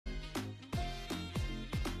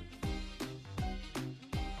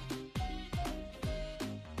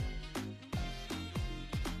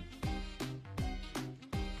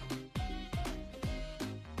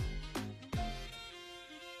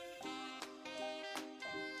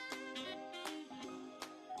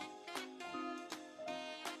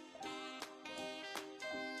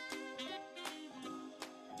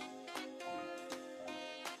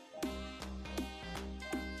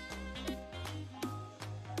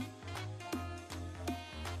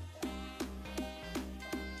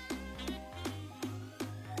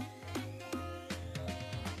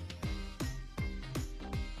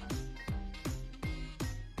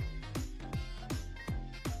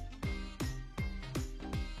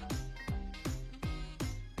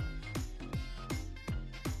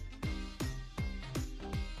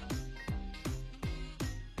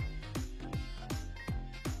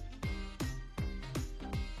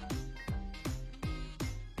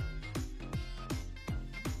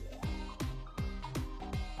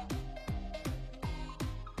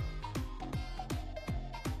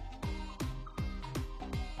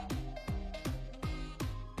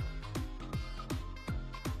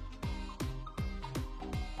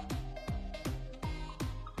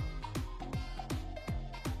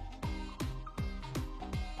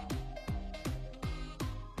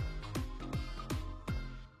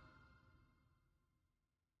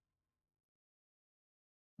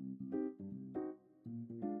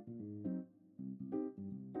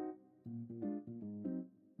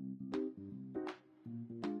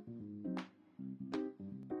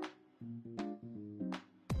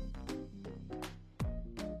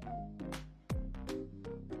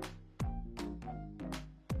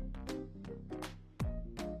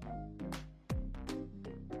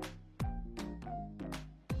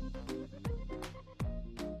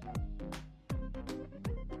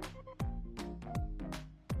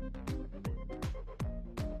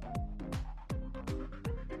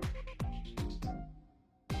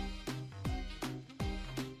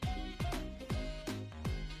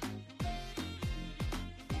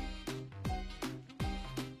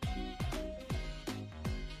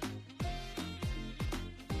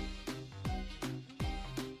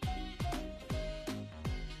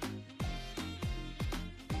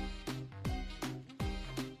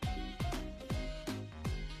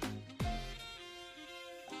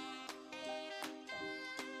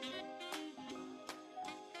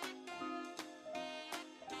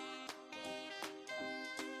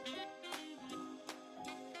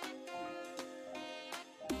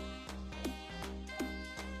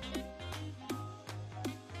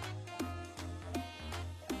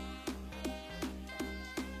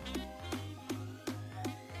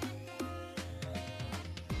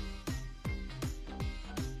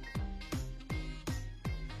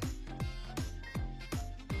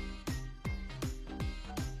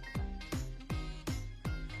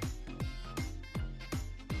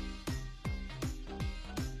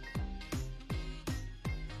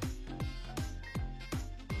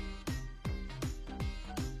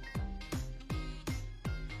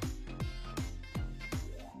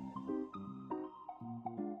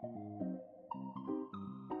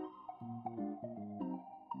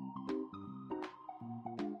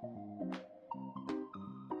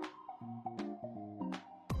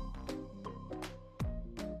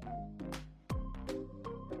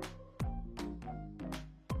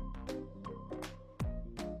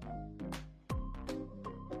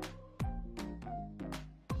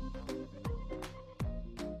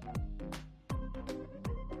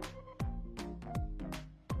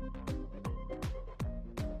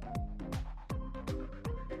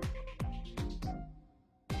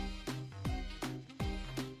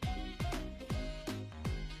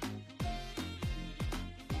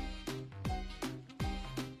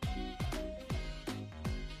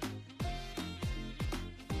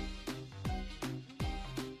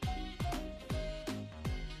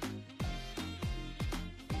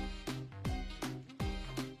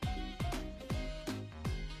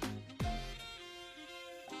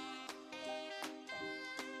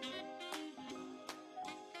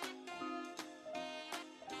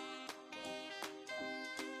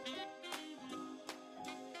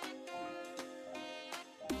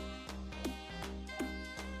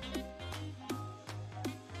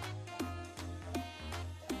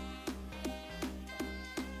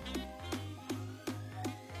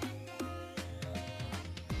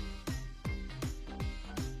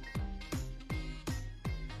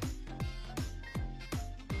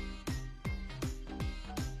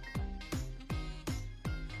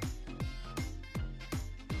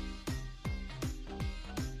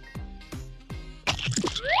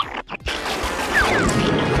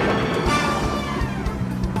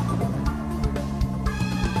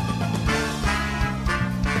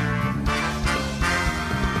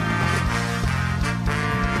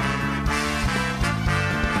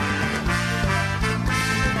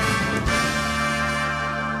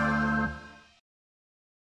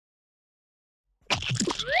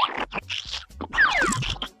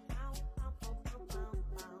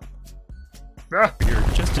You're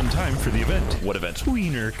just in time for the event. What event?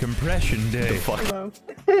 Wiener Compression Day. The fuck? Hello.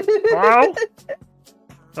 Hello?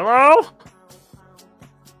 Hello?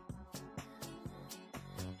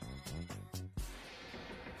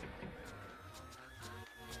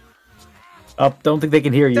 Oh, don't think they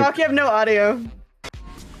can hear you. Doc, you have no audio.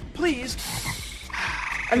 Please.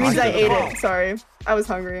 That means I ate it. Sorry. I was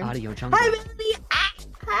hungry. Audio jungle. Hi, baby.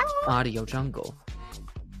 Audio jungle.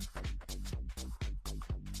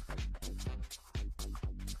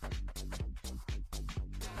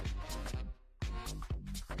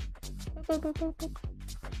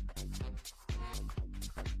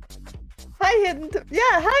 Hi, Hidden. Yeah,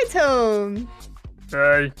 hi, Tone.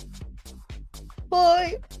 Hey.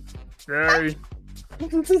 Boy. Hey.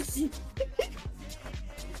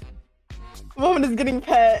 Woman is getting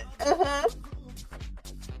pet. Uh-huh.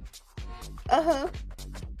 Uh-huh.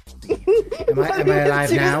 Am I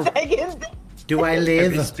alive now? Seconds. Do I Can we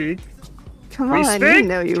live? speak? Come We on, speak? you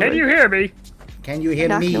know you Can would. you hear me? Can you hear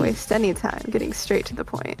Not me? gonna waste any time getting straight to the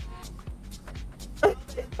point.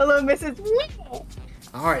 Hello, Mrs.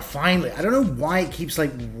 Alright, finally. I don't know why it keeps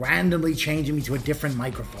like randomly changing me to a different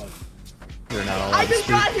microphone. You're not allowed I to just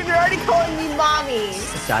speak. got you. You're already calling me mommy.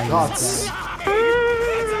 God damn.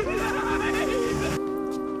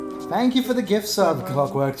 Thank you for the gift sub,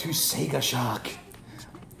 Clockwork, to Sega Shark.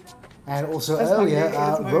 And also That's earlier, hungry,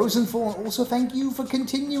 that's Rosenthal, also thank you for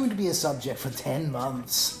continuing to be a subject for 10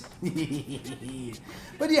 months.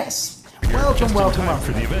 But yes, welcome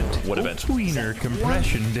For the event. What event? Tweener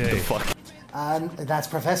Compression Day. And that's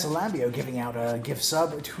Professor Lambio giving out a gift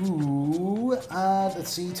sub to, let's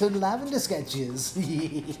see, to Lavender Sketches.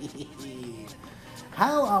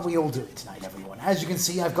 How are we all doing tonight, everyone? As you can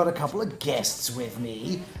see, I've got a couple of guests with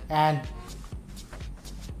me, and...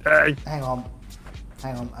 Hey. Hang on,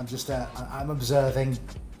 I'm just, I'm observing.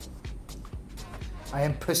 I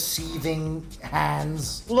am perceiving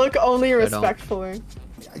hands. Look only respectfully.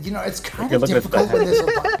 You know, it's kind of difficult when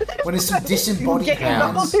there's some disembodied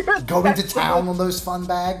hands going to town on those fun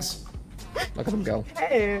bags. Look at them go.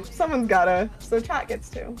 Hey, someone's gotta, so chat gets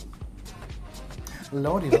to.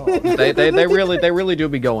 Lordy lord. They really do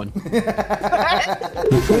be going. Headed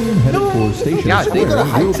for station. Yeah, We got a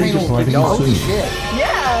hype train already. Holy shit.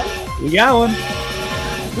 Yeah. You got one.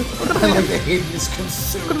 I like the hidden is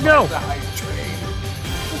consumed Go. by the hype train.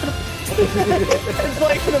 It's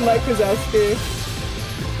like the Mike Wazowski.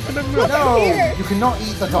 No, you cannot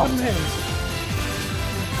eat the doctor.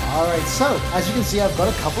 Alright, so, as you can see, I've got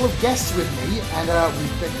a couple of guests with me, and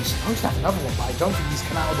we're supposed to have another one, but I don't think he's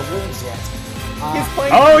come out of the walls yet. He's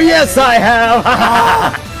playing Oh yes, I have.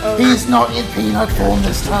 He's not in peanut form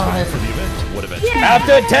this time. For the event. What event?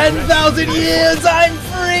 After 10,000 years, I'm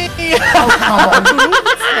free. Oh, come on.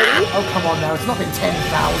 Oh, come on now. It's not been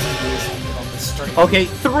 10,000 years since you've been on this stream. Okay,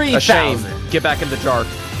 A shame. 3,000. Get back in the jar.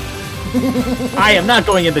 I am not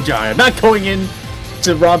going in the jar. I'm not going in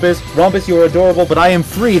to Rhombus. Rhombus, you're adorable, but I am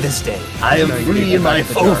free this day. I am free in my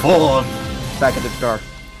full form. Back in the jar.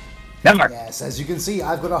 Never. Yes, as you can see,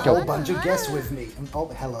 I've got a whole bunch of guests with me. Oh,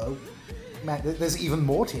 hello. Man, there's even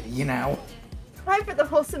more to you now. Time for the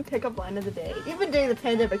wholesome pickup line of the day. Even during the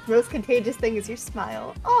pandemic, the most contagious thing is your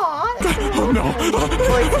smile. Aww. Oh no.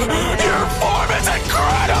 Your form is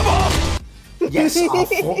incredible! Yes, our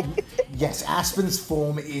form, yes, Aspen's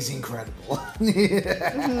form is incredible.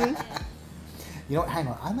 You know what, hang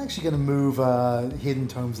on, I'm actually going to move Hidden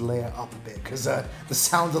Tome's layer up a bit, because the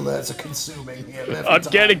sound alerts are consuming here. I'm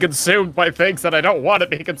getting consumed by things that I don't want to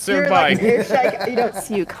be consumed You're by. like air shack. You don't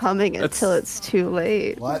see you coming until it's too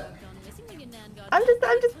late. What? I'm just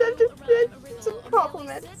a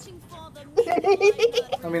compliment.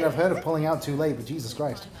 I mean, I've heard of pulling out too late, but Jesus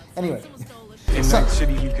Christ. Anyway. In Night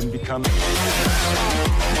City, you can become...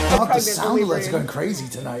 God, the sound alerts are going crazy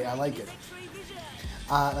tonight. I like it.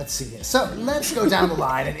 Let's see here. So, let's go down the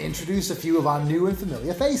line and introduce a few of our new and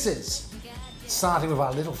familiar faces. Starting with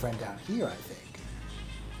our little friend down here, I think.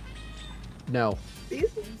 No.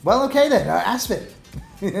 Well, okay then. Aspen.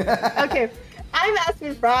 Okay. I'm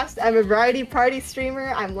Aspenfrosten. I'm a variety party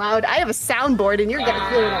streamer. I'm loud. I have a soundboard, and you're gonna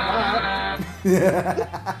feel it a lot.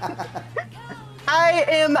 I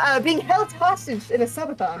am being held hostage in a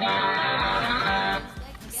subathon.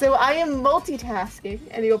 So I am multitasking,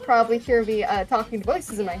 and you'll probably hear me talking to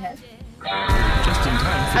voices in my head. Just in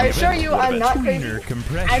time for I the assure event. you, What I'm event? not Tweener crazy.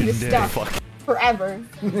 Compression I'm just Day. stuck forever.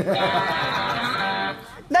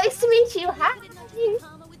 Nice to meet you. Hi.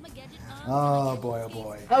 Oh boy, oh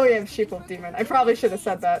boy. Oh, we have Sheepwolf Demon. I probably should have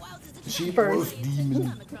said that. Sheepwolf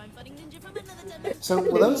Demon. So,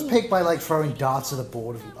 were those picked by, like, throwing darts at the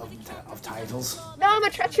board of titles? No, I'm a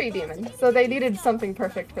treachery demon, so they needed something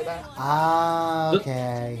perfect for that. Ah,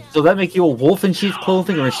 okay. So that make you a wolf in sheep's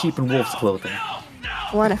clothing or a sheep in wolf's clothing? I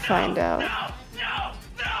want to find out.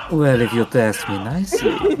 Well, if you'll ask me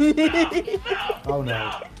nicely. Oh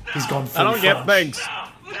no. He's gone full I don't get French.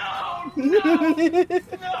 things.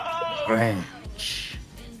 French.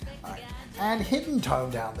 And Hidden Tome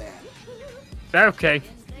down there. Okay.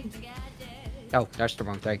 Oh, that's the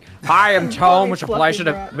wrong thing. Hi, I'm Tome. It's a pleasure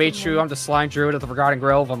to Fluffy meet you. I'm the Slime Druid of the Forgotten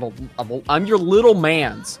Grove. I'm your little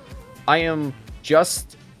mans. I am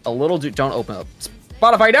just a little dude. Don't open up.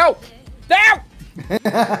 Spotify, no! No!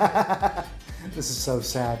 This is so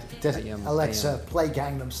sad. Alexa, play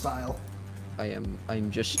Gangnam Style. I'm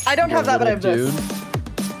just. I don't your have that, but I little have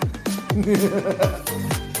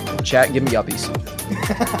dude. Chat, give me uppies.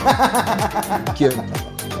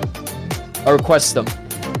 I request them.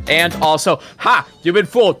 And also, ha! You've been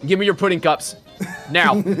fooled. Give me your pudding cups.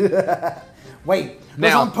 Now. Wait, those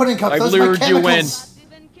Now. aren't pudding cups, I've those are my lured you in.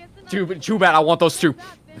 chemicals. Too bad. I want those too.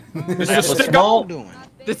 This is a small.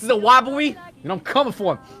 This is a wobbly. You know, I'm coming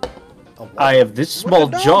for him. I have this small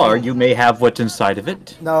jar. You may have what's inside of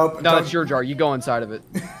it. No, No, it's your jar. You go inside of it.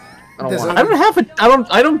 I don't want I don't have it.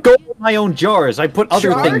 I don't go with my own jars. I put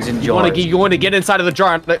other things in jars. You want to get inside of the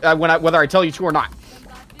jar whether I tell you to or not.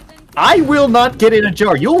 I will not get in a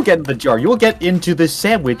jar. You'll get in the jar. You'll get into this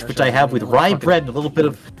sandwich, which I have with rye bread and a little bit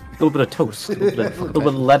of toast, a little bit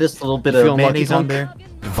of lettuce, a little bit of mayonnaise on there.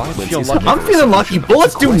 Violence is I'm feeling lucky.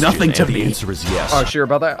 Bullets do nothing to The me. answer is yes. Oh, sure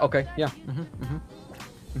about that? Okay, yeah.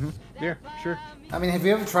 Yeah, sure. I mean, have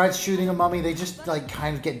you ever tried shooting a mummy? They just, like,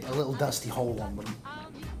 kind of get a little dusty hole on them.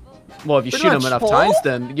 Well, if you Pretty shoot them much enough full? times,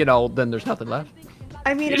 then, you know, then there's nothing left.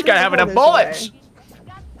 I mean, You just gotta have enough bullets!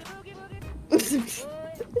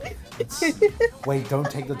 Wait, don't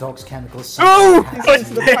take the dog's chemicals. Oh! It's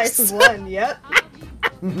the price of one. Yep.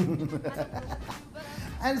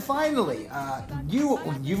 And finally,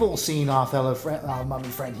 you've all seen our fellow our mummy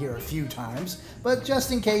friend here a few times, but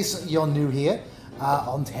just in case you're new here,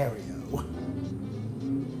 Ontario.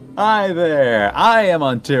 Hi there, I am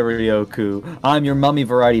Ontario-ku. I'm your mummy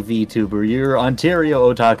variety VTuber, your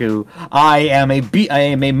Ontario otaku. I am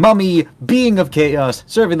a mummy being of chaos,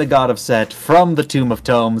 serving the god of Set from the Tomb of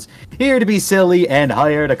Tomes, here to be silly and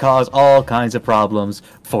hired to cause all kinds of problems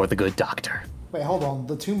for the good doctor. Wait, hold on.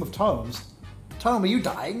 The Tomb of Tomes? Tome, are you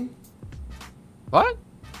dying? What?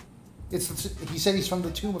 He said he's from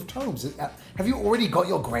the Tomb of Tomes. Have you already got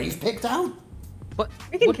your grave picked out? What?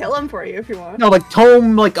 We can kill him for you if you want. No, like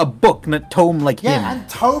tome like a book, not tome like Yeah, him. and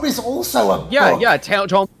Tome is also a book. Yeah, tell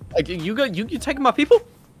like, you taking my people?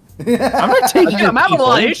 I'm not taking your I'm having a people.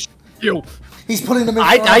 lot of issue. He's putting them in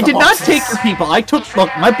front I of the did not boxes. take your people. Look,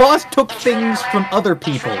 my boss took things from other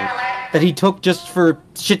people that he took just for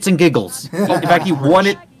shits and giggles. In fact, he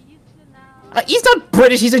wanted... he's not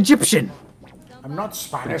British, he's Egyptian. I'm not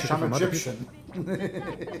Spanish, I'm Egyptian.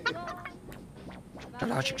 The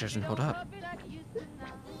logic doesn't hold up.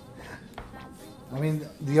 I mean,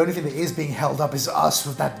 the only thing that is being held up is us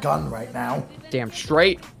with that gun right now. Damn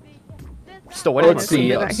straight. Still waiting. Let's see.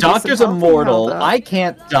 that I can do Doctor's some help immortal. and help out. I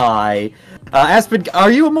can't die. Aspen,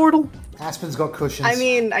 are you immortal? Aspen's got cushions. I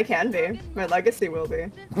mean, I can be. My legacy will be.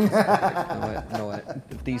 You know what?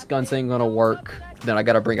 If these guns ain't gonna work, then I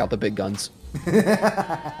gotta bring out the big guns. You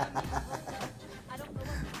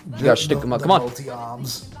gotta stick them up. Come on.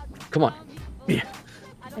 Multi-arms. Come on. Yeah.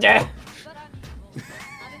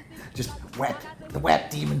 Just wet. The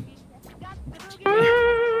wet demon. I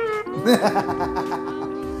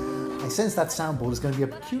sense that soundboard is going to be a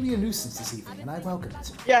peculiar nuisance this evening, and I welcome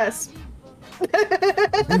it. Yes.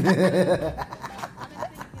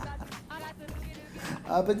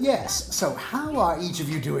 But yes, so how are each of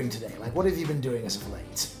you doing today? Like, what have you been doing as of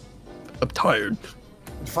late? I'm tired.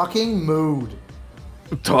 Fucking mood.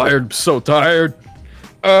 I'm tired. I'm so tired.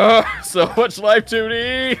 So much life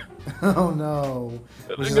duty. Oh no.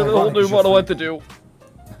 I Which is got a whole ironic, new 'cause model you're what to do.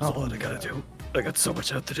 That's all I gotta do. I got so much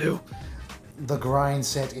stuff to do. The grind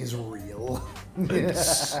set is real.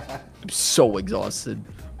 I'm so exhausted.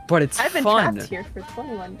 But it's I've been fun. trapped here for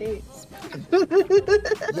 21 days.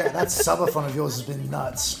 Yeah, that subathon of yours has been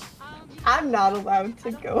nuts. I'm not allowed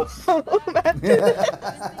to go home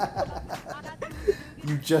after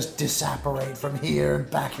You just disapparate from here and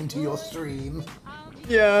back into your stream.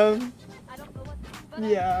 Yeah.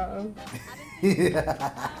 Yeah.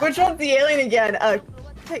 Which one's the alien again? I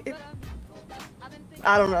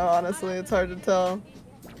don't know, honestly. It's hard to tell.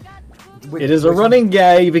 It is a running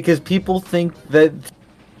gag because people think that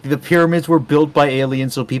the pyramids were built by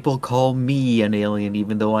aliens, so people call me an alien,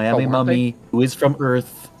 even though I am a weren't mummy who is from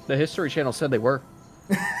Earth. The History Channel said they were.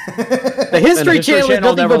 The History History Channel is Channel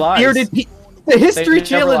nothing never but lies. bearded people. The History They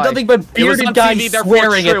Channel never is lied. nothing but It was bearded on guys TV, therefore it's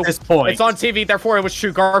swearing at true. this point. It's on TV, therefore it was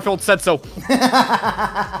true. Garfield said so.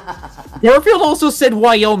 Garfield also said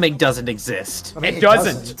Wyoming doesn't exist. I mean, It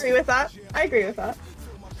doesn't. Agree with that? I agree with that.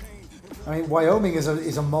 I mean, Wyoming is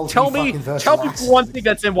a multi Tell me one thing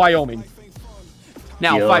that's in Wyoming.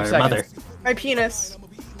 Now, Your 5 seconds. mother. My penis.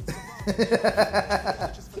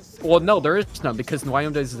 Well, no, there is none because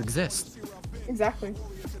Wyoming doesn't exist. Exactly.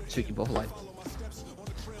 So you can both lie.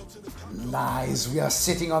 Lies. We are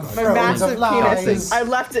sitting on My thrones massive of lies. penis. I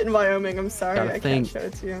left it in Wyoming. I'm sorry. Gotta I think. can't show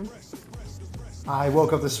it to you. I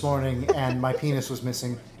woke up this morning and my penis was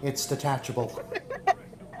missing. It's detachable. I'm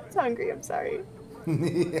hungry. I'm sorry.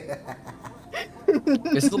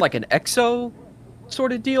 Is it like an EXO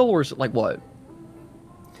sort of deal, or is it like what?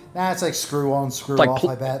 Nah, it's like screw on, screw Like off,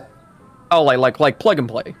 I bet. Oh, like plug and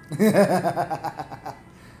play.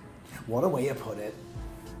 What a way to put it.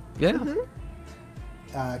 Yeah.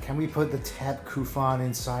 Can we put the Tep Kufan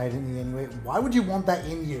inside in the anyway? Why would you want that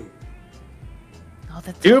in you? Oh,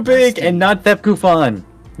 that's Too big and not Thep Kufan.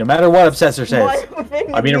 No matter what Obsessor says.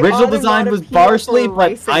 I mean, original design was parsley,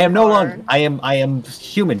 but I am no longer. I am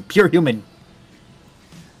human, pure human.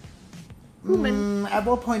 At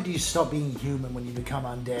what point do you stop being human when you become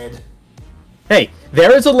undead? Hey,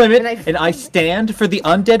 there is a limit, and I stand for the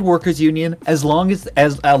Undead Workers Union along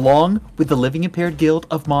with the Living Impaired Guild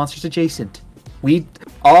of Monsters Adjacent. We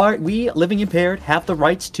Living Impaired have the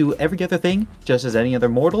rights to every other thing, just as any other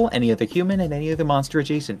mortal, any other human, and any other monster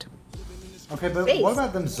adjacent. Okay, but what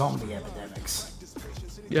about them zombie epidemics?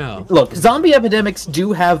 Yeah. Look, zombie epidemics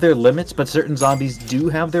do have their limits, but certain zombies do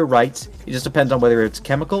have their rights. It just depends on whether it's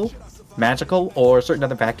chemical, magical, or certain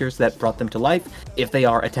other factors that brought them to life. If they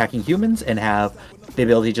are attacking humans and have the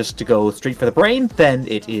ability just to go straight for the brain, then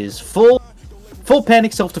it is full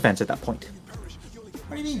panic self-defense at that point.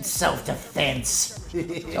 What do you mean self-defense?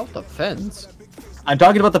 Self-defense? I'm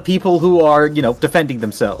talking about the people who are, defending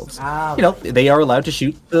themselves. They are allowed to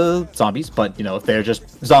shoot the zombies, but, if they're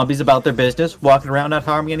just zombies about their business, walking around not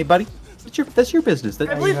harming anybody, that's your business.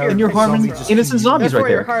 And you're harming innocent zombies right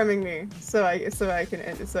there. You're harming me, so I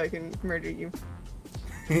can murder you.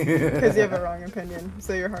 Because you have a wrong opinion,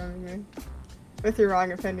 so you're harming me with your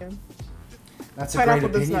wrong opinion. That's a great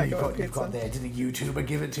opinion you've got there. Did a YouTuber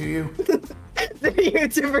give it to you? Did a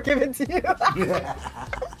YouTuber give it to you?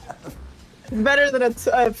 Better than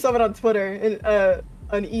someone on Twitter,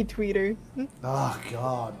 an e-tweeter. Oh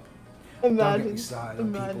God! Imagine. Don't get me started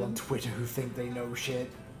on people on Twitter who think they know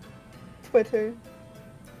shit. Twitter.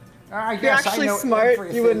 I If you're guess actually I know smart,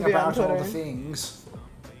 everything you wouldn't be on about Twitter. all the things.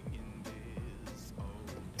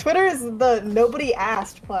 Twitter is the nobody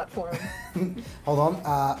asked platform. Hold on.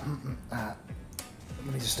 Let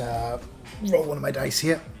me just roll one of my dice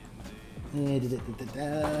here. Let me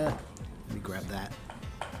grab that.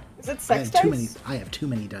 Is it sex dice? I have too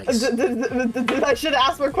many dice. I should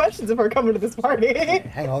ask more questions if we're coming to this party.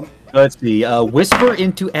 Hang on. Let's see. Whisper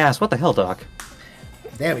into ass. What the hell, Doc?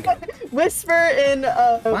 There we go. Whisper in.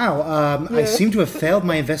 Wow. I seem to have failed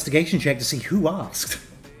my investigation check to see who asked.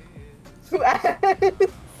 Who asked?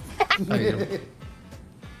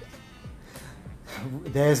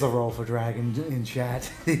 There's the roll for dragon in chat.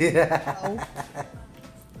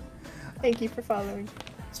 Thank you for following.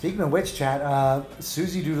 Speaking of which, chat,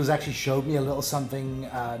 Susie Doodles actually showed me a little something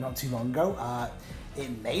not too long ago.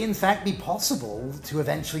 It may in fact be possible to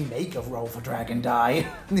eventually make a roll for dragon die.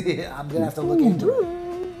 I'm gonna have to look into it.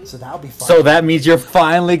 So that'll be fun. So that means you're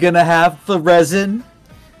finally gonna have the resin?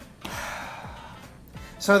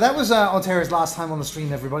 So that was Ontario's last time on the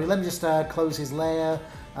stream, everybody. Let me just close his lair,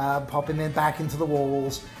 pop him in back into the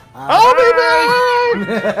walls. I'll be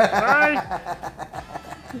back!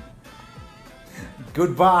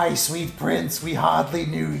 Goodbye, sweet prince. We hardly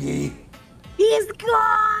knew ye. He's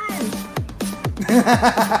gone!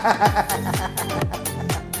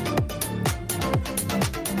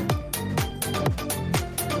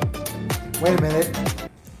 Wait a minute.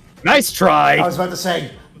 Nice try! I was about to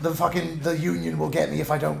say, the union will get me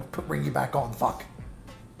if I don't bring you back on. Fuck.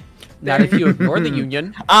 Not if you ignore the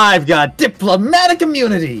union. I've got diplomatic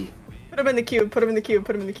immunity! Put him in the cube, put him in the cube,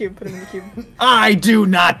 put him in the cube, put him in the cube. I do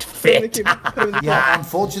not Put him in the fit! cube, put him in the cube. Yeah,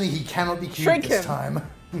 unfortunately, he cannot be cubed Shrink this him. time.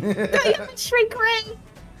 Shrink ring!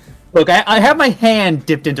 Look, I have my hand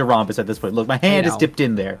dipped into Rhombus at this point. Look, my hand is dipped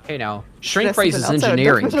in there. Hey now, shrink phrase is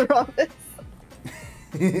engineering.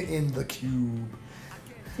 In the cube.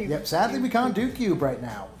 Yep, sadly we can't do cube right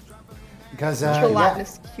now. Because,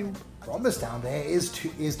 cube. Rhombus down there is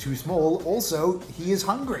too small. Also, he is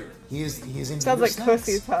hungry. He is in Sounds like snacks.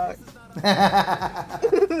 pussy talk. I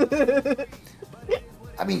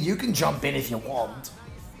mean, you can jump in if you want.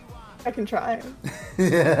 I can try.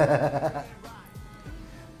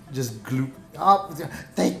 Just gloop. Oh,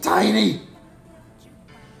 they're tiny.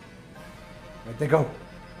 Where'd they go?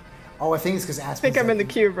 Oh, I think it's because Aspen. I think I'm in the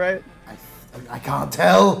cube, right? I can't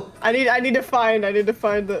tell. I need to find where I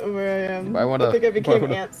am. I think I became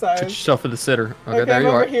put ant-sized. yourself in the sitter. Okay, Okay, there I'm you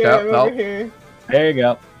over are. here. Yep, I'm nope. over here. There you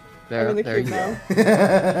go. There, I'm in the there cube you now.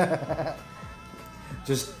 go.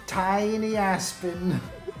 Just tiny Aspen.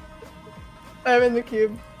 I'm in the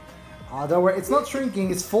cube. Oh, don't worry. It's not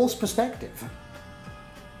shrinking. It's false perspective.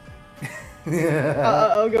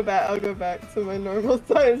 I'll go back. I'll go back to my normal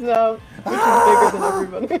size now, which is bigger than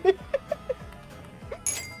everybody.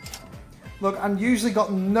 Look, I'm usually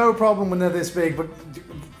got no problem when they're this big, but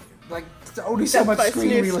like only so Death much by screen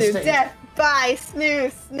snoo, real snoo. estate. Death by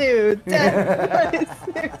snoo, snoo. Death by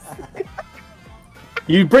snoo, snoo.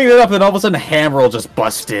 You bring it up and all of a sudden a hammer will just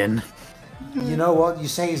bust in. You know what? You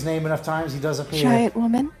say his name enough times, he does appear. Giant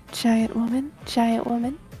woman, giant woman, giant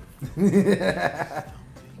woman.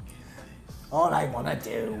 All I want to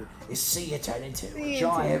do is see you turn into See a it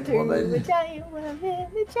giant into woman. A giant woman,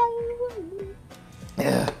 a giant woman.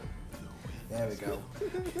 Yeah. There we go.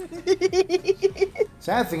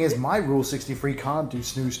 Sad thing is, my Rule 63 can't do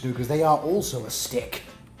snoo because they are also a stick.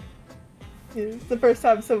 It's the first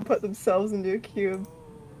time someone put themselves into a cube.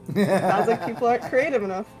 Sounds like people aren't creative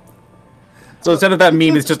enough. So instead of that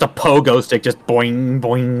meme, it's just a pogo stick, just boing,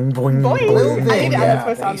 boing, boing, Boing! boing. I need to add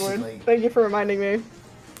that to my basically. soundboard. Thank you for reminding me.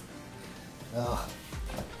 Ugh.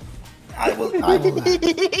 I will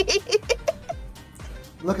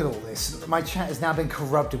Look at all this. My chat has now been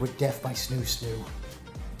corrupted with death by snoo.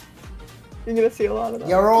 You're gonna see a lot of that.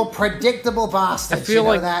 You're all predictable bastards. I feel you know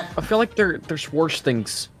like that? I feel like there's worse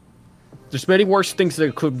things. There's many worse things that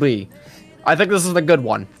it could be. I think this is the good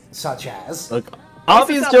one. Such as. Look,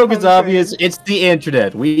 obvious joke is obvious. It's the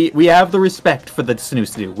internet. We have the respect for the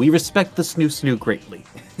snoo. We respect the snoo greatly.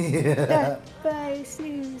 Death by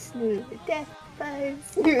snoo. Death by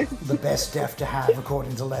snoo. The best death to have,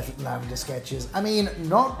 according to Lavender Sketches. I mean,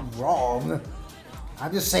 not wrong.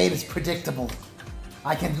 I'm just saying it's predictable.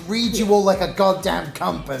 I can read you all like a goddamn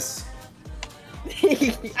compass.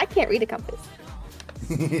 I can't read a compass.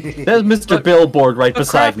 There's Mr. Billboard right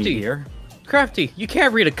beside me Crafty. here. Crafty, you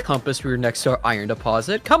can't read a compass when you're next to an iron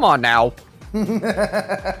deposit. Come on now.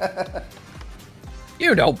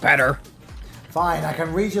 You know better. Fine, I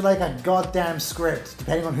can read you like a goddamn script,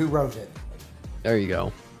 depending on who wrote it. There you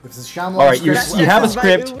go. If it's a Shyamalan All right, script, you have a By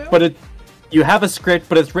script, who?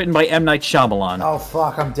 but it's written by M. Night Shyamalan. Oh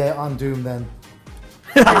fuck, I'm doomed then.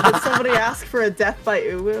 Wait, did somebody ask for a death by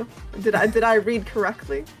uwu? Did I read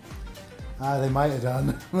correctly? They might have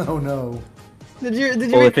done. Oh no. Did you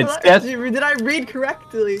Well, read if it's correct- death- did I read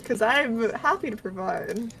correctly? Because I'm happy to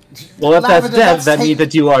provide. Well, if that's Lavender, death, that's that means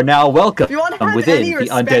that you are now welcome If you want to have within any the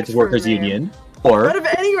respect Undead for Workers me, Union. Out Or of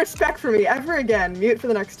any respect for me ever again, mute for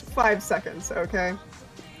the next 5 seconds, okay?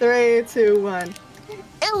 3, 2, 1.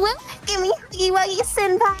 Give me Huggy Wuggy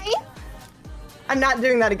Senpai. I'm not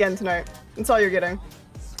doing that again tonight. That's all you're getting.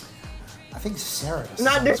 I think Cyrus is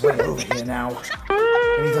Not on his way doing over here now.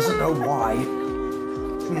 And he doesn't know why.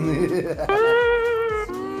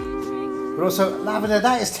 But also, Lavender,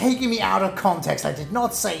 that is taking me out of context. I did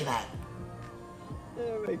not say that.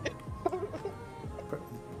 Oh my god.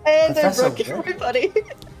 And I Professor broke Redwood. everybody.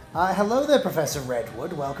 Hello there, Professor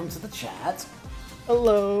Redwood. Welcome to the chat.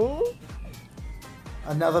 Hello.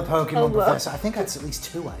 Another Pokemon Hello. Professor. I think that's at least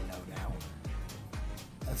 2 I know now.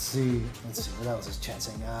 Let's see. What else is chat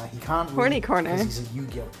saying? He can't read Horny corner. because he's a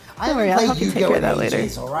Yu-Gi-Oh. I Don't worry, haven't I'll played help you take Yu-Gi-Oh care in of that later.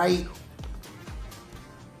 ages, alright?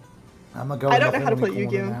 I'm gonna go I in don't the know how to horny play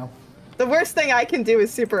corner Yu-Gi-Oh. now. The worst thing I can do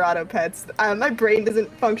is Super Auto Pets. My brain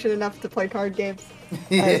doesn't function enough to play card games.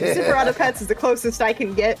 Super Auto Pets is the closest I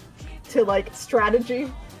can get to like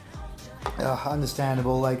strategy.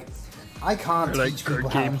 Understandable. Like, I can't I like teach people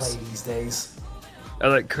card how to games. play these days. I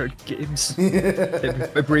like card games.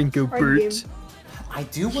 My brain go Card birds. game. I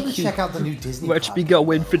do want to check out the new Disney. Watch card me go game,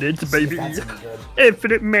 though, infinite, to see if baby. that's any good.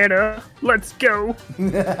 Infinite mana. Let's go.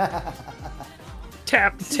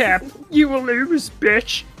 Tap, tap. You will lose,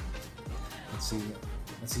 bitch. Let's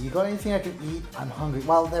see. You got anything I can eat? I'm hungry.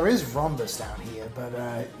 Well, there is Rhombus down here,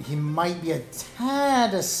 but he might be a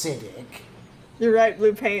tad acidic. You're right,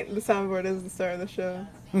 blue paint. The soundboard is the star of the show.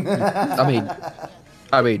 I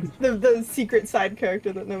mean, The secret side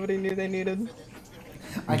character that nobody knew they needed.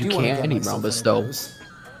 I You do wanna can't get eat myself Rhombus, one of though. those.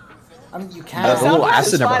 I mean, you can. A little Soundboard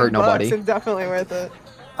acid is never hurt $5. nobody. It's definitely worth it.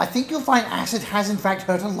 I think you'll find acid has in fact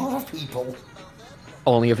hurt a lot of people.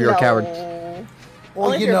 only if you're a coward. No. Or,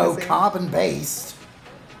 Only if you you're know, pussy. carbon-based.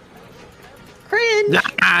 Cringe!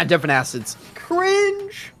 Ah, different acids.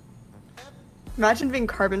 Cringe! Imagine being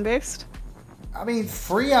carbon-based. I mean,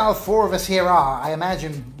 3 out of 4 of us here are. I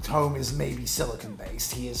imagine Tome is maybe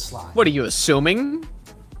silicon-based. He is slime. What are you assuming?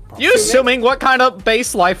 You assuming what kind of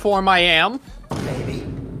base life form I am? Maybe.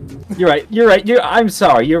 you're right. I'm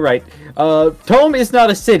sorry. You're right. Tome is not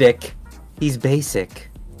acidic. He's basic.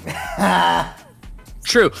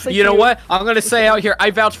 True. You know what? I'm gonna say out here, I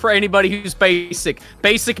vouch for anybody who's basic.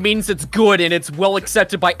 Basic means it's good and it's well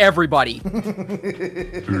accepted by everybody.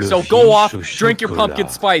 So go off, drink your pumpkin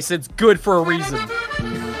spice. It's good for a reason.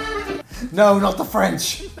 No, not the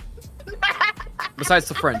French. Besides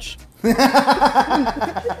the French.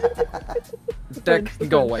 That can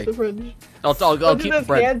go away. The fringe. I'll What keep do the those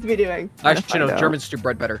bread. hands be doing? Actually, no, find out. Germans do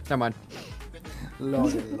bread better. Never mind.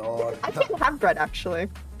 Lordy Lord. I can't have bread, actually.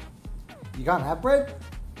 You can't have bread?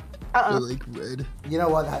 like bread. You know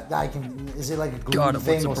what? I can. Is it like a gluten God, I want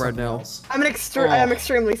thing some or bread something now. else? I'm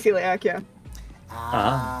extremely celiac, yeah.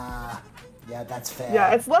 Yeah, that's fair.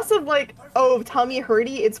 Yeah, it's less of like, oh, tummy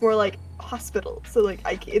hurty, it's more like hospital. So like,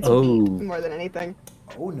 it's Oh. weak more than anything.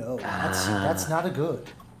 Oh no, that's not a good.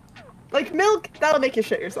 Like milk, that'll make you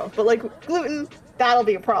shit yourself. But like gluten, that'll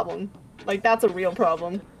be a problem. Like that's a real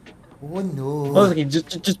problem. Oh no. Okay,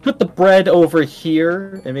 just put the bread over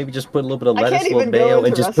here, and maybe just put a little bit of lettuce, a little mayo,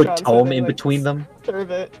 and just put Tom in between them.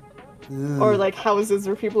 Serve it. Or like houses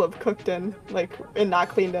where people have cooked in, like, and not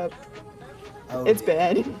cleaned up. Oh, it's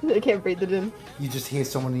bad. They can't breathe it in. You just hear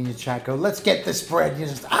someone in your chat go, "Let's get this bread." And you're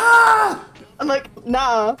just ah. I'm like,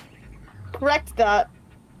 nah. Correct that.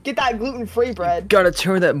 Get that gluten-free bread. Gotta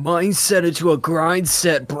turn that mindset into a grind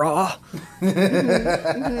set, brah.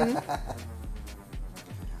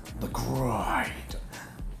 The grind.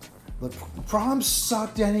 The prom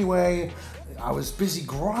sucked anyway. I was busy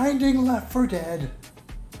grinding Left 4 Dead.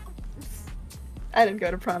 I didn't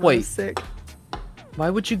go to prom. I Wait. was sick. Why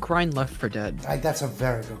would you grind Left 4 Dead? That's a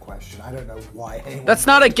very good question. I don't know why anyone... That's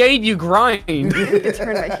not a game you grind. I need to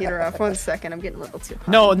turn my heater off. 1 second. I'm getting a little too hot.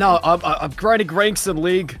 No, I'm grinding ranks in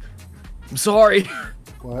League. I'm sorry.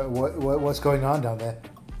 What's going on down there?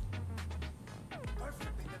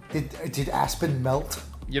 Did Aspen melt?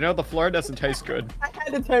 You know, the floor doesn't taste good. I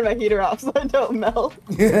had to turn my heater off so I don't melt.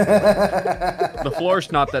 The floor's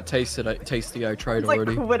not that tasty. I tried It's like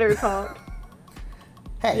already. quitter talk.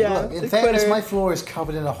 Hey, Yeah, look, in the fairness, quitter. my floor is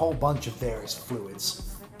covered in a whole bunch of various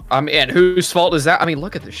fluids. And whose fault is that? I mean,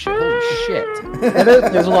 look at this shit. Holy shit.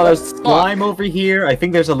 There's a lot of slime over here. I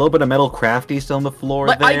think there's a little bit of metal crafty still on the floor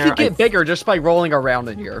Like, there. I could get bigger just by rolling around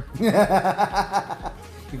in here.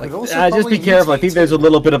 You could also Just probably be careful. I think mutate. there's a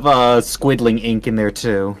little bit of squiddling ink in there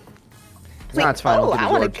too. Nah, it's fine. Oh,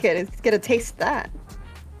 I'll I want get to get a taste of that.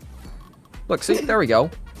 Look, see, there we go.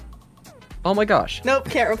 Oh my gosh. Nope,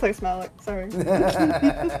 can't replace Malik. Sorry.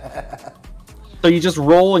 So you just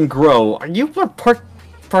roll and grow. Are you a part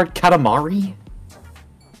Katamari?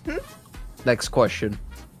 Next question.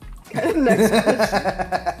 Next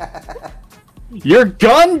question. Your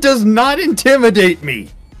gun does not intimidate me.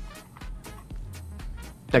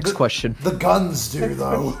 Next question. The guns do,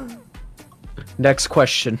 though. Next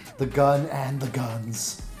question. The gun and the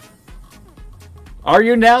guns. Are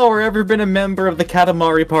you now or ever been a member of the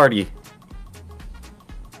Katamari party?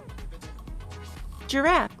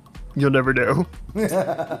 Giraffe. You'll never know.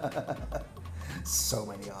 So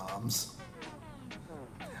many arms.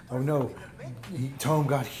 Oh no, Tome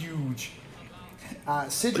got huge.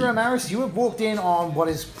 Sidra Amaris, you have walked in on what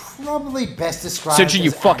is probably best described Sinji, you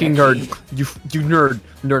as fucking anarchy. nerd. You nerd.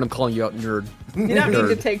 Nerd, I'm calling you out, nerd. You don't need to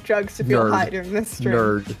Nerd. take drugs to feel Nerd. high during this stream.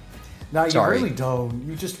 Nerd. No, you Sorry. really don't.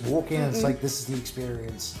 You just walk in and it's like, this is the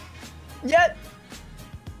experience. Yet.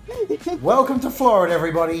 Welcome to Florida,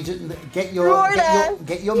 everybody. Just get your Florida.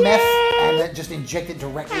 get your meth and then just inject it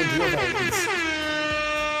directly into your veins.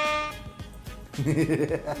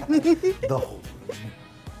 The whole.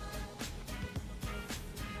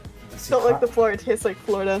 Don't like the floor. It tastes like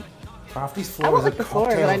Florida. Crafty's I floor won't is lick a the floor,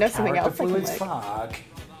 cocktail but I know of something character else I can fluids. lick. Fuck.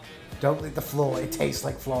 Don't lick the floor. It tastes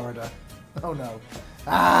like Florida. Oh no.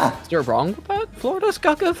 Ah! Is there wrong with that? Florida's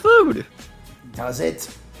got good food. Does it?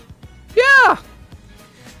 Yeah.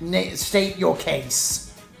 State your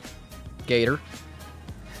case. Gator.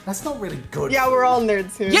 That's not really good. Yeah, food. we're all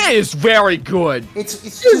nerds here. Yeah, it's very good. It's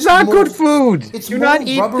It's just not more, good food. It's Do more not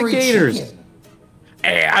eat the rubbery gators. chicken.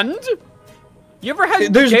 And? You ever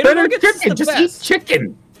had There's gator better nuggets? It's chicken. the Just best. eat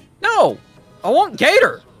chicken. No. I want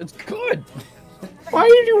gator. It's good. Why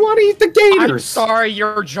do you want to eat the I'm gators? sorry,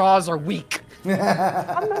 your jaws are weak.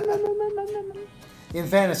 In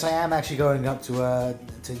fairness, I am actually going up to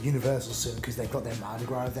Universal soon because they've got their Mardi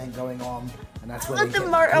Gras event going on, and that's where I they get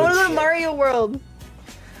want to go to Mario World.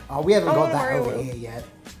 Oh, we haven't I got want that Mario over World. here yet.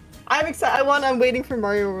 I'm excited. I'm waiting for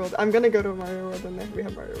Mario World. I'm gonna go to Mario World when we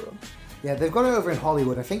have Mario World. Yeah, they've got it over in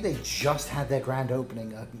Hollywood. I think they just had their grand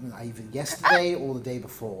opening either yesterday or the day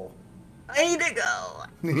before. I need to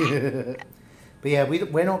go. But yeah,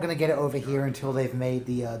 we're not going to get it over here until they've made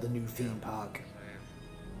the new theme park.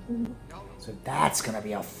 So that's going to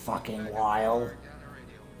be a fucking while.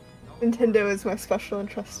 Nintendo is my special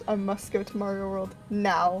interest. I must go to Mario World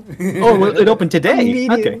now. Oh, well, it opened today.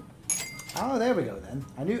 Immediately. Okay. Oh, there we go then.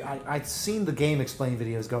 I'd seen the game explain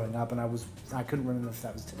videos going up, and I couldn't remember if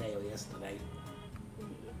that was today or yesterday.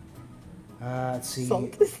 Let's see.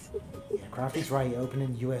 Salt. Yeah, Crafty's right.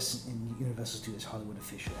 Opening US in Universal Studios Hollywood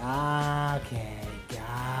official. Okay,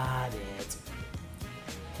 got it.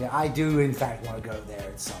 Yeah, I do in fact want to go there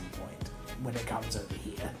at some point when it comes over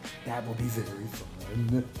here. That will be very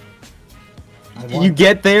fun. You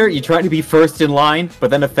get there, you try to be first in line, but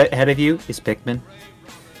then ahead of you is Pikmin.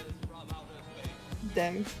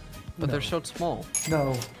 Dang. But they're so small.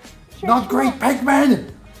 No. Not great, Pikmin!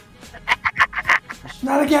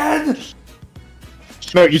 Not again!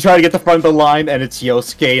 No, you try to get the front of the line, and it's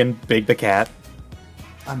Yosuke and Big the Cat.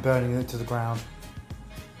 I'm burning it to the ground.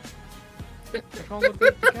 What's wrong with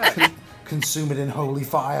Big the Cat? Consume it in holy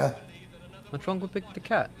fire. What's wrong with Big the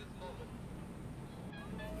Cat?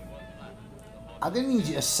 I'm gonna need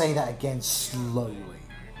you to say that again slowly.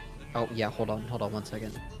 Oh, yeah, hold on 1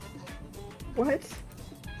 second. What?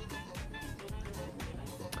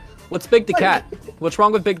 What's Big the Cat? What's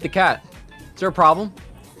wrong with Big the Cat? Is there a problem?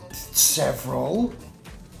 Several.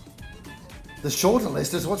 The shorter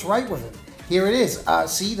list is what's right with it. Here it is.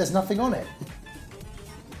 See, there's nothing on it.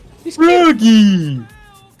 He's Froggy!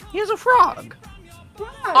 He has a frog.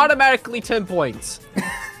 Automatically 10 points.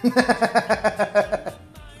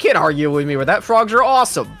 Can't argue with me with that. Frogs are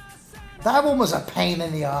awesome. That one was a pain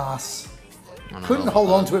in the ass. Couldn't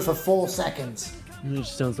hold on to it for 4 seconds. It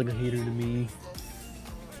just sounds like a hater to me.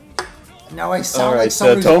 No, I sound Alright, like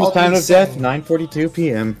someone so who's Tome's time oddly of death, sane. 9:42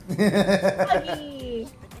 p.m.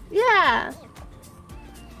 Yeah.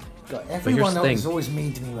 God, everyone the thing. is always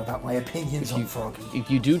mean to me about my opinions on Froggy. If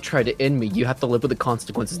you do try to end me, you have to live with the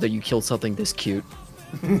consequences that you kill something this cute.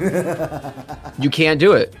 You can't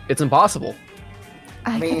do it. It's impossible.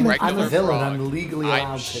 I mean, I'm a Regular villain. frog. I'm legally I'm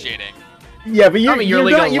allowed to. shitting. Yeah, but I mean, you're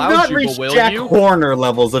legally you've allowed not to, reached but will Jack you? Horner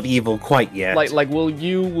levels of evil quite yet. Like,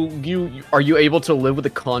 are you able to live with the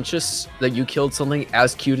conscience that you killed something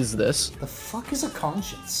as cute as this? The fuck is a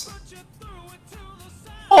conscience?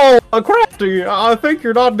 Oh, Crafty, I think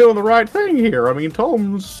you're not doing the right thing here. I mean,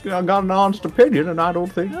 Tome's got an honest opinion, and I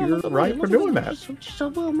don't think you're right for doing that.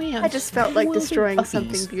 I just felt like destroying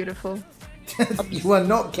something beautiful. You are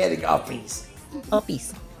not getting uppies.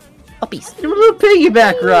 Uppies. Uppies. Give him a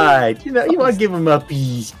piggyback ride. You know, you want to give him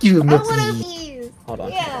uppies. Give him I want uppies. uppies. Hold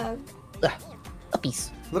on. Yeah.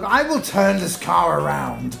 Uppies. Look, I will turn this car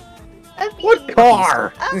around. Uppies. What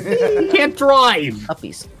car? Uppies. Can't drive.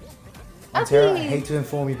 Uppies. Tara, I hate to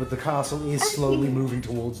inform you, but the castle is slowly moving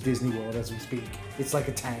towards Disney World as we speak. It's like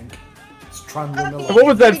a tank. It's trundling along. What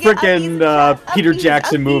was that We get frickin' uppies, Peter uppies,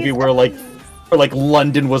 Jackson movie uppies, where like, uppies.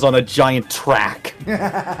 London was on a giant track?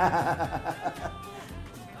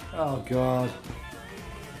 Oh god.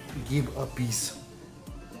 Give uppies.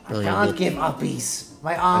 Really, I can't give uppies.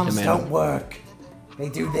 My arms man. don't work. They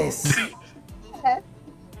do this.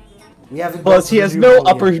 We haven't. Plus, got he to has the no new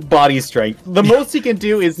upper yet. body strength. The most he can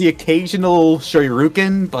do is the occasional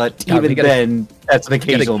Shoryuken, but God, even then, that's an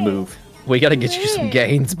occasional move. We gotta get you some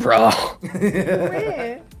gains, bro.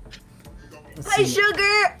 Where? Let's Hi, see.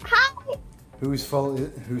 sugar. Hi. Whose fault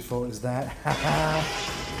is that?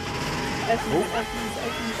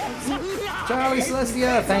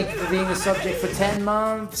 CharlieCelestia, thank you for being a subject for 10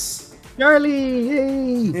 months. Charlie,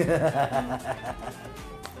 yay!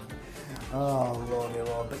 Oh lordy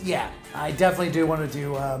lord, but yeah, I definitely do want to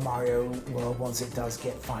do Mario World once it does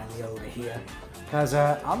get finally over here. Because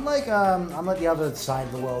unlike the other side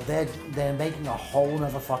of the world, they're making a whole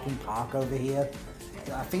nother fucking park over here.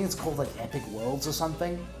 I think it's called like Epic Worlds or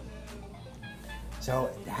something. So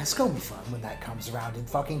that's gonna be fun when that comes around in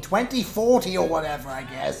fucking 2040 or whatever, I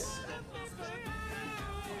guess.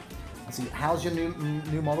 Let's see, how's your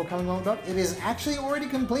new model coming along, Doc? It is actually already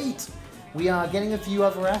complete. We are getting a few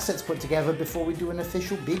other assets put together before we do an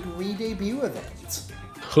official big re-debut event.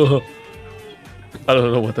 I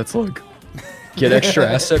don't know what that's like. Get extra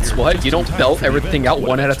assets? What? You don't belt everything out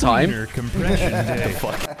one at a time? Compression day.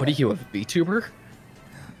 What are you, a VTuber?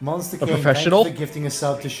 Monster A King, professional? thanks for gifting a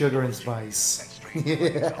sub to Sugar and Spice.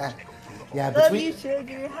 yeah, Love you, between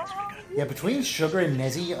sugar. Hi. between Sugar and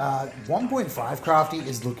Nezzy, 1.5 Crafty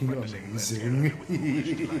is looking amazing.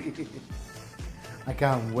 I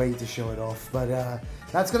can't wait to show it off, but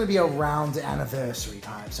that's going to be around anniversary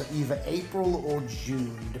time, so either April or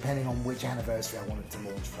June, depending on which anniversary I want it to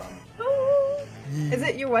launch from. Is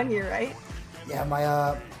it your 1 year, right? Yeah,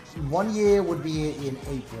 my 1 year would be in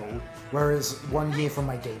April, whereas 1 year from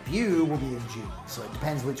my debut will be in June, so it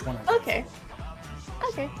depends which one I go Okay.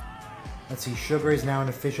 Okay. Let's see, Sugar is now an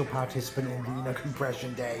official participant in Wiener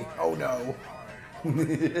Compression Day. Oh no.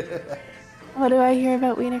 What do I hear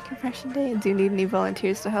about Wiener Compression Day? Do you need any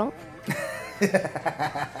volunteers to help?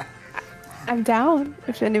 I'm down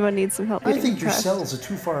if anyone needs some help. I getting think your compressed. cells are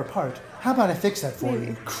too far apart. How about I fix that for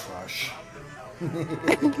you, Crush?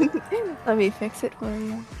 Let me fix it for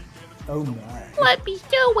you. Oh my. Let me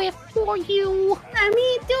do it for you. Let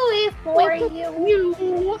me do it for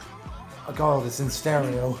you. Oh god, it's in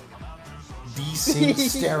stereo. DC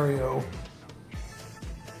stereo.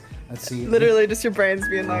 Let's see. Literally just your brains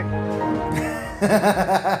being like...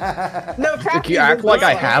 No, Crafty You act was like this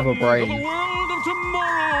I one. have a brain.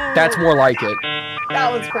 That's more like it.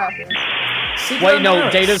 That was Crafty. Wait, no,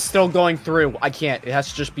 data's still going through. I can't. It has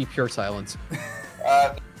to just be pure silence.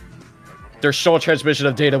 There's still a transmission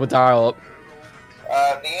of data with dial-up.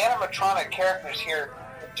 The animatronic characters here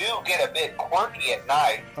do get a bit quirky at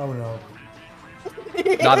night. Oh no.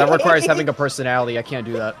 Nah, that requires having a personality. I can't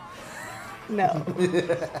do that. No.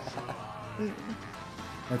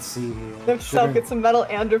 Let's see here. Themself get some metal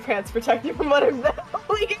underpants protect you from whatever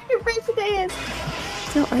compression day is.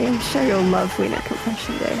 Don't worry, I'm sure you'll love Wiener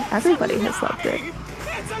Compression Day. Everybody has loved it.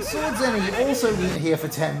 Swordzenny also been here for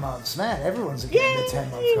 10 months. Man, everyone's getting the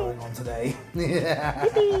 10 months going on today.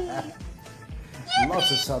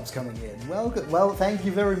 Lots of subs coming in. Well, thank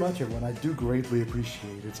you very much, everyone. I do greatly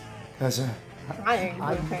appreciate it. Because I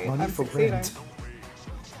need money for rent.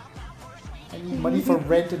 I need money for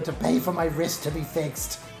rent and to pay for my wrist to be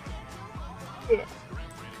fixed. Yeah.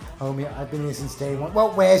 Homie, I've been here since day one.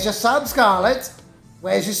 Well, where's your sub, Scarlet?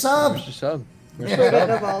 Where's your sub? Where's your sub?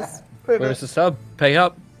 No balls. Where's the sub? Pay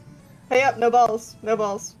up. Pay up, no balls. No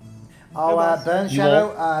balls. Oh, No balls. Burn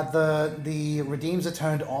Shadow, the redeems are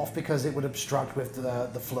turned off because it would obstruct with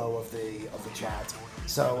the flow of the chat.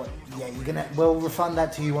 So yeah, we'll refund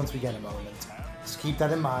that to you once we get a moment. Just keep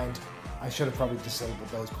that in mind. I should have probably disabled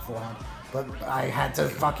those beforehand, but I had to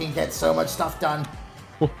fucking get so much stuff done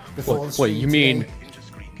before the stream Wait, you mean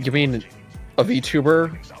a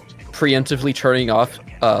VTuber preemptively turning off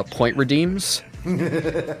point redeems?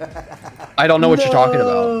 I don't know what you're talking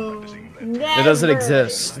about. Never. It doesn't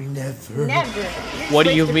exist. Never. What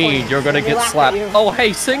do you mean? You're gonna get slapped? Oh,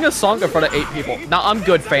 hey, sing a song in front of 8 people. Nah, I'm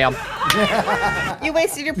good, fam. You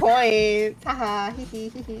wasted your points. Haha.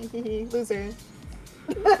 Loser.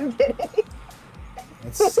 I'm kidding.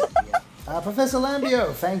 Let's see. Professor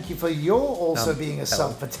Lambio, thank you for your also being a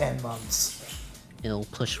sub for 10 months. L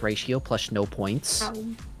plus ratio plus no points.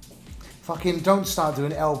 Fucking don't start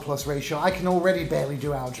doing L plus ratio. I can already barely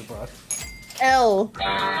do algebra. L.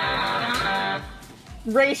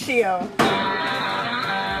 Ratio.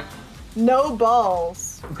 No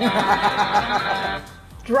balls.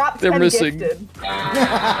 Drop 10 They're missing. Gifted.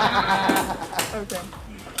 Okay.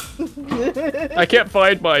 I can't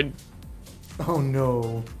find mine. Oh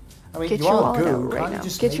no. I mean, Get you your are wallet good. out right Can't you now.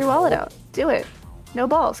 just Get make your it wallet all? out. Do it. No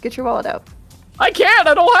balls. Get your wallet out. I can't.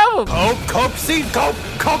 I don't have them. Oh, cope seed, cope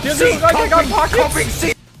seed, coping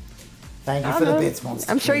seed. Thank you I for don't the know. bits,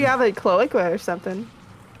 monster. I'm sure you have a cloaca or something.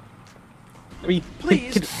 I mean,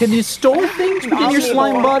 can you store things within your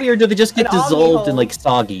slime omnivore. body, or do they just get An dissolved and omnivore. like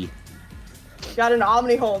soggy? Got an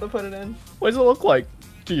omni hole to put it in. What does it look like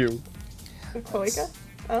to you? A cloaca?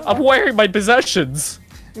 I don't I'm know. wearing my possessions.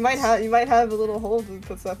 You might have a little hole to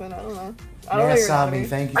put stuff in. I don't know. I don't know Yes, your Sami, anatomy.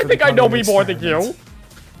 thank you I for think I know becoming me an more than you. experiment.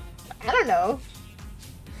 I don't know.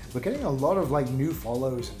 We're getting a lot of like new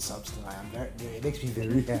follows and subs tonight. It makes me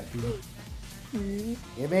very happy.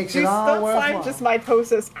 It makes it all Don't slime worthwhile. just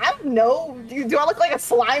mitosis. I don't know. Do I look like a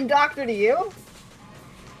slime doctor to you?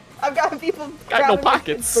 I've got people Got no grabbing my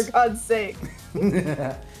pockets. kids, for God's sake.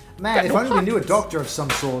 Man, if only we knew a doctor of some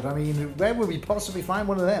sort. I mean, where would we possibly find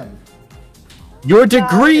one of them? Your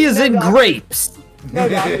degree is no in doctor. grapes. No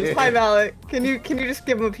doctors. Hi, Mallet. Can you just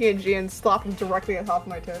give him a PNG and slap him directly on top of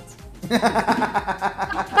my tits?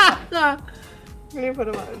 Can you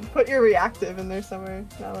put your reactive in there somewhere,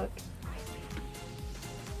 Mallet?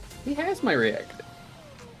 He has my react.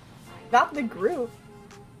 Not the group.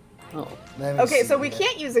 Oh. Let me Okay, see so we here.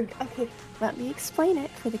 can't use a. Okay. Let me explain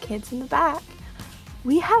it for the kids in the back.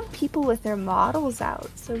 We have people with their models out,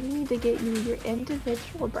 so we need to get you your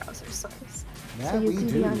individual browser source. Yeah, so you we can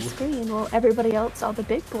do. be on screen while everybody else, all the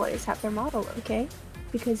big boys, have their model, okay?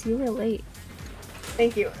 Because you were late.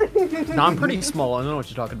 Thank you. No, I'm pretty small. I don't know what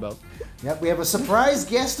you're talking about. Yep, we have a surprise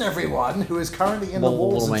guest, everyone, who is currently in the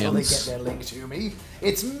Little walls until they mans. get their link to me.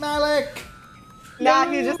 It's Malik! Nah,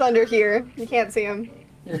 he's just under here. You can't see him.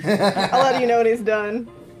 I'll let you know when he's done.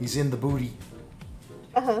 He's in the booty.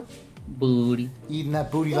 Uh-huh. Booty. Eating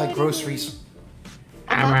that booty like groceries.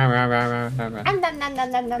 There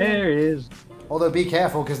it is. Although be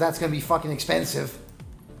careful, because that's going to be fucking expensive.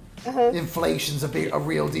 Uh-huh. Inflation's a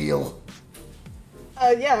real deal.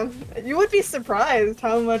 Yeah, you would be surprised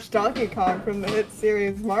how much Donkey Kong from the hit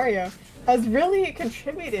series Mario has really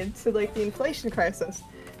contributed to like the inflation crisis.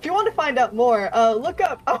 If you want to find out more, look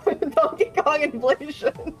up Donkey Kong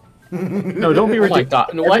inflation. No, don't be Oh my ridiculous.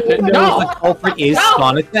 god. What? Everyone knows the culprit is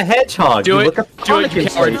Sonic the Hedgehog. Do You it. look up Do it, comic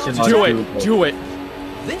coward. inflation on Do it. Google. Do it.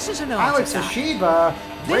 This is an Alex Toshiba,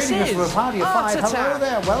 raiding us for a party of 5. Art Hello Attack.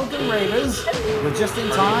 there, welcome Raiders. We're just in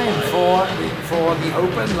time for the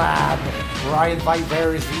open lab, where I invite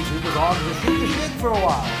various VTubers on to shoot the shit for a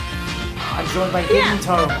while. I'm joined by Hidden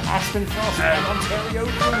Tome, Aspenfrosten, and Ontario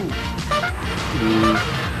Crew.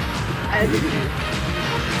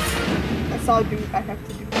 I saw dude. I have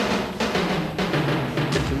to do.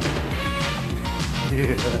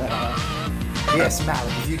 Yes,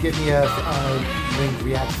 Malik, if you give me a link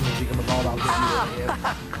reaction as you come about, I'll get you in here.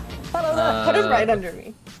 Put him right under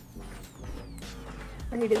me.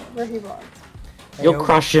 Where he belongs. You'll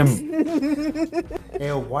crush him.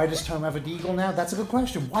 Ayo, why does Tom have a deagle now? That's a good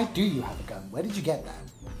question. Why do you have a gun? Where did you get that?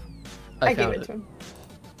 I gave it to him.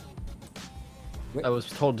 I was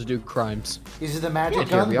told to do crimes. Is it a magic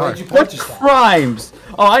Here gun? we Where are. did you What purchase that? crimes?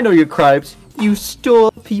 Oh, I know your crimes. You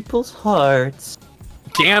stole people's hearts.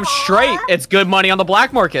 Damn straight. It's good money on the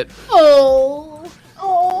black market. Oh.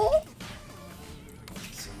 Oh.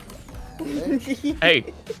 Hey,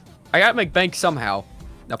 I gotta make bank somehow.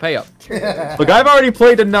 Now pay up. Look, I've already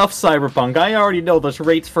played enough Cyberpunk. I already know those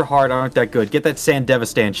rates for heart aren't that good. Get that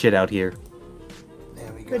Sandevistan shit out here.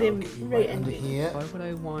 There we go. Put him Get you right under in. here. Why would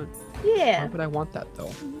I want? Yeah. Why would I want that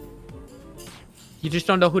though? You just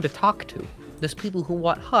don't know who to talk to. There's people who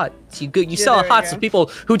want hearts. You sell there we hearts go. to people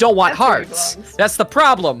who don't want That's where it hearts. belongs. That's the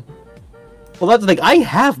problem. Well, that's the thing. I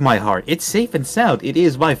have my heart. It's safe and sound. It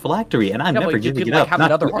is my phylactery, and I'm Yeah, never but you giving could, it like, up. have Not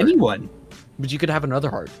another to heart. anyone. But you could have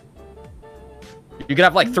another heart. You could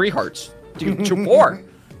have like 3 hearts. You could do 4.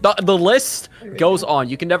 The list goes on.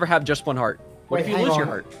 You can never have just 1 heart. What Wait, if you hang lose your on.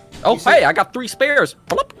 heart? Oh, You said- hey, I got 3 spares.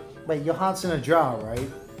 Bloop. Wait, your heart's in a jar, right?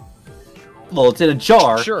 Well, it's in a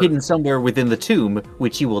jar, Sure. hidden somewhere within the tomb,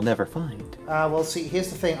 which you will never find. Well, see, here's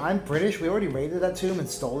the thing. I'm British. We already raided that tomb and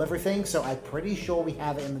stole everything, so I'm pretty sure we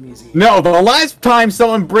have it in the museum. No, the last time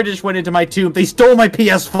someone British went into my tomb, they stole my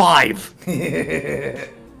PS5.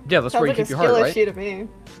 Yeah, that's Sounds where you like a keep your skill heart, right? issue to me.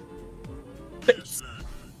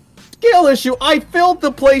 Skill issue. I filled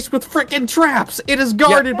the place with frickin' traps. It is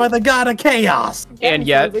guarded by the god of chaos. And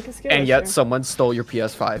Yeah, yet, sounds like a skill and yet, issue. someone stole your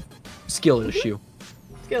PS5. Skill issue.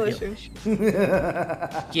 Skill issue.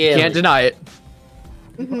 Can't deny it.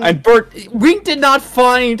 And Bert, we did not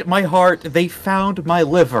find my heart. They found my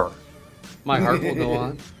liver. My heart will go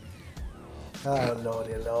on. Oh,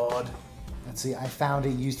 lordy lord. Let's see, I found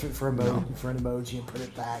it, used it for an emoji, and put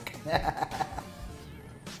it back.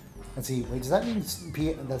 Let's see, wait, does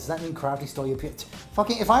that mean Crafty stole your PS...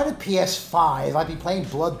 Fucking, if I had a PS5, I'd be playing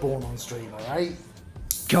Bloodborne on stream, alright?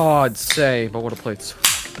 God save, I would have played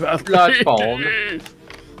Bloodborne.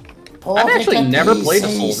 I've actually never played a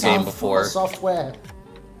Souls game before. Software.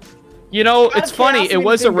 You know, God it's of funny. Chaos It means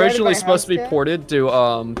was being originally guarded by supposed to be house ported to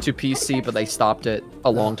PC, but they stopped it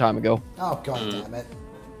a long time ago. Oh, god damn it.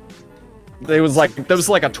 It was like that was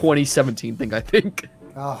like a 2017 thing, I think.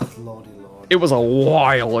 Oh, lordy lord. It was a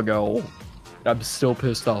while ago. I'm still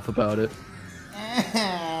pissed off about it.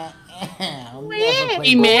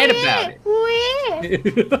 Be mad about it.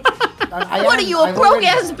 What are you, a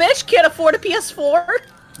broke-ass bitch? Can't afford a PS4?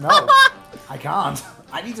 No, I can't.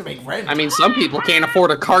 I need to make rent. I mean, some people can't afford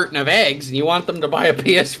a carton of eggs, and you want them to buy a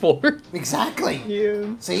PS4. Exactly.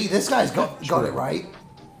 You. See, this guy's got it right.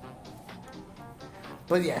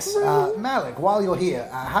 But yes, Malik, while you're here,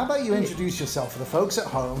 how about you introduce yourself for the folks at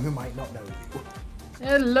home who might not know you?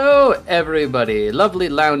 Hello, everybody. Lovely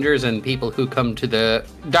loungers and people who come to the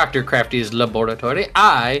Dr. Crafty's laboratory.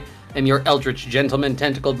 I am your eldritch gentleman,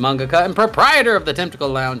 tentacled mangaka, and proprietor of the Tentacle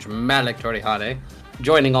Lounge, Malik Torihane,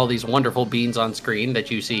 joining all these wonderful beans on screen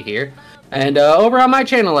that you see here. And over on my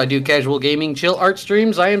channel, I do casual gaming, chill art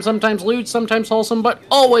streams. I am sometimes lewd, sometimes wholesome, but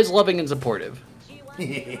always loving and supportive.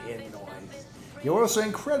 Nice. You're also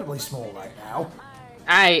incredibly small right now.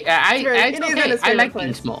 It's It is in okay. his I favorite like being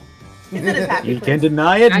place. small. He's in his happy You place. can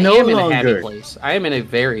deny it I no am in a happy longer. place. I am in a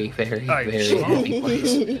very, very, very happy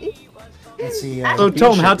place. Let's see. So,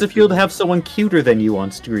 Tom, how's it feel to have someone cuter than you on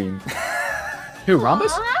stream? Who,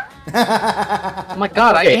 Rhombus? Oh my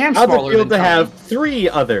god, I am how's it smaller feel than to Tommy. have 3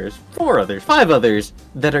 others, 4 others, 5 others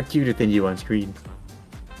that are cuter than you on screen?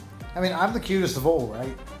 I mean, I'm the cutest of all,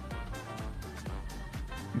 right?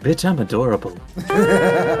 Bitch, I'm adorable.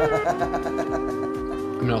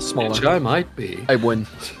 I'm now smaller. Which I might be. I win.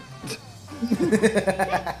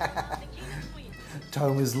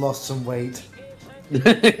 Tom has lost some weight.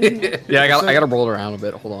 Yeah, I gotta roll it around a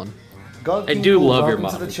bit. Hold on. God I King do Bull, love your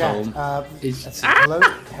welcome to the mom, chat. Tom. Let's see.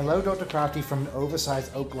 Hello, Dr. Crafty from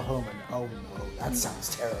oversized Oklahoma. Oh, whoa, that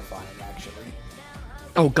sounds terrifying, actually.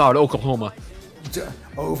 Oh God, Oklahoma.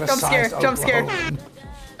 Oversized Jump scare. Oklahoma.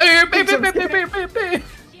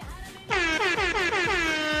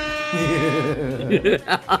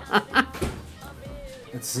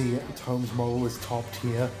 Let's see. Tom's mole is top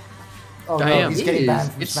tier. Oh no, Damn. he's getting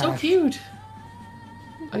banned from It's so Smash. cute.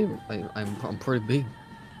 I'm pretty big.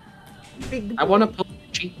 Big I want to pull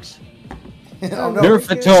cheeks. Oh no, Nerf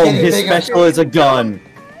the he's Tome, getting his bigger. special is a gun.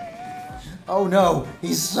 Oh no,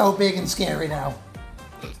 he's so big and scary now.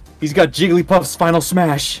 He's got Jigglypuff's final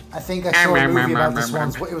smash. I think I saw a movie about the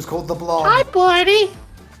swans. It was called The Blob. Hi, buddy.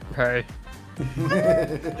 Hey.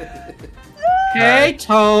 Hey,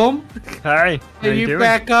 Tom. Hi. How Are you doing?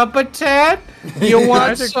 back up a tad? You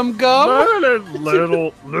want some gum?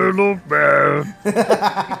 Little bear.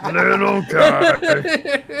 Little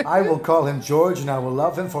guy. I will call him George, and I will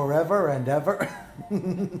love him forever and ever.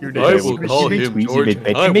 Your I name will is call him George. Squeeze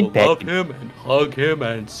him, I will pet love him. him and hug him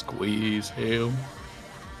and squeeze him.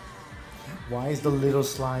 Why is the little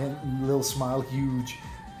smile huge?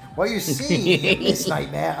 What you see in this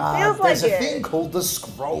nightmare, Feels there's like a it. thing called the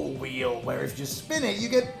scroll wheel, where if you spin it, you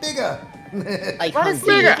get bigger.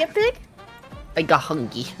 Honestly, you get big? I got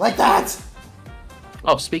hungry. Like that.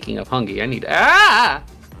 Oh, speaking of hungry, I need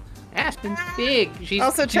Aspen's big.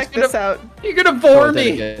 Also, check this out. You're gonna bore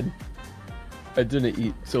me. I didn't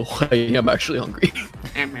eat, so I am actually hungry.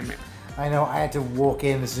 I know, I had to walk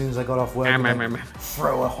in as soon as I got off work and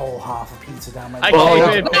throw a whole half a pizza down my I throat.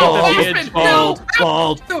 can't even Aspen, no,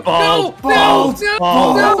 Bald. no, Bald, Bald.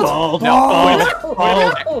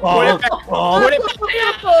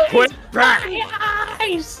 Put it back!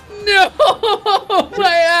 No,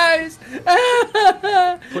 my eyes.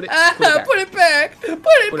 Put it Put it back. Put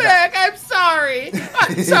it back. I'm sorry.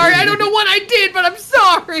 I'm sorry. I don't know what I did, but I'm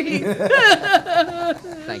sorry.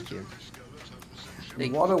 Thank you.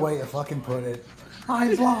 What a way to fucking put it.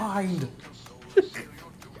 I'm blind.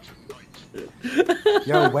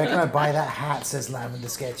 Yo, where can I buy that hat, says Lavender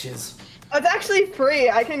Sketches. Oh, it's actually free.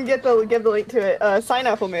 I can give the link to it.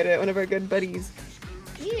 Sineapple made it, one of our good buddies.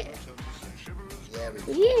 Yeah.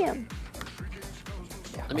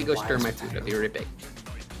 Let me go stir my food. I'll be right back.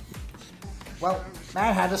 Well,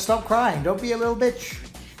 Mad Hatter, stop crying. Don't be a little bitch.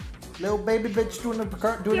 Little baby bitch doing a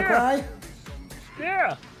cry.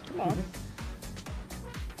 Yeah. Come on.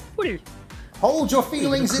 What are you? Hold your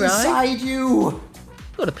feelings cry? inside you.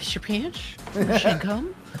 Go to piss your pants. Machine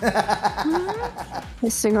gun. You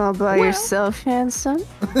sing all by yourself, handsome. So,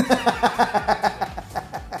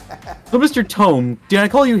 Mr. Tome, did I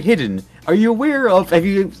call you hidden? Are you aware of, have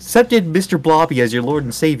you accepted Mr. Blobby as your Lord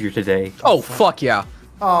and Savior today? Oh, fuck yeah.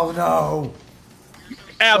 Oh no.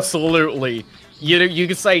 Absolutely. You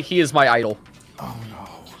could say he is my idol. Oh no.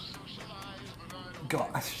 God,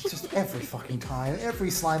 it's just every fucking time,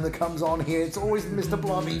 every slime that comes on here, it's always Mr.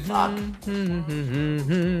 Blobby. Fuck.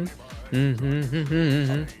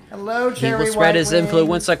 Hello, He Cherry will spread his White Wing.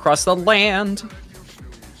 influence across the land.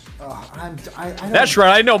 Oh, I don't, That's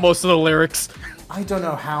right, I know most of the lyrics. I don't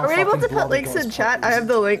know how. Are we able fucking to put Blobby links got in his chat? I puppies. have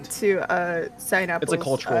the link to Sineapple's It's a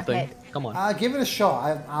cultural thing. head. Come on. Give it a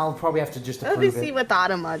shot. I'll probably have to just Let me approve see it. what the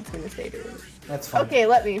Automod's gonna say to it. That's fine. Okay,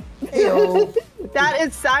 let me. Heyo. That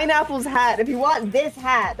is Sineapple's hat. If you want this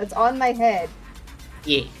hat that's on my head,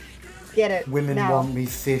 Yeah. get it. Women now. want me,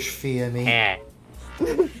 fish fear me. Can't.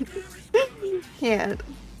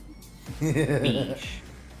 Fish.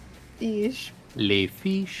 Eesh. Les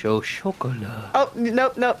fiches au chocolat. Oh,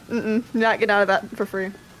 nope. Not getting out of that for free.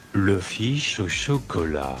 Le fiche au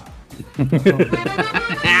chocolat.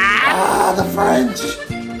 Ah, the French!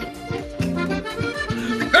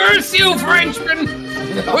 Curse you, Frenchman!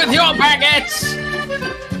 With your baguettes!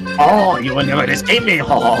 Oh, you will never escape me.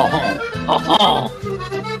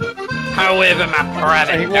 However, my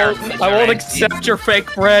brother. I won't accept your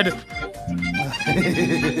fake bread.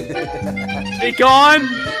 Be gone!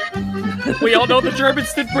 We all know the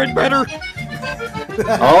Germans did bread better.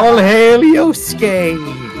 All hail Yosuke.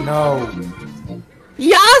 No.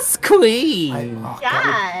 Yes, queen! Oh, God,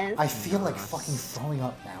 Yes. I feel like fucking throwing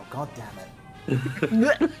up now. God damn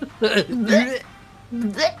it.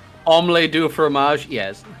 Omelette du fromage,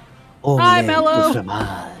 yes. Hi, Mello.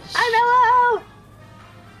 I'm hello.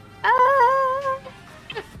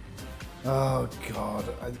 Oh, God.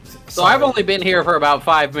 So I've only been here for about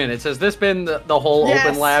 5 minutes. Has this been the whole Yes.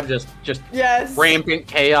 open lab? Just Yes. rampant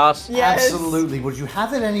chaos? Yes. Absolutely. Would you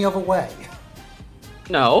have it any other way?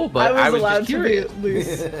 No, but I was allowed just curious. to be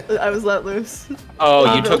loose. I was let loose.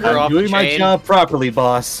 Oh, you took her I'm off the doing my chain? job properly,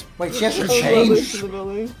 boss. Wait, she has to I was let loose change? in the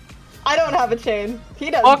building. I don't have a chain.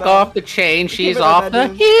 He does. Fuck though. off the chain. She's it in off my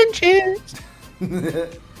the bedroom.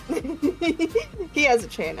 hinges. He has a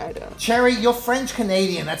chain. I don't. Cherry, you're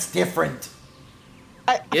French-Canadian. That's different.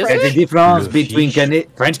 Is French? The difference Le between fiche.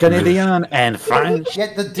 French Canadian and French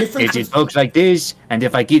Yet the difference is it talks like this, and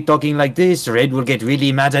if I keep talking like this, Red will get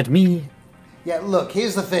really mad at me. Yeah, look,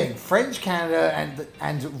 here's the thing. French Canada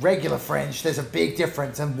and regular French, there's a big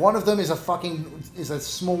difference, and one of them is a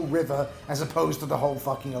small river as opposed to the whole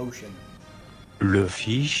fucking ocean. Le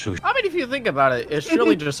fiche au I mean, if you think about it, it's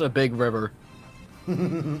really just a big river.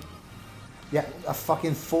 Yeah, a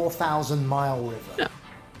fucking 4,000-mile river.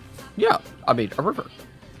 Yeah, I mean, a river.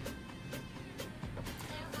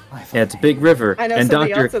 Yeah, it's a big river. I know And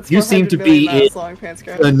somebody Doctor, else that's you seem to 400 million be in miles long, pants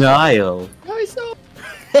grab. the Nile.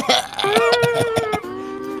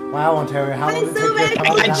 Wow, Ontario, how long did it take you to come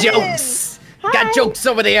up with Got that? jokes. Got jokes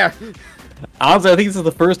over there. Honestly, I think this is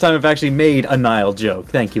the first time I've actually made a Nile joke.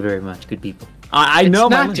 Thank you very much, good people. I know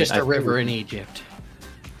It's my not limit. just I a river really- in Egypt.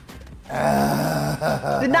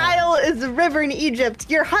 The Nile is a river in Egypt.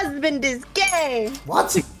 Your husband is gay.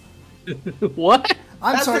 What? What?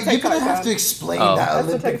 I'm That's sorry, the you're gonna TikTok have to sound. explain Oh. that That's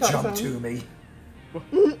the Olympic TikTok jump sound. to me.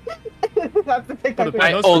 That's the TikTok. My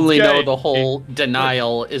I husband's only know gay. the whole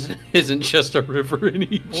denial isn't just a river in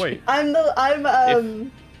Egypt. Wait, I'm in a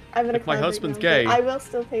if my club husband's right now, gay, but I will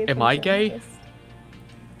still pay attention. am I gay? Yes.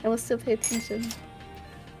 I will still pay attention.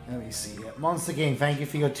 Let me see. Monster Game, thank you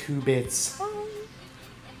for your 2 bits.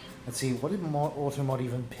 Let's see, what did Automod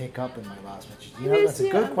even pick up in my last match? You know, that's a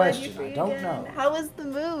good question. I don't know. How was the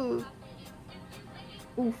move?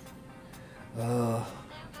 Oof.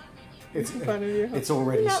 It's Making fun of you. it's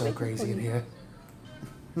already Not so making crazy fun in of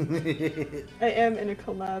here. I am in a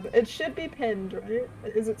collab. It should be pinned, right?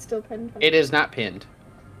 Is it still pinned? It is not pinned.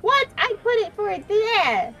 What? I put it for it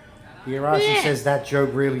there. Hirashi Yeah. says that joke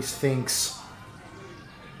really stinks.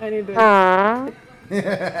 I need to. No,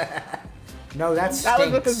 that That stinks.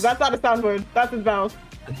 was with his. That's not a soundboard. That's his mouth.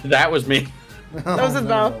 That was me. Oh, That was his no.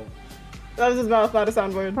 mouth. That was his mouth, not a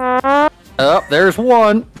soundboard. Oh, there's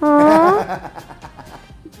one. oh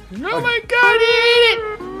my god, he ate it!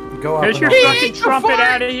 Go up Get and your up. fucking trumpet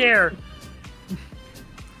out of here.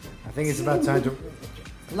 I think it's about time to...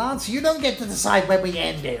 Lance, you don't get to decide when we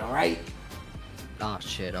end it, alright? Oh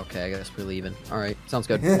shit, okay, I guess we're leaving. Alright, sounds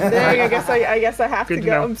good. Dang, I guess I have Good to to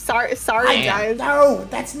go. know. I'm sorry, guys. No,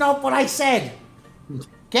 that's not what I said!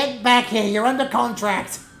 Get back here, you're under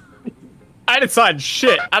contract! I decided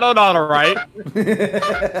shit, I don't know how to write.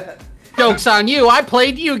 Joke's on you. I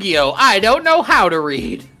played Yu-Gi-Oh! I don't know how to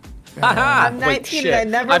read. I'm 19 Wait, shit. and I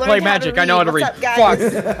never I learned play how Magic, to I know how to What's read. up,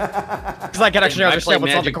 guys? Fuck. Because I can actually I play understand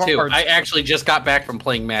what's on the Magic too. cards. I actually just got back from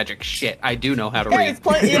playing Magic. Shit, I do know how to Yeah, read.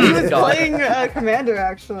 he was God. playing Commander,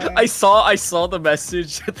 actually. I saw the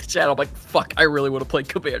message at the channel. I'm like, fuck, I really want to play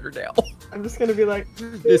Commander now. I'm just gonna be like,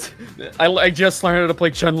 I just learned how to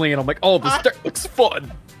play Chun-Li, and I'm like, oh, this deck looks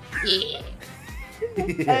fun. I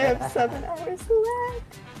have 7 hours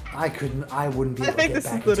left. I wouldn't be I able think to this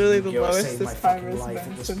get back is literally into the Yu-Gi-Oh! lowest Save this my time fucking has life at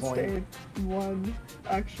been this since point. day 1,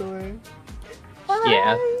 actually.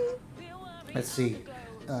 Yeah. Let's see.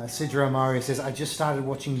 Sidra Mario says, I just started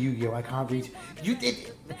watching Yu-Gi-Oh! I can't read. You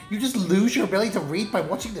just lose your ability to read by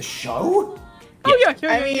watching the show? Oh yeah,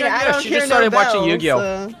 I mean, I don't she hear just started no watching bells,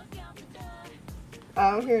 Yu-Gi-Oh. so-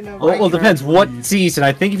 I don't hear no Well, it depends what season.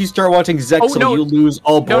 I think if you start watching Zexal, no. you lose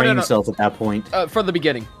all No, brain no. cells at that point. From the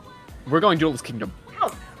beginning. We're going Duelist Kingdom.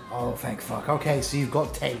 Oh, thank fuck. Okay, so you've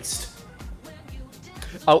got taste.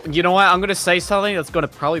 Oh, you know what? I'm gonna say something that's gonna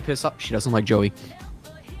probably piss off. She doesn't like Joey.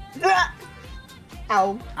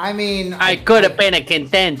 Ow. I mean... I could have been a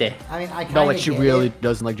contender. I mean, I kind No, of like she get really it.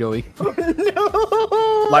 doesn't like Joey. No.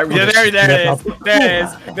 Like, yeah, there it is.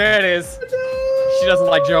 There it is. She doesn't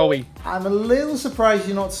like Joey. I'm a little surprised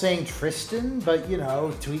you're not saying Tristan, but, you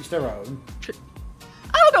know, to each their own.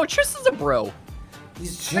 I don't know. Tristan's a bro.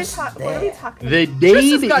 He's What are we just what are we there. talking The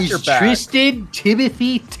Tristan's name got your is back. Tristan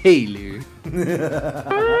Timothy Taylor.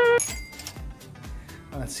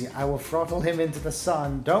 Let's see, I will throttle him into the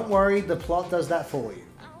sun. Don't worry, the plot does that for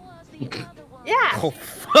you. Yeah.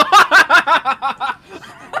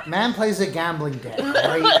 Man plays a gambling deck,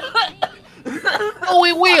 right?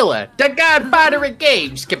 Joey Wheeler, the godfather of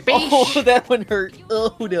games, capiche? Oh, that one hurt.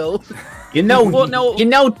 Oh no. You know, Well, no. you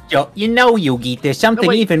know, Yugi. There's something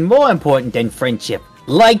wait. even more important than friendship,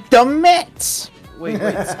 like the Mets. Wait.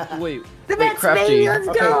 The Wait, Mets, Crafty. baby, let's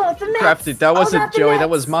go. The Mets. Crafty, that All wasn't about the Joey. Mets. That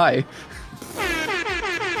was my.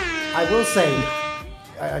 I will say,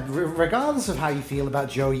 regardless of how you feel about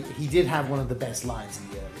Joey, he did have one of the best lines in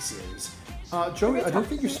the early series. Joey, I don't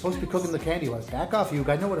think you're supposed to be cooking the candy wars. Back off, you.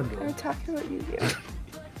 I know what I'm I'm doing. talking about Yu-Gi-Oh!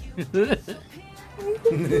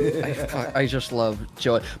 I just love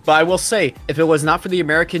Joey. But I will say, if it was not for the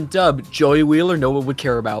American dub, Joey Wheeler, no one would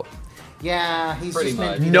care about. Yeah, he's Pretty just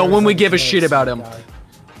meant to much. be No there one as would like give a the shit about him.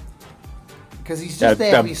 Because he's just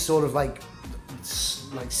there to that- be sort of like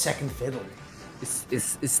second fiddle.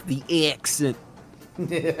 It's the accent.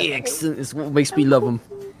 Accent is what makes me love him.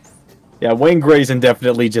 Yeah, Wayne Grayson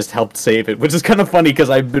definitely just helped save it, which is kind of funny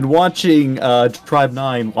because I've been watching Tribe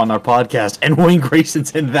 9 on our podcast, and Wayne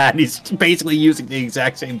Grayson's in that, and he's basically using the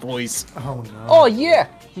exact same voice. Oh no. Oh yeah.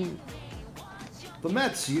 The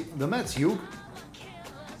Mets, you.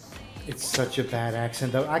 It's such a bad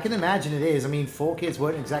accent, though. I can imagine it is. I mean, 4Kids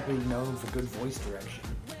weren't exactly known for good voice direction.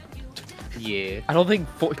 Yeah. I don't think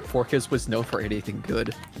Forkis was known for anything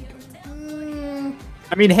good.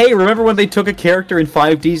 I mean, hey, remember when they took a character in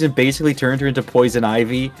 5Ds and basically turned her into Poison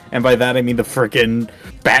Ivy? And by that I mean the frickin'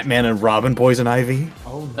 Batman and Robin Poison Ivy?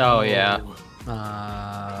 Oh, no. Oh, yeah.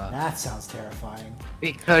 That sounds terrifying.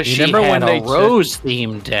 Because You she remember had when a they took-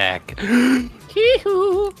 Rose-themed deck.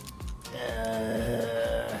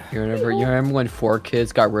 You remember when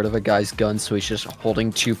 4Kids got rid of a guy's gun, so he's just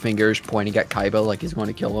holding 2 fingers pointing at Kaiba like he's going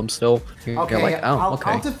to kill him still? You're Okay, like, oh, I'll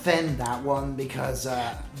okay. defend that one because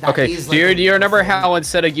that Okay, is do like you remember thing. how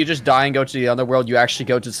instead of you just die and go to the underworld, you actually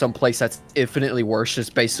go to some place that's infinitely worse,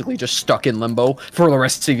 just basically just stuck in limbo for the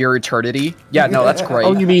rest of your eternity? Yeah, no, that's great.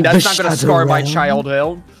 Oh, you mean that's the not going to Shadow scar my Realm?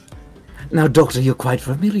 childhood. Now, Doctor, you're quite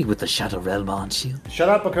familiar with the Shadow Realm, aren't you? Shut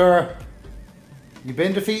up, Akura. You've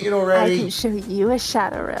been defeated I already. can show you a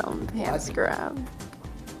Shadow Realm, Pants Grab.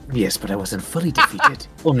 Yes, but I wasn't fully defeated.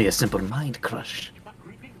 Only a simple mind crush.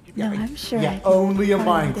 No, I'm sure. I Yeah, can only a find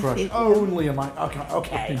mind the crush. figure. Only a mind.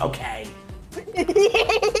 Okay.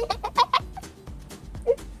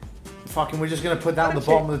 Fucking, we're just gonna put that on the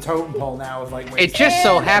bottom of the totem pole now. With like, It just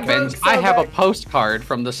so And happens I'm so I have a back. postcard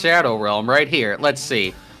from the Shadow Realm right here. Let's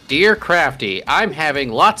see. Dear Crafty, I'm having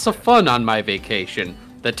lots of fun on my vacation.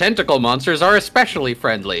 The tentacle monsters are especially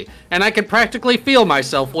friendly, and I can practically feel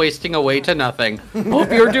myself wasting away to nothing.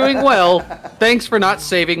 Hope you're doing well. Thanks for not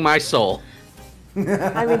saving my soul.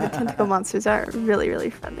 I mean, the tentacle monsters are really, really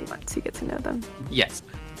friendly once you get to know them. Yes.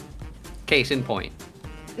 Case in point.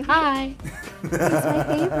 Hi. He's my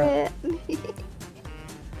favorite.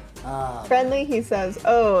 Friendly, he says.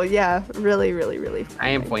 Oh, yeah. Really, really, really friendly. I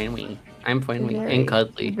am friendly. I'm friendly Very, and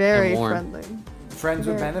cuddly Very and warm. friendly. friends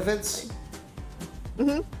with benefits.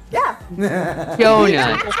 Yeah.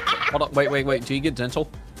 Donut. Hold on, wait. Do you get dental?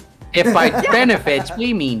 If by benefits,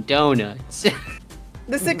 we mean donuts.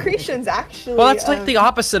 The secretions actually. Well, that's like the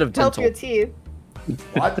opposite of help dental. your teeth.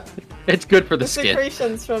 What? It's good for the The skin.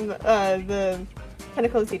 secretions from the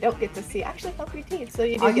tentacles you don't get to see actually help your teeth, so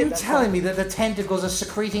you do Are get you that telling me that the tentacles are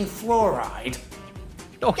secreting fluoride?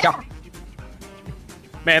 Oh, yeah.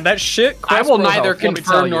 Man, that shit. I will Crossbow neither health, let me tell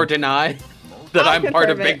confirm you. nor deny that I'll I'm part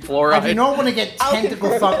of confirm Big it. Fluoride. I do not want to get I'll tentacle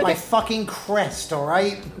confirm fucked it. by fucking Crest,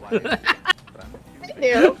 alright? I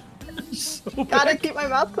do. Gotta keep my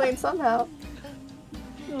mouth clean somehow.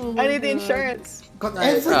 I need the insurance. God,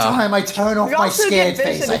 every time I turn off You my also scared get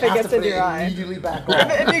face, vision I if it have to gets in put it your eye. immediately back If,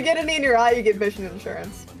 on. if you get any in your eye, you get vision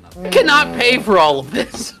insurance. I cannot pay for all of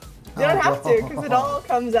this. You don't have to, because it all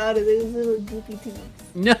comes out of these little goopy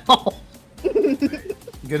teeth. No.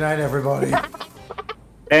 Good night, everybody.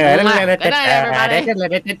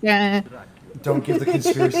 Don't give the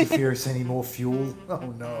conspiracy theorists any more fuel. Oh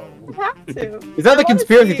no. You have to. Is that the I wanna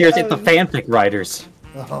conspiracy see, theories? It's the fanfic writers.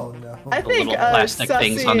 Oh no. I The think little plastic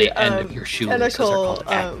things on the sussy, end of your shoelaces are tentacle called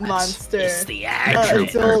aglets. monster It's the actual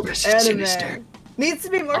adult purpose of anime Sinister. needs to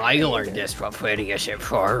be more. this from Phineas and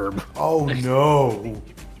Ferb. Oh no.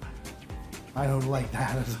 I don't like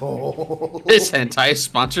that at all. This hentai is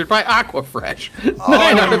sponsored by Aquafresh.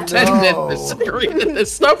 9 out of 10 no. men disagree that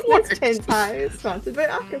this stuff works. This hentai is sponsored by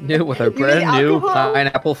Aqua. New with a You mean brand new alcohol?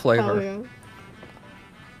 pineapple Oh, flavor. yeah.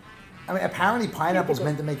 I mean, apparently pineapple's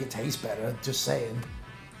meant to make it taste better. Just saying.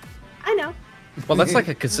 I know. Well, that's like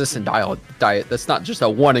a consistent diet. That's not just a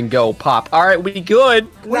one and go pop. All right, we good.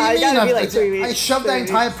 What Nah, do it you mean? gotta be like 3 I weeks, shoved that 3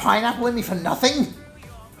 entire weeks. pineapple in me for nothing?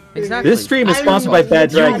 Exactly. This stream is I'm sponsored by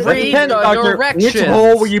Bad You Dragon. read Depends, the Doctor, which directions.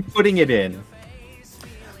 hole were you putting it in?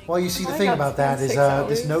 Well, you see, the I thing got about that is 6 this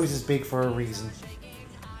hours. nose is big for a reason.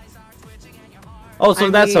 Oh, so I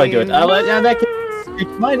that's how I do it. mean- Now that can, do you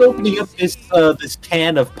mind opening up this this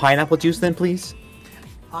can of pineapple juice then, please?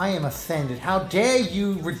 I am offended. How dare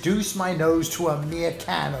you reduce my nose to a mere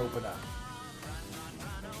can opener?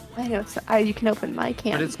 I know. So, you can open my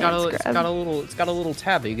can. But it's got a Pants Grab. little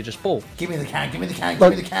tab that you can just pull. Give me the can, give me the can,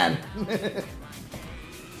 Look. give me the can.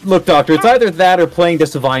 Look, Doctor, it's either that or playing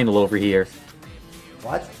just a vinyl over here.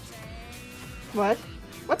 What? What?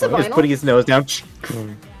 What's a Just vinyl? putting his nose down.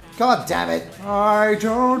 God damn it. I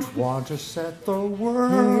don't want to set the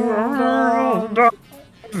world on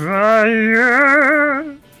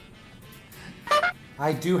fire.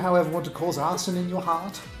 I do, however, want to cause arson in your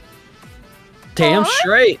heart. Damn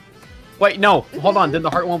straight. Wait, no. Hold on. Then the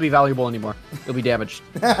heart won't be valuable anymore. It'll be damaged.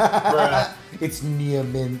 It's near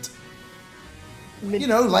mint. You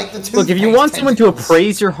know, like the toothpaste. Look, if you want someone to tentacles.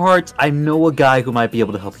 appraise your heart, I know a guy who might be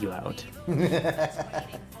able to help you out.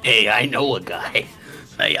 Hey, I know a guy.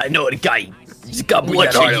 I know a guy. He's got We got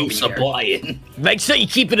art blood over you here. supplying. Make sure you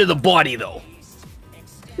keep it in the body, though.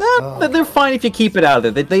 No, they're fine if you keep it out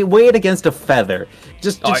of there. They weigh it against a feather.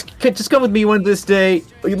 Just come with me one this day.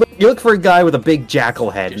 You look for a guy with a big jackal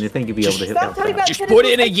head, and you think you'll be able to hit that guy. Just put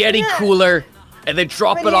it in a Yeti cooler, and then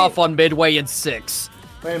drop it off on Midway in 6.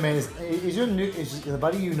 Wait a minute, is the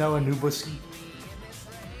buddy you know a Nubuski?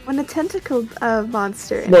 When a tentacled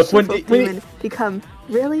monster and Look, a when human become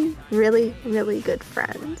really, really, really good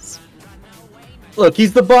friends. Look,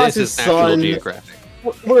 he's the boss's This is National son. Geographic.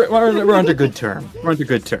 We're under good terms. We're under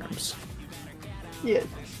good terms. Yes.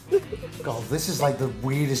 God, this is like the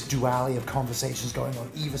weirdest duality of conversations going on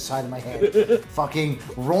either side of my head. Fucking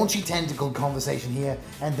raunchy tentacled conversation here,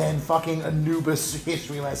 and then fucking Anubis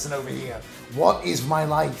history lesson over here. What is my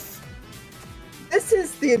life? This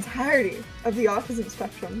is the entirety of the autism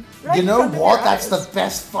spectrum. Right You know in front of what? your That's eyes. the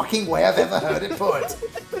best fucking way I've ever heard it put.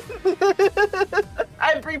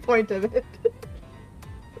 Every point of it.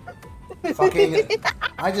 Fucking,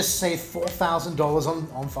 I just saved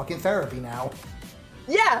 $4,000 on fucking therapy now.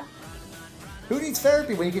 Yeah. Who needs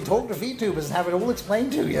therapy when you can talk to VTubers and have it all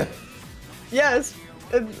explained to you? Yes.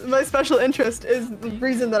 My special interest is the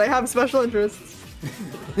reason that I have special interests.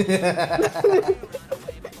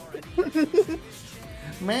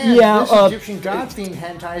 Man, Yeah, this Egyptian god themed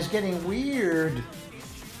hentai is getting weird.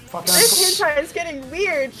 Fucking This hentai is getting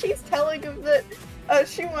weird. She's telling him that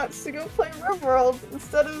she wants to go play RimWorld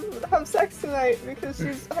instead of have sex tonight because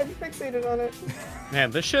she's hyperfixated on it.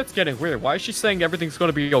 Man, this shit's getting weird. Why is she saying everything's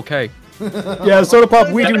gonna be okay? Yeah, Soda Pop,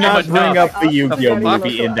 we do not No. bring up the Yu-Gi-Oh No.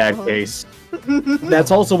 movie in that case.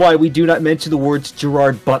 That's also why we do not mention the words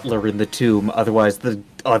Gerard Butler in the tomb, otherwise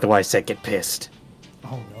I get pissed.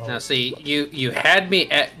 Oh no. Now see, you had me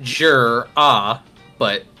at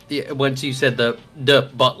but once you said the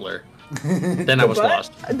butler, then I was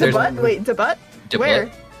lost. Wait, the butt? The Where?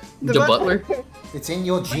 butt? The butler? It's in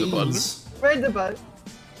your genes. Where's the butt?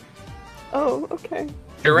 Oh, okay.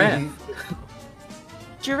 Giraffe.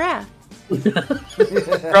 Giraffe.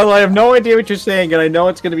 Bro, I have no idea what you're saying, and I know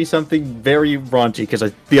it's going to be something very raunchy because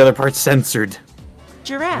the other part's censored.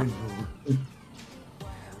 Giraffe.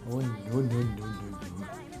 Oh, no.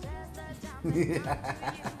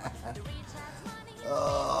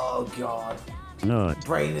 Oh god. No.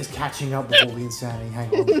 Brain is catching up with all the insanity.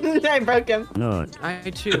 Hang on. I broke him. No. I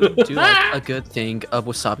too do like a good thing of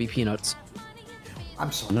wasabi peanuts.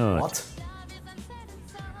 I'm sorry. No. What?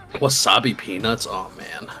 Wasabi peanuts? Oh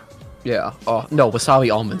man. Yeah. Oh no,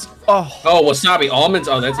 wasabi almonds. Oh. Oh, wasabi almonds?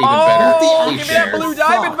 Oh, that's even Oh, better. give me that blue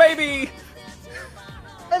diamond, baby.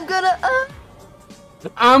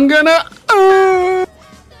 I'm gonna.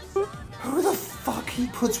 Who the fuck he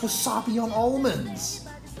puts wasabi on almonds?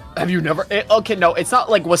 Have you never? Okay, no, it's not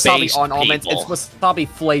like wasabi Based on almonds. people. It's wasabi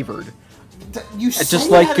flavored. You It's say just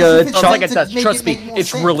that like, as if it's Sounds meant like it to does. make Trust it me, make more it's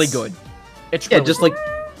sense. really good. It's Yeah, really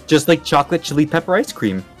just like chocolate chili pepper ice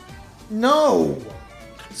cream. No.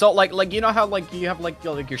 So like you know how like you have like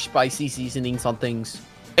your spicy seasonings on things.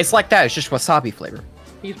 It's like that. It's just wasabi flavor.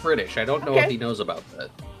 He's British. I don't know Okay. if he knows about that.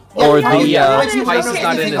 Or Yeah, the yeah, spice you is don't not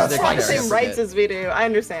know in anything his about It's not the dictionary. same rights as we do. I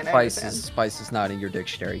understand. Spice is not in your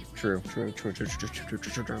dictionary. True. God,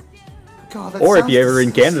 that Or if sounds you're ever in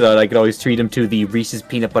disgusting. Canada, I could always treat him to the Reese's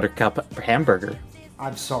Peanut Butter Cup hamburger.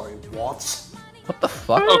 I'm sorry. What? What the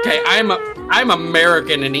fuck? Okay, I'm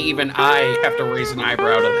American, and even I have to raise an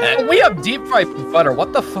eyebrow to that. We have deep fried butter.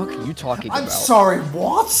 What the fuck are you talking I'm about? sorry.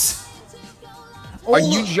 What? Are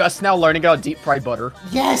you just now learning about deep fried butter?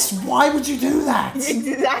 Yes. Why would you do that?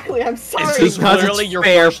 Exactly. I'm sorry. This is because literally it's your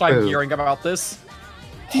fair first time food. hearing about this?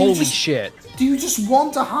 you Holy just- shit. Do you just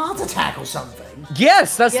want a heart attack or something?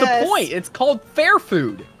 Yes, that's Yes. the point. It's called fair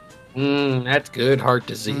food. That's good. Heart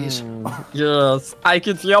disease. Yes, I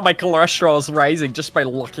can feel my cholesterol is rising just by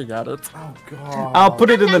looking at it. Oh god. I'll put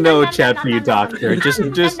it in the note chat for you, doctor. Just,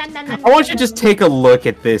 I want you to just take a look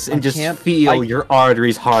at this and just can't- feel I your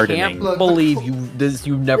arteries Can't hardening. Look, believe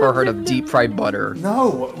you've never heard of deep fried butter.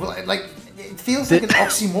 No. Well, like it feels like an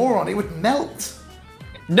oxymoron. It would melt.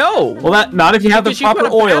 No. Well, not if you have the Because you put proper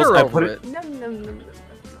a oils. batter I over put it.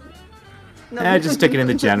 No. Just stick it in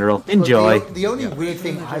the general. Look, Enjoy. the only weird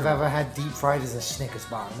thing I've ever had deep fried is a Snickers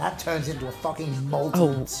bar, and that turns into a fucking molten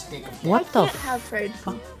Oh, stick of What the? Can't have fried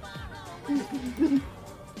food.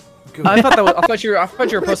 good. I thought you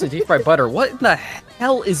were posting deep fried butter. What in the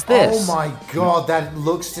hell is this? Oh my god, that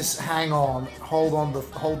looks just. Hang on, hold the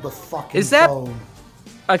fucking Is that- phone.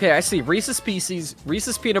 Okay, I see Reese's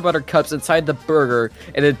peanut butter cups inside the burger,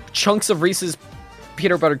 and then chunks of Reese's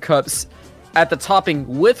peanut butter cups at the topping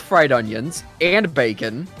with fried onions and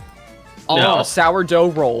bacon on No. a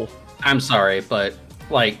sourdough roll. I'm sorry, but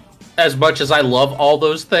like, as much as I love all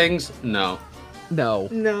those things, no. No.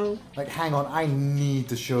 No. Like, hang on, I need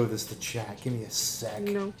to show this to chat. Give me a sec.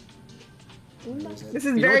 No. Where is it? This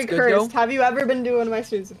is know very what's good, cursed. though? Have you ever been to one of my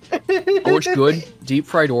streams? Oh, it's good. Deep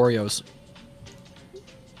fried Oreos.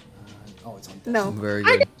 Oh, it's on. No. Very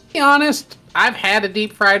I good. gotta be honest, I've had a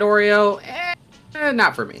deep fried Oreo.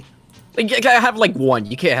 Not for me. Like, you gotta have like one.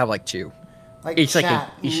 You can't have like two. Like, It's like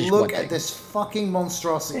chat, it's just look one at thing. this fucking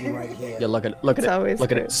monstrosity right here. Yeah, look at it. Look at It's it. always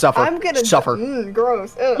Look at it. good. Suffer. I'm gonna Suffer.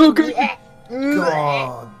 Gross. Ugh. Okay.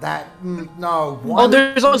 God, that no. Oh, One,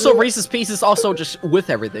 there's also Reese's Pieces also just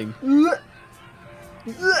with everything.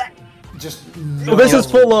 just Well, this is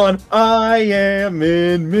full on. I am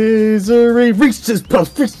in misery. Reese's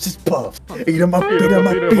Puffs, Reese's Puffs. Eat 'em up, eat 'em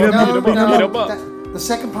up, eat 'em No, up. no, the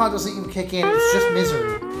second part doesn't even kick in. It's just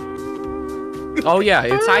misery. Oh yeah,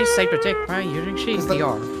 it's I say protect by using sheep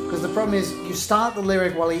PR. Because the problem is, you start the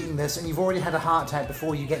lyric while eating this, and you've already had a heart attack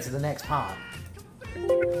before you get to the next part.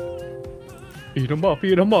 Eat 'em up,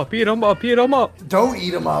 eat 'em up, eat 'em up, eat 'em up. Don't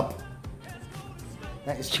eat them up.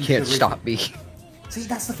 That is You too can't terrific. stop me. See,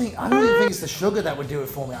 that's the thing. I don't even think it's the sugar that would do it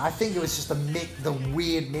for me. I think it was just the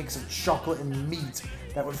weird mix of chocolate and meat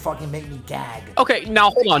that would fucking make me gag. Okay, now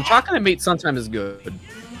hold on. Chocolate and meat sometimes is good.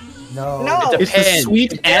 No. No. It It's the depends.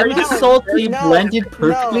 sweet and the No, salty no, blended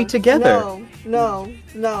perfectly no, together. No.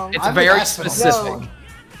 It's I'm very with Aspen on this specific. one.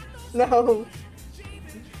 No.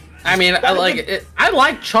 I mean, I like it. I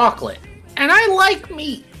like chocolate, and I like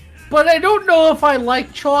meat, but I don't know if I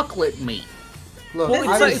like chocolate meat. Look, Well,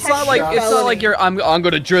 I was it's not like just- you're I'm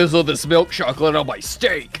gonna drizzle this milk chocolate on my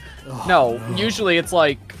steak. No, usually it's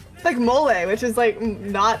like It's like mole, which is like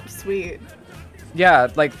not sweet. yeah,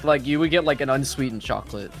 like you would get like an unsweetened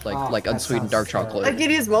chocolate, Oh, like that unsweetened sounds dark terrible. chocolate. Like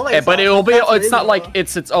you'd use mole. But sauce, it'll be that's it's not like reasonable.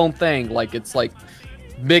 it's its own thing. Like it's like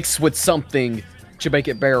mixed with something to make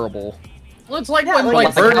it bearable. Well, it's like Yeah, when like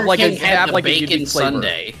like Burger Burger like King a- had have the like a bacon unique flavor.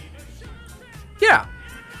 sundae. Yeah,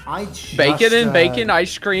 I just, bacon,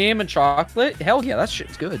 ice cream, and chocolate. Hell yeah, that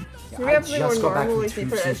shit's good. We I have to be just more got back normal from with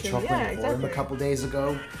people Tuesday's that Chocolate yeah, Emporium exactly. a couple days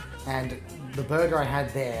ago, and the burger I had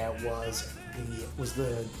there was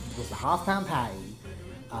the half-pound patty,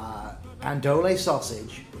 andouille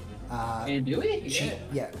sausage, Andouille?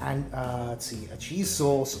 yeah, and let's see, a cheese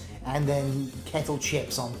sauce, and then kettle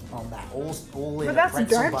chips on that, all in But a that's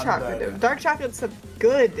pretzel dark bun chocolate. burger. Though. Dark chocolate's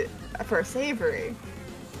good for savory.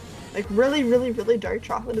 Like really, really, really dark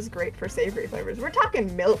chocolate is great for savory flavors. We're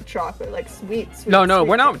talking milk chocolate, like sweet. No, sweet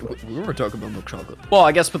we're not. chocolate. We were talking about milk chocolate. Well,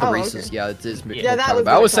 I guess with the Oh, Reese's, okay. yeah, it is milk Yeah, that chocolate. was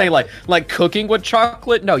But I milk was saying chocolate. like cooking with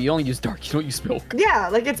chocolate. No, you only use dark. You don't use milk. Yeah,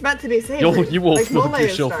 like it's meant to be savory. You will like fuck mole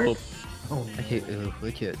is yourself dark. up.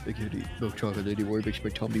 I can't eat milk chocolate anymore. It makes my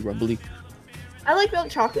tummy rumbly. I like milk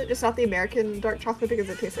chocolate, just not the American dark chocolate because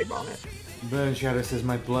it tastes like vomit. Burn Shadow says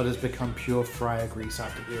my blood has become pure fryer grease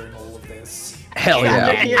after hearing all of this. Hell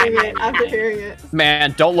After yeah, hearing it.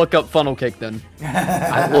 man! Don't look up funnel cake then.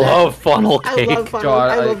 I love funnel I cake. love funnel. God,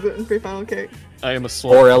 I I- love gluten-free funnel cake. I am a slut.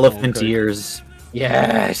 Or for elephant funnel cake. ears.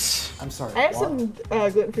 Yes. I'm sorry. I have what? some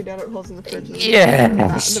gluten-free donut holes in the fridge.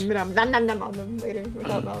 Yes. Nom on them later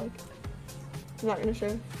without Malik. I'm not gonna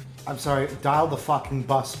show. I'm sorry. Dial the fucking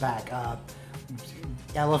bus back.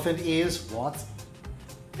 Elephant ears. What?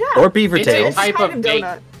 Yeah. Or beaver It's a tails. type kind of of bake.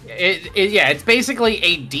 donut. Yeah, it's basically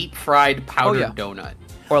a deep fried powdered yeah. donut.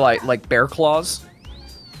 Or like bear claws.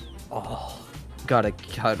 Oh, gotta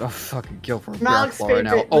fucking kill for a bear Malik's claw right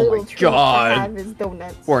now. favorite Oh little my treat to god. have is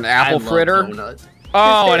donuts. Or an I apple love fritter. donuts.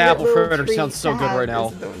 Oh, His an apple favorite little fritter treat sounds so to good have right now.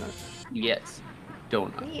 is donut. Yes,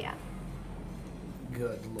 donut. Yeah.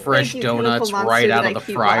 Good lord. Fresh Thank you, beautiful donuts monster right out that of the I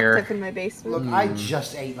keep fryer. locked up in my basement. Look, I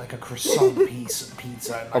just ate like a croissant piece of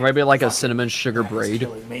pizza. and Or my maybe like a fucking cinnamon sugar back is braid.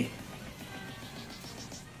 killing me.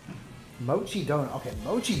 Mochi donut. Okay,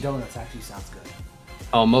 mochi donuts actually sounds good.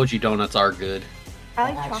 Oh, mochi donuts are good. I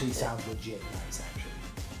like That actually chocolate. sounds legit nice,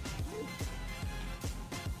 actually.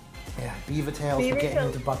 Yeah, beaver tails. Beaver We're getting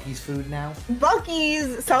tails. into Bucky's food now.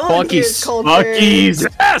 Bucky's. Someone Bucky's. here's culture. Bucky's.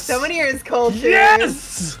 Yes! Someone here's culture.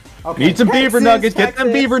 Yes! Okay. Eat some beaver Texas, nuggets. Get them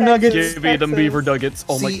Texas, beaver Texas. nuggets. Give me them beaver nuggets.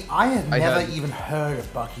 Oh my. See, I had I never had- even heard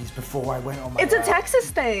of Bucky's before I went on my. It's a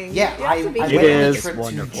Texas thing. Yeah, You I have to be went It on a is trip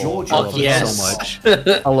wonderful. to Georgia. Oh, for Bucky's yes. so this.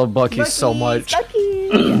 much. I love Bucky's so much.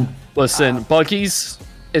 Bucky's. Listen, Bucky's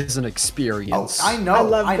is an Oh, experience. I know. I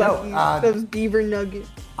love I know. Bucky's. Those beaver nuggets.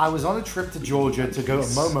 I was on a trip to Georgia to go to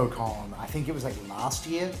MomoCon. I think it was like last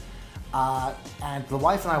year. And the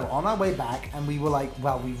wife and I were on our way back, and we were like,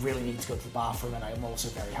 well, we really need to go to the bathroom, and I'm also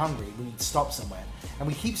very hungry. We need to stop somewhere. And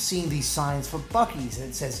we keep seeing these signs for Bucky's, and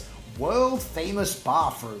it says, world famous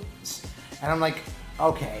bathrooms. And I'm like,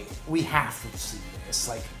 okay, we have to see this.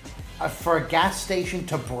 Like, for a gas station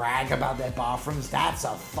to brag about their bathrooms, that's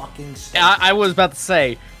a fucking statement. I was about to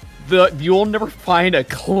say, you'll never find a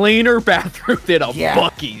cleaner bathroom than a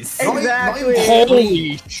Bucky's. Exactly.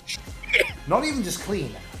 Holy Not even just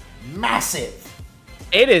clean, massive.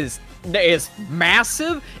 It is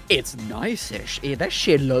massive. It's nice-ish. That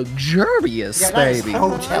shit luxurious, Yeah, that's baby.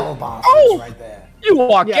 hotel bathrooms right there. You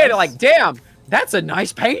walk in and like, damn, that's a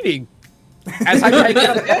nice painting. As I take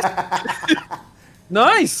it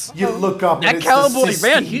nice. You look up that and cowboy it's the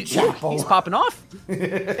man, Sistine Chapel. he's popping off.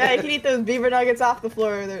 Yeah, you can eat those beaver nuggets off the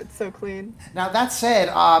floor. They're so clean. Now that said,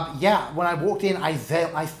 yeah, when I walked in, I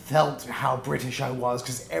felt how British I was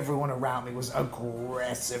because everyone around me was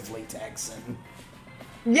aggressively Texan.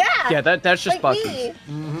 Yeah. Yeah, that's just like Bucky's. me.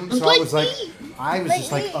 Mm-hmm. So I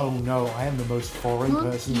was like, oh no, I am the most foreign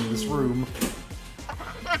person in this room.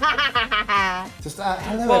 Just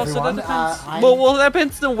hello Well, everyone. so that depends. Well, that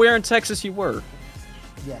depends on where in Texas you were.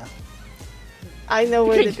 Yeah. I know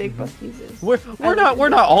where the big Bucky's is. We're not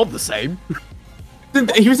all the same.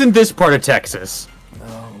 He was in this part of Texas.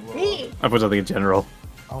 Oh, Me. I put something in general.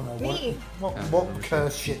 Oh no. Me. What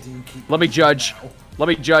curse shit do you keep? Let me judge. Let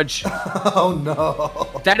me judge. Oh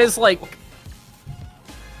no. That is like.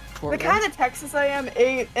 The kind of Texas I am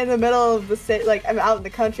in the middle of the city, like I'm out in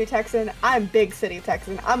the country Texan. I'm big city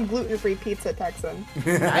Texan. I'm gluten-free pizza Texan.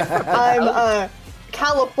 I'm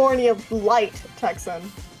California light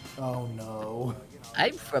Texan. Oh no.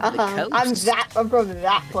 I'm from the coast. I'm from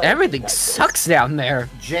that place. Everything sucks down there.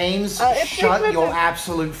 James, shut your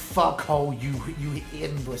absolute fuckhole, you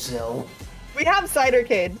imbecile. We have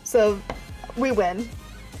Cidercade, so we win.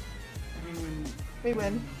 We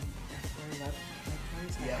win.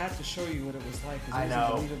 I had to show you what it was like. I It was know.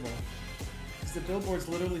 unbelievable. Because the billboards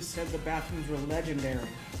literally said the bathrooms were legendary.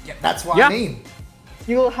 Yeah, that's what I mean.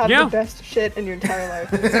 You will have the best shit in your entire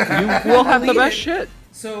life. You will have the best shit.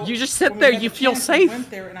 So you just sit when we there, got you the feel chance, safe. I went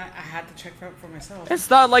there and I had to check out for myself. It's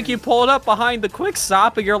not like you pull it up behind the quick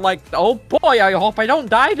stop and you're like, oh boy, I hope I don't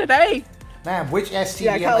die today. Man, which STD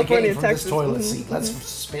Yeah, am I California, getting from Texas. this toilet seat? Let's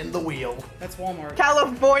spin the wheel. That's Walmart.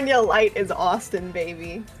 California light is Austin,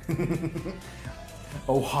 baby.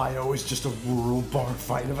 Ohio is just a rural bar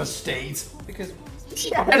fight of a state. Because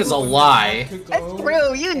That is a lie. That's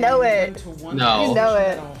true. You know it. No. You know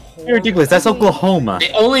it. You're ridiculous. That's Oklahoma.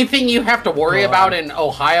 The only thing you have to worry about in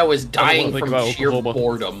Ohio is I dying don't think from about sheer Oklahoma.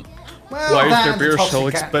 boredom. Well, Why is that their and beer the so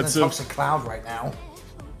toxic expensive? The toxic cloud right now.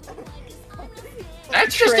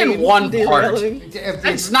 That's just in Train one part. derailing.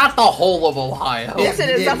 That's not the whole of Ohio. Yes, it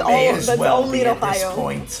is. That's may all. as That's well only be in at this Ohio.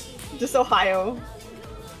 point. Just Ohio.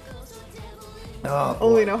 Oh,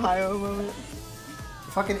 Only in Ohio. Moment.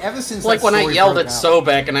 Fucking ever since Like that when I story yelled broke at out.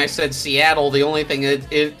 Sobek and I said Seattle, the only thing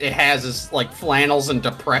it has is like flannels and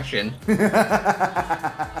depression.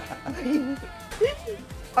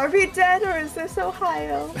 Are we dead or is this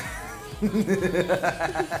Ohio?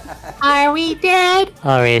 Are we dead?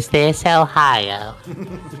 Or is this Ohio?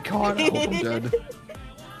 God, I hope I'm dead.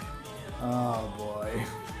 Oh boy.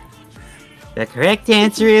 The correct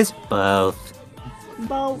answer is both.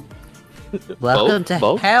 Both. Welcome to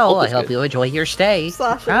both? hell. Both I is hope good. you enjoy your stay.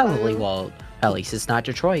 Slash Probably Ohio. won't. At least it's not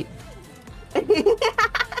Detroit.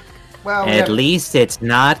 Well, At least it's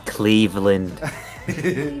not Cleveland.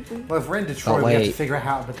 well, if we're in Detroit, we have to wait. figure out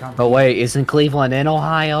how to become. But wait, isn't Cleveland in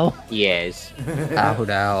Ohio? Yes. Oh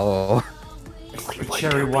no.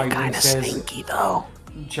 Cherry White Wing Kinda says. stinky though.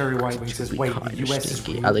 Cherry White Wing says, "Wait, the U.S. is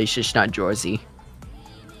Stinky. real." At least it's not Jersey.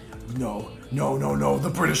 No, the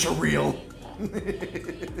British are real.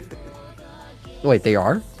 Wait, they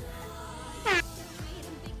are?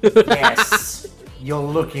 Yes, you're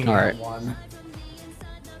looking All at right. one.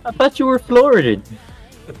 I thought you were Floridan.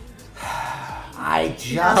 I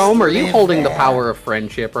just. Home, are you live holding the there. power of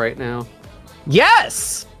friendship right now?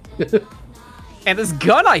 Yes! And this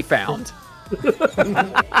gun I found.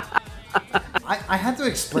 I had to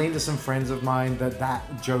explain to some friends of mine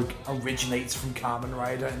that joke originates from Kamen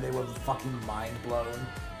Rider, and they were fucking mind blown.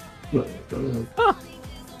 Huh.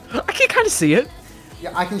 I can kind of see it.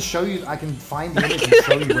 Yeah, I can show you. I can find the image and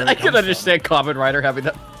show you where it I comes can understand Kamen Rider having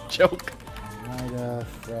that joke. from. Rider,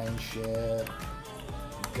 friendship,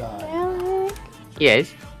 gun. Alec,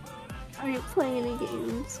 Yes. are you playing any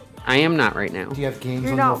games? I am not right now. Do you have games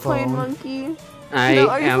You're on not your phone? playing Monkey? I No,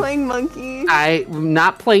 are you am. playing Monkey? I'm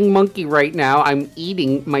not playing Monkey right now. I'm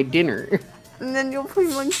eating my dinner. And then you'll play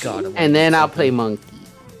Monkey? And then I'll play Monkey.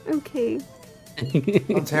 Okay.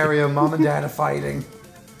 Ontario, mom and dad are fighting.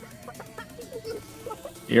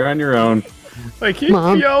 You're on your own. I keep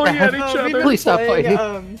Mom, yelling at Dad, each We've other. been Please stop playing,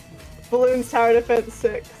 fighting. Balloons Tower Defense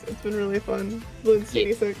 6. It's been really fun. Balloons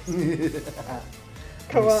City 6.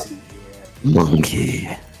 Co-op. Monkey.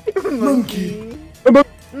 Monkey.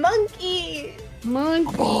 Monkey!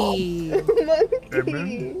 Monkey.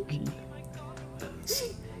 Monkey.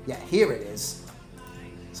 Yeah, here it is.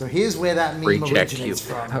 So here's where that meme Reject originates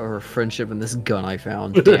you. from. Power of friendship in this gun I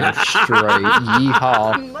found. Damn straight.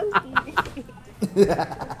 Yeehaw.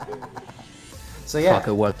 So yeah. Fuck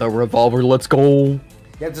it with the revolver, let's go.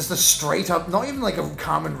 Yeah, just a straight up, not even like a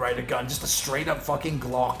common Rider gun, just a straight up fucking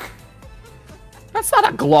Glock. That's not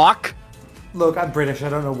a Glock. Look, I'm British, I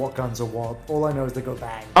don't know what guns are what. All I know is they go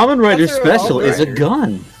bang. Common Rider That's a Special is a revolver.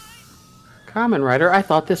 gun. Common Rider, I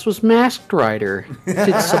thought this was Masked Rider. Did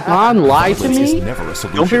Saban lie to me?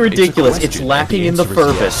 Don't be ridiculous. It's lacking in the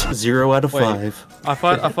fervous. 0 out of 5. I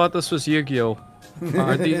thought this was Yu-Gi-Oh.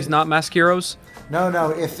 Are these not mask heroes? No,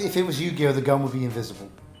 if it was Yu-Gi-Oh, the gun would be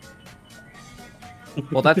invisible.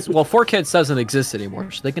 Well, 4Kids doesn't exist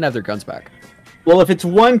anymore, so they can have their guns back. Well, if it's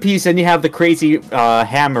one piece, then you have the crazy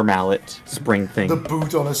hammer mallet spring thing. The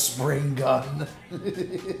boot on a spring gun.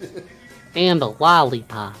 And a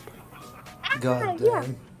lollipop. God yeah.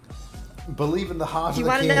 damn. Believe in the heart Do of you the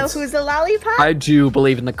want to know kids. who's a lollipop? I do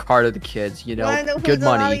believe in the card of the kids, you Wanna know know. who's Good a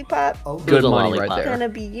money. lollipop? Oh, Good Who's a money right lollipop? there. Gonna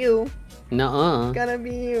be you. Nuh-uh. Gonna be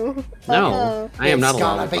you. No, I am not a It's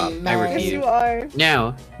gonna be lollipop. I mine. Yes, you refuse. are.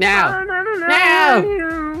 No. No.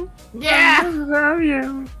 No.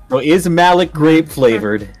 Yeah. So is mallet grape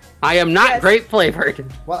flavored? I am not Yes. grape flavored.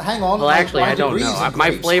 Well, hang on. Well, actually, my I don't degrees know. in My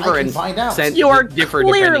grapes, flavor I can and find out. scent You are differ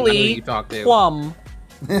depending on who clearly you talk to. plum.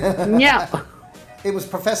 Yeah. It was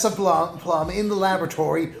Professor Plum in the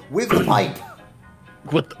laboratory with the pipe.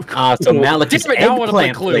 So mallet is Damn it, now I wanna play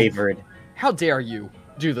eggplant Clue. flavored. How dare you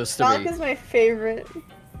do this to Sonic me? is my favorite.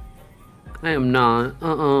 I am not.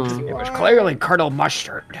 It was clearly Colonel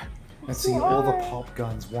Mustard. Let's see all the pop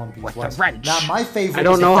guns, one piece. With the ones. wrench. Now my favorite. I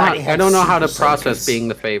don't is know if how. they I had don't know how to super process soakers. being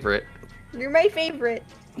the favorite. You're my favorite.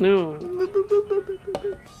 No.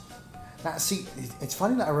 Now, see, it's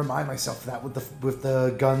funny that I remind myself of that with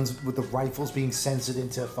the guns, with the rifles being censored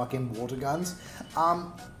into fucking water guns.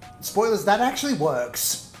 Spoilers, that actually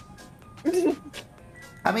works.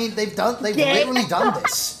 I mean, they've literally done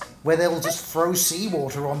this, where they'll just throw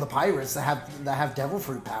seawater on the pirates that have devil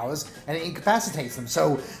fruit powers, and it incapacitates them.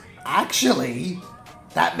 So, actually,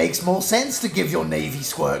 that makes more sense to give your navy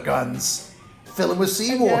squirt guns. Fill them with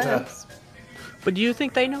seawater. Yes. But do you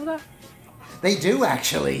think they know that? They do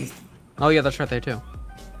actually. Oh yeah, that's right, they do.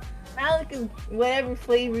 Malik is whatever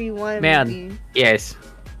flavor you want it Man. to be. Yes.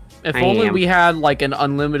 If I only am. we had like an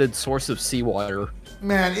unlimited source of seawater.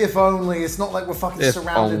 Man, if only. It's not like we're fucking If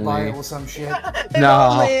surrounded by only. it or some shit. If No.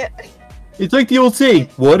 only- It's like the old saying,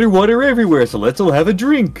 water everywhere, so let's all have a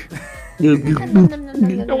drink. No,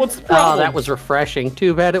 what's the Oh, problem? that was refreshing.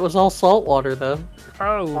 Too bad it was all salt water, though.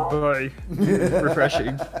 Oh boy.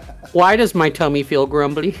 refreshing. Why does my tummy feel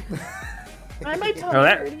grumbly? I might tell Well,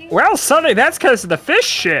 dirty. well, Sonny, that's because of the fish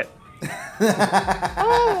shit.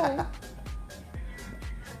 Oh,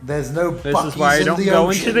 There's no This Buc-ee's is why I in don't the go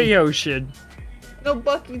ocean. into the ocean. no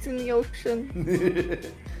Buc-ee's in the ocean.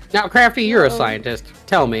 Now, Crafty, you're a scientist.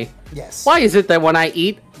 Tell me, Yes. why is it that when I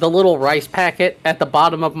eat the little rice packet at the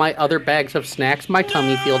bottom of my other bags of snacks, my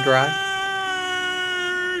tummy feel dry?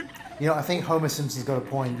 You know, I think Homer Simpson's got a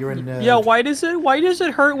point. You're a nerd. Yeah, why does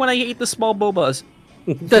it hurt when I eat the small bobas?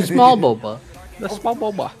 The small boba. The small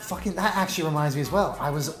boba. Fucking, that actually reminds me as well. I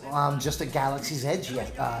was just at Galaxy's Edge,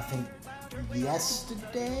 I think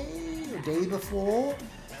yesterday or day before,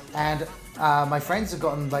 and my friends have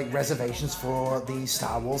gotten like reservations for the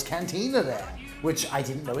Star Wars Cantina there, which I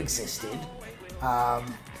didn't know existed.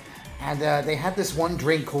 And they had this one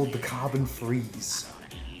drink called the Carbon Freeze.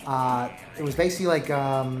 It was basically like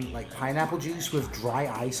pineapple juice with dry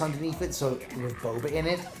ice underneath it, so with boba in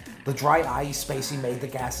it. The dry ice basically made the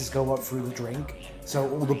gases go up through the drink, so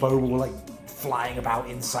all the boba were like flying about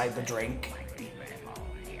inside the drink.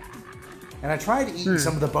 And I tried eating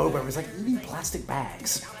some of the boba, it was like eating plastic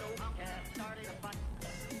bags.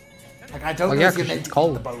 Like, I don't Well, know yeah, if you're 'cause meant it's to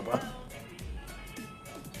cold. eat the boba.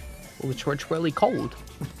 Well, it's really cold.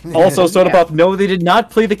 Also, Soda Pop, no, they did not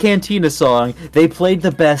play the Cantina song. They played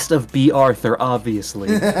the best of B. Arthur, obviously.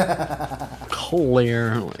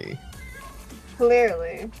 Clearly.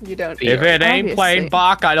 Clearly, you don't. If it ain't Obviously. playing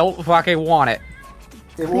Bach, I don't fucking want it.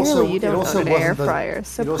 It Clearly, you it don't also own an wasn't air the- fryer,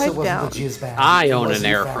 so it also pipe wasn't down. the jizz band. I It own wasn't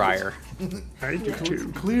an air that. fryer. I do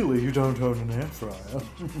too. Clearly, you don't own an air fryer.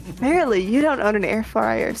 Apparently, you don't own an air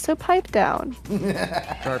fryer, so pipe down.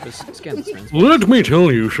 Jarvis, scan this man's. Let me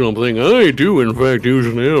tell you something. I do, in fact, use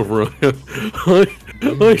an air fryer.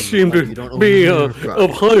 I seem you don't to own be an air fryer.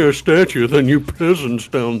 of higher stature than you peasants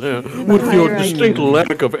down there, with your higher distinct IQ.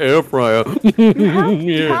 lack of air fryer. You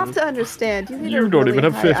Yeah. have to understand. You, need You a don't really even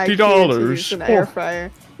have high IQ to $50. use an air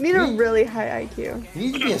fryer. You need a really high IQ. You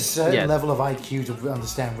need to be a certain level of IQ to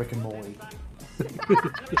understand Rick and Morty.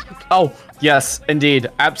 Oh, yes, indeed.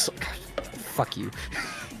 Absolutely. Fuck you.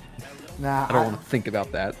 Nah, I don't want to think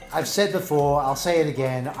about that. I've said before, I'll say it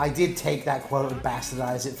again. I did take that quote and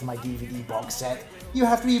bastardize it for my DVD box set. You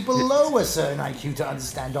have to be below a certain IQ to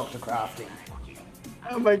understand Dr. Crafty.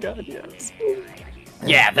 Oh my god, yes.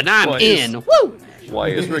 Yeah, then I'm in. Woo! Why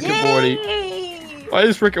is Rick and Morty? Why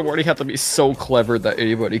does Rick and Morty have to be so clever that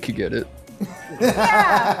anybody could get it?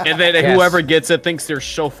 Yeah. And then whoever gets it thinks they're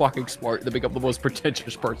so fucking smart they become the most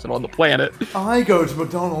pretentious person on the planet. I go to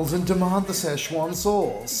McDonald's and demand the Szechuan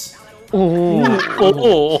sauce.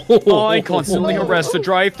 I constantly harass the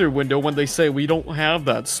drive-thru window when they say we don't have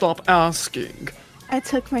that. Stop asking. I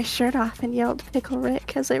took my shirt off and yelled Pickle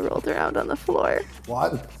Rick as I rolled around on the floor.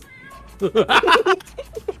 What?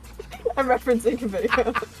 I'm referencing a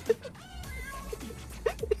video.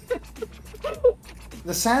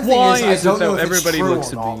 The sad thing is, I don't know if everybody it's true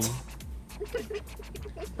looks or at not.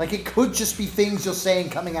 Like, it could just be things you're saying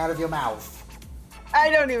coming out of your mouth. I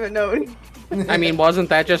don't even know. I mean, wasn't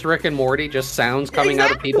that just Rick and Morty? Just sounds coming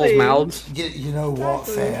out of people's mouths? You know what,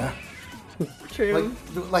 fair. True.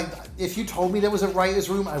 Like, if you told me there was a writer's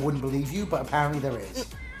room, I wouldn't believe you, but apparently there is.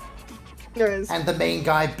 There is. And the main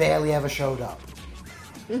guy barely ever showed up.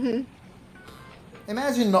 Mm-hmm.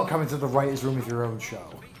 Imagine not coming to the writer's room of your own show.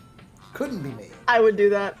 Couldn't be me. I would do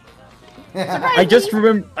that. I just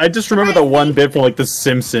remember the one bit from like The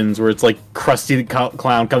Simpsons where it's like Krusty the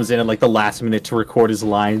Clown comes in at like the last minute to record his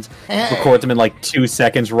lines, records them in like 2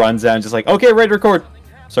 seconds, runs out, and just like, okay, ready to record,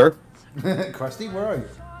 sir. Krusty, where are you?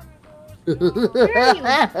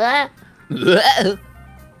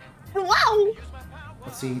 Wow.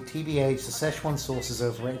 Let's see, TBH, the Szechuan sauce is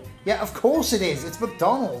overrated. Yeah, of course it is. It's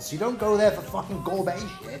McDonald's. You don't go there for fucking gourmet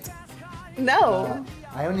shit. No.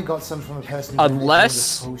 I only got some from a person who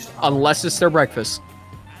Unless it's their breakfast.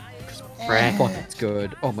 Right. Fuck, it's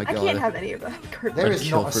good. Oh my god. I can't have any of that. There is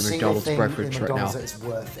kill not a for single McDonald's thing in breakfast right McDonald's now. that is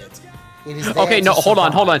worth it. It is Okay, there no, to hold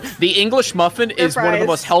on. survive. The English muffin is one of the fries.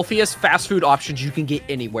 most healthiest fast food options you can get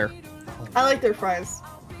anywhere. I like their fries.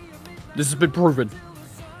 This has been proven.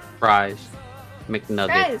 Fries. McNugget.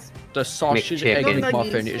 Fries. The sausage egg McChicken.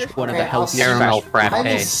 McMuffin is one of Okay, the I'll healthiest Caramel fast frappe. I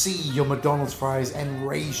will see your McDonald's fries and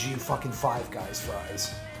raise you fucking Five Guys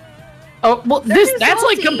fries. Oh, well, that's like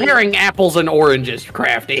salty. comparing apples and oranges,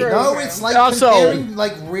 Crafty. Sure. No, it's like Also- comparing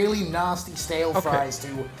like really nasty stale fries to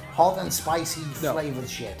hot and spicy flavored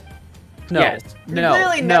shit. No, Yes. no,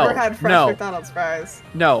 Literally no, never had fresh no, McDonald's fries.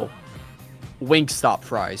 no. Wingstop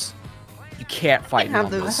fries. You can't fight me have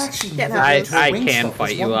on those. this. I've actually Can't never have I those. can Wingstop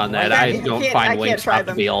fight is you one on that. right I there. don't can't- find I can't try Wingstop to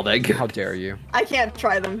them. be all that good. How dare you? I can't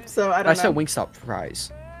try them, so I I don't said know. Wingstop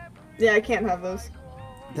fries. Yeah, I can't have those.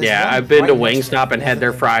 There's Yeah, one I've been to right next Wingstop and had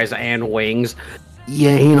their Devin. fries and wings. You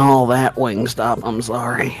ain't all that Wingstop, I'm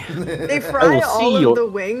sorry. They I fry will all see of you. the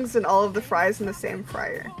wings and all of the fries in the same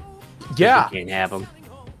fryer. Yeah. You can't have them.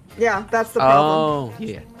 Yeah, that's the problem. Oh,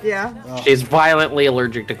 yeah. Yeah, She's violently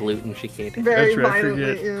allergic to gluten. She can't. very That's right, I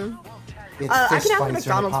violently. forget. Yeah. It's I fist can have the fights in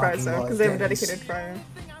McDonald's fries parking though, lot because of they have a Denny's. dedicated fryer.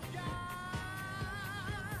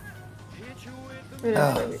 Try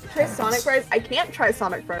Denny's. Sonic fries? I can't try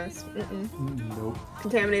Sonic fries. Mm-mm. Nope.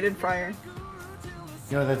 Contaminated fryer.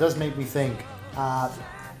 You know, that does make me think.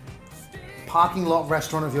 Parking lot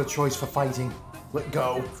restaurant of your choice for fighting. Let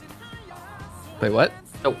go. Wait, what?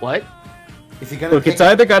 Oh, what? If you're gonna Look, pick, it's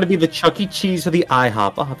either got to be the Chuck E. Cheese or the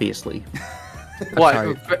IHOP, obviously. What?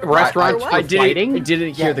 sorry. Restaurants I for I fighting?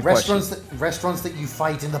 didn't hear the question. restauants that you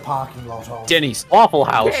fight in the parking lot of. Denny's. Waffle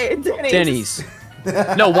House. Okay, Denny's.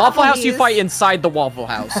 No, Waffle House, you fight inside the Waffle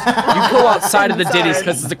House. You go outside of the Denny's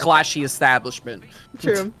because it's a clashy establishment.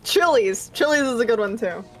 True. Chili's. Chili's is a good one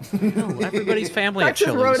too. No, everybody's family at Texas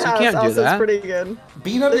Chili's. You Roadhouse can't do also is that. pretty good.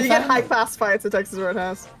 Being up You your get family. high class fights at Texas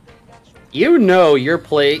Roadhouse. You know your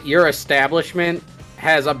establishment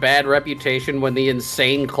has a bad reputation when the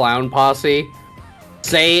insane clown posse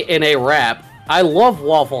say in a rap, I love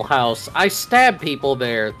Waffle House. I stab people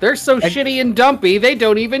there. They're so shitty and dumpy, they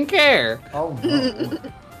don't even care. Oh no.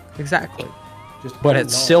 Exactly. Just But oh,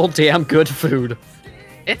 it's no. still damn good food.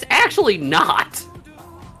 It's actually not.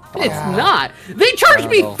 It's Yeah. not. They charged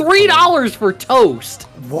me $3 for toast.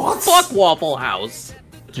 What? Fuck Waffle House.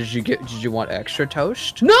 Did you want extra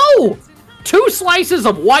toast? No! 2 slices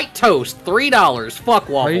of white toast, $3. Fuck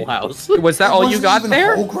Waffle Right. House. Was that all you Wasn't got even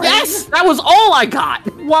there? whole grain? Yes, that was all I got.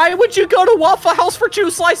 Why would you go to Waffle House for 2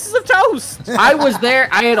 slices of toast? I was there.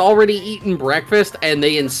 I had already eaten breakfast, and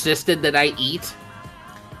they insisted that I eat.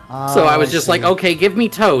 So I was just like, okay, give me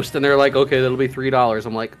toast. And they're like, okay, that'll be $3.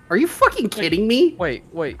 I'm like, are you fucking kidding me? Wait.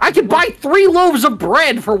 I could buy 3 loaves of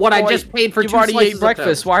bread for what I just paid for 2 slices of toast. You've already ate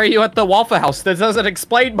breakfast. Why are you at the Waffle House? That doesn't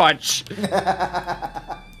explain much.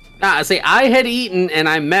 See, I had eaten and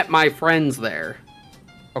I met my friends there.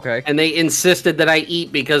 Okay. And they insisted that I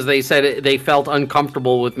eat because they said they felt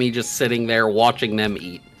uncomfortable with me just sitting there watching them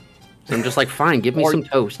eat. So I'm just like, fine, give me some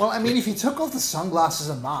toast. Well, I mean, if you took off the sunglasses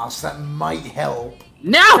and mask, that might help.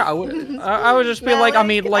 No! I would just be like,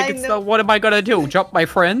 what am I gonna do? Jump my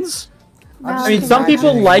friends? I mean, some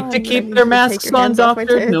people like to keep their masks on,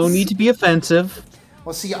 Doctor. No need to be offensive.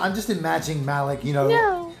 Well, see, I'm just imagining Malik, you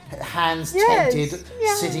know, hands tented,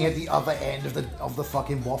 sitting at the other end of the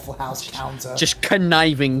fucking Waffle House counter. Just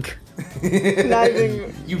conniving.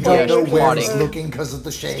 You don't know where he's looking because of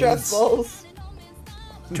the shades. Stress balls.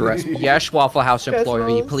 Yes, Waffle House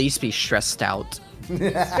employee, please be stressed out.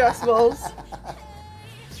 Stress balls.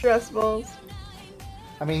 Stress balls.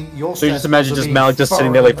 I mean, your so you just imagine just Malik just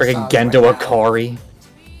sitting there like freaking Gendo Akari.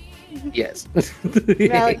 Yes.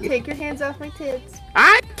 Malik, take your hands off my tits.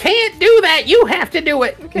 I can't do that. You have to do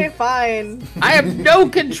it. Okay, fine. I have no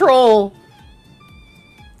control.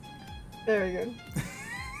 There we go.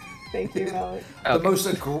 Thank you, Malik. The most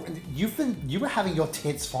you were having your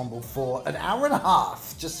tits fondled for an hour and a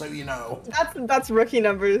half, just so you know. That's rookie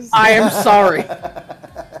numbers. I am sorry.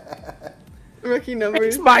 Rookie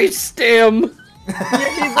numbers. It's my stem. Yeah,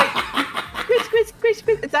 he's like squish, squish,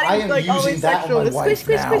 squish. It's not even like always sexual. It's squish,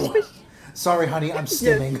 squish, squish, squish. Sorry, honey, I'm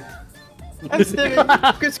stimming. I'm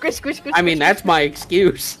stimming. Squish, squish, squish, squish. I mean, that's my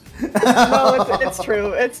excuse. No, it's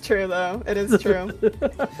true. It's true though. It is true.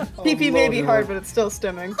 Pee-pee may be hard, but it's still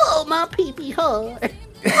stimming. Oh, my pee-pee hard.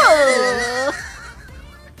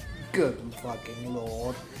 Good fucking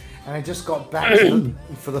lord. And I just got back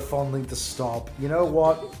for the fondling to stop. You know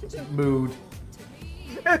what? Mood.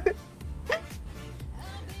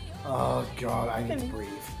 Oh god, I need to breathe.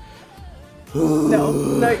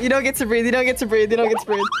 No, you don't get to breathe. You don't get to breathe. You don't get to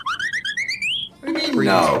breathe. What do you mean,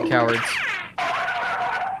 no? Cowards.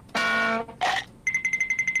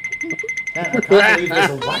 Man, I can't believe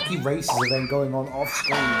there's a wacky races event going on off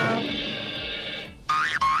screen.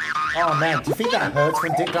 Oh man, do you think that hurts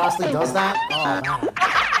when Dick Ghastly does that? Oh man.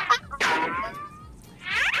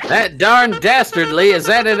 That darn dastardly is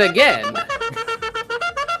at it again.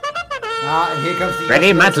 And here comes the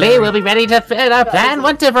Ready, Muttley, we'll be ready to fit our plan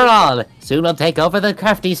once and for all. Soon we'll take over the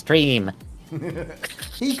Crafty stream.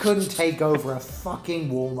 He couldn't take over a fucking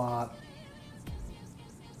Walmart.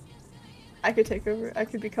 I could take over. I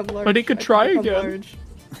could become large. But he could try again. Large.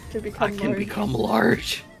 I can become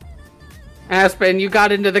large. Aspen, you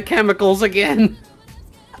got into the chemicals again.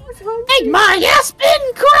 Make my Aspen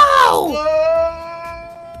grow!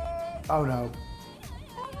 Oh no.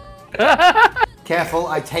 Careful,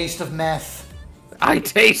 I taste of meth. I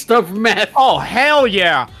taste of meth. Oh, hell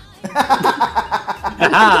yeah.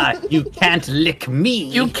 You can't lick me.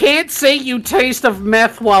 You can't say you taste of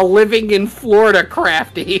meth while living in Florida,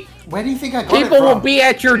 Crafty. Where do you think I got People it from? will be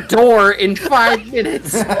at your door in 5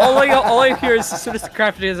 minutes. all I hear is as soon as the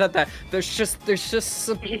Crafty is at that, there's just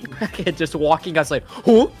some kid just walking outside.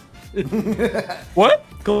 Huh? What?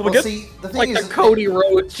 Go again? See, the thing like is, the Cody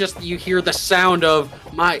Rhodes, just you hear the sound of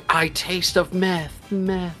I taste of meth,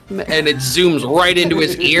 and it zooms right into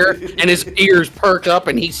his ear, and his ears perk up,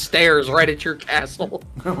 and he stares right at your castle.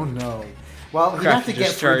 Oh no! Well, you have to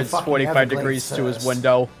get through the fucking 45 degrees to his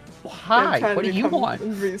window. Hi, what do you want?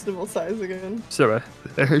 Reasonable size again. So,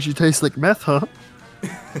 I heard you taste like meth, huh?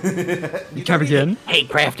 You come again? Hey,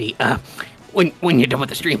 Crafty. When you're done with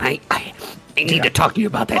the stream, I need to talk to you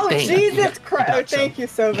about that thing. Oh, Jesus Christ. Thank you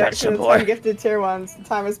so much for the gifted tier 1s. The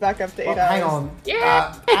time is back up to 8 hours. Hang on.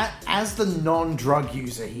 Yeah. As the non-drug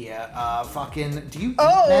user here, do you eat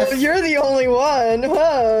Oh, meth? you're the only one.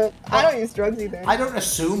 Huh? I don't use drugs either. I don't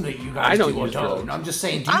assume that you guys do or don't. I'm just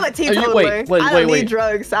saying. I'm a teetotaler. I don't need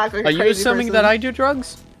drugs. Are you assuming that I do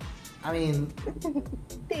drugs? I mean,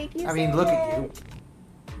 Thank you. Look at you.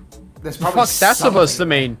 There's probably What's that supposed to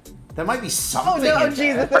mean? There might be something. Oh no,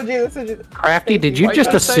 Jesus. Crafty, did you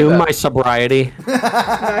just assume my sobriety?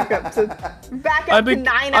 Back up to 9 hours.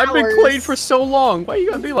 I've been clean for so long. Why you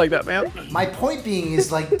gotta be like that, man? My point being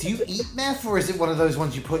is, like, do you eat meth, or is it one of those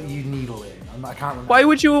ones you put your needle in? I can't remember. Why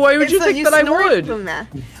would you think that I would? From meth.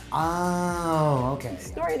 Oh, okay.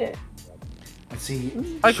 Snorted it. Let's see.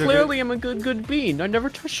 I clearly am a good bean. I never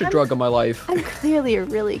touched a drug in my life. I'm clearly a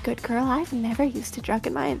really good girl. I've never used a drug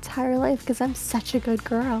in my entire life because I'm such a good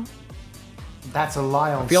girl. That's a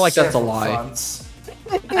lie on I feel like that's a several lie. fronts.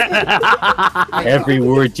 Every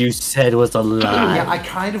word you said was a lie. Yeah, I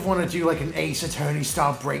kind of want to do like an Ace Attorney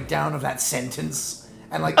style breakdown of that sentence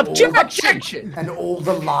And like objection, and all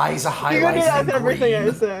the lies are You're gonna do that highlighted with in everything I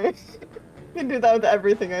green. say. You can do that with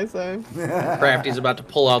everything I say. Crafty's about to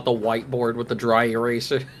pull out the whiteboard with the dry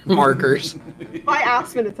eraser markers. By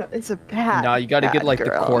Aspen, it's a bad. No, you got to get like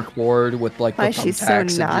girl. the cork board with like the Why she's so thumbtacks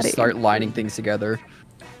and naughty. just start lining things together.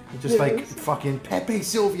 Just like fucking Pepe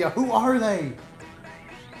Sylvia. Who are they?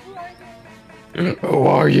 Who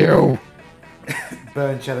are you?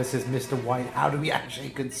 Burn Cheddar says, Mr. White, how do we actually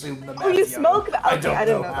consume the meth? Oh, you yo? smoke that? I Okay, don't I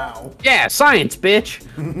didn't know know how. Yeah, science, bitch.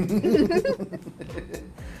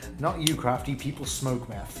 Not you, Crafty. People smoke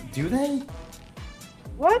meth. Do they?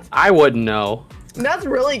 What? I wouldn't know. That's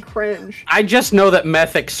really cringe. I just know that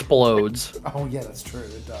meth explodes. Oh, yeah, that's true.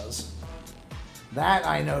 It does. That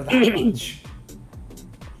I know that much.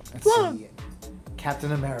 Let's see.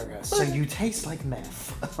 Captain America. So you taste like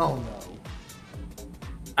meth. Oh, no.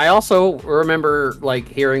 I also remember like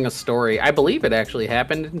hearing a story. I believe it actually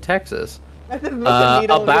happened in Texas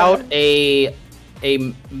about a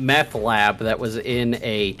meth lab that was in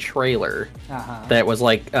a trailer that was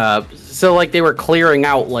like so like they were clearing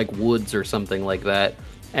out like woods or something like that,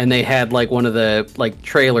 and they had like one of the like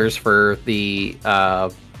trailers for the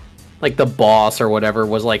like the boss or whatever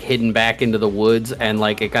was like hidden back into the woods, and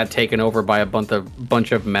like it got taken over by a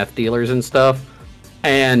bunch of meth dealers and stuff.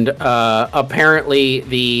 And apparently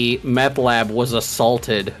the meth lab was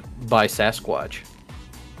assaulted by Sasquatch.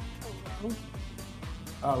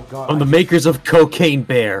 Oh god. From the makers of Cocaine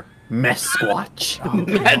Bear, Meth Squatch.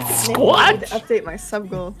 Meth I Squatch? need to update my sub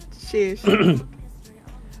goal. Sheesh.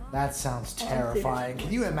 That sounds terrifying.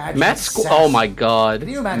 Can you imagine? Meth Squatch. Oh my god. Can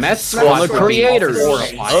you imagine? Meth From Squatch the would be creators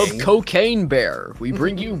horrifying. of Cocaine Bear, we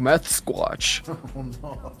bring you Meth Squatch. Oh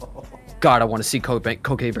no. God, I want to see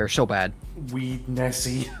Cocaine Bear so bad. Weed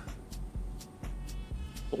Nessie.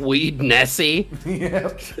 Weed Nessie?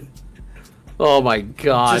 Yep. Oh my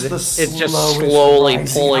god. Just the It's just slowest slowly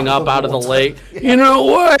rising pulling out up of out of the water. lake. Yeah. You know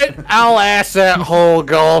what? I'll ask that whole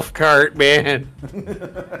golf cart, man.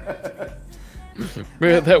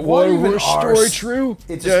 Man, that What water even horse are story s- true?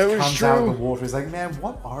 It just Yeah, it was comes out of true. the water. It's like, man,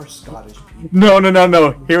 what are Scottish people?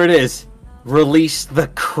 No. Here it is. Release the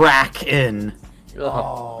Kraken.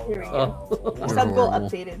 Oh, Here we go. Sub goal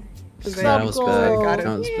updated. Yeah, that was bad. Got it.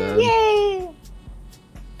 That was bad. Yay!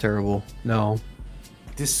 Terrible. No.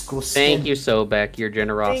 disgusting. Thank you, Sobek. Your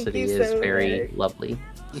generosity Thank you, is very Sobek. lovely.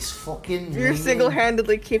 It's fucking. You're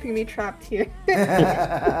single-handedly keeping me trapped here.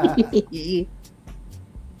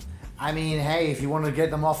 I mean, hey, if you want to get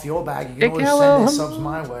them off your bag, you Hey, can always send their Callum. subs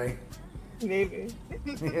my way. Maybe.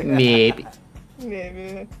 Maybe.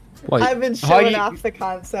 Maybe. Wait, I've been how showing you- off the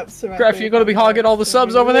concepts. to my Graf, you gonna be hogging all the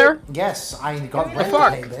subs over there? Yes, I got The rent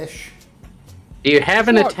fuck? to pay, bish. Do you have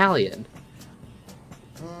an Fuck. Italian?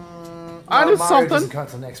 I No, did Mario something. doesn't come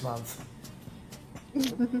till next month.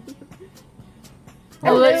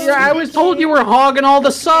 I was told you were hogging all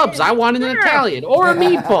the subs. I wanted an Italian or a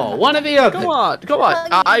meatball. One or the other. Come on.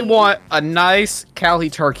 I want a nice Cali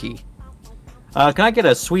turkey. Can I get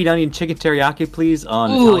a sweet onion chicken teriyaki, please? On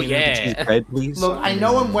Ooh, Italian mac and cheese yeah. bread, please. Look, I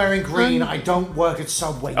know I'm wearing green. I don't work at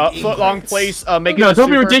Subway. Foot long, please. Make it No, a don't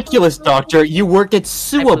be super- ridiculous, Doctor. You work at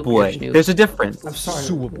believe Suaboy. you. There's a difference. I'm sorry.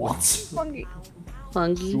 What? Hungry.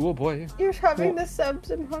 Hungry. Ooh, boy. You're having the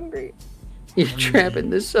subs. I'm hungry. You're trapping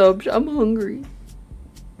the subs. I'm hungry.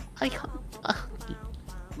 Look,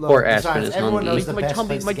 Poor Aspen besides, is everyone hungry. knows the best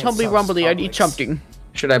place to get subs, rumbly. I need Publix. something.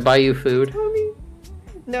 Should I buy you food? Mommy.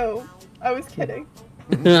 No, I was kidding.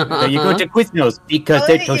 So you go to Quiznos because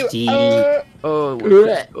they're I'll let you- toasty. Oh,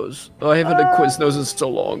 Quiznos. I haven't had Quiznos in so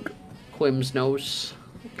long. Quimsnos.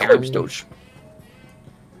 Quiznos.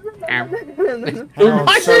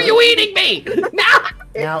 Why so- are you eating me? No!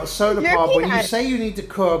 Now, Soda You're Pop, when you cat. say you need to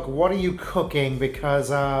cook, what are you cooking?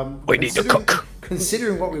 Because We need to cook.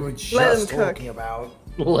 Considering what we were Let just him cook. talking about,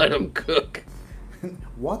 Let him cook.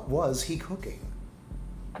 what was he cooking?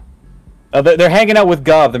 They're hanging out with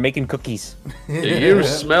Gov. They're making cookies. Do you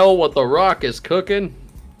smell what the Rock is cooking?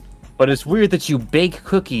 But it's weird that you bake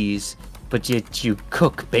cookies, but yet you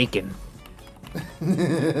cook bacon.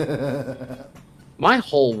 My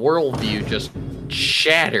whole worldview just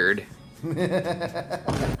shattered. Not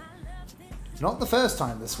the first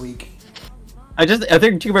time this week. I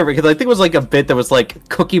think you remember because I think it was like a bit that was like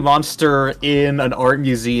Cookie Monster in an art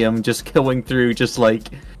museum, just going through just like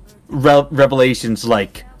revelations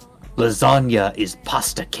like lasagna is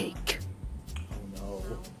pasta cake. Oh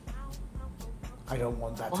no. I don't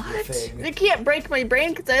want that to be a You thing. can't break my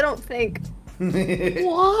brain because I don't think.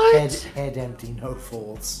 What? Head empty, no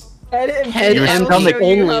faults. Head Your empty, stomach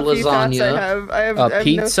only I lasagna. have. I have A no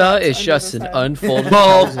pizza thoughts is under just the an sun. unfolded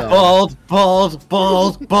Bald, calzone. bald, bald,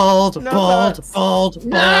 bald, bald, No bald, thoughts. bald,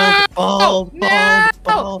 No! bald, bald, No! bald,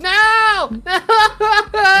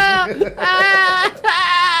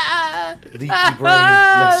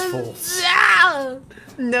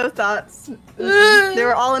 thoughts. They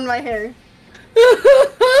were all in my hair.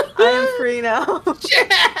 I am free now.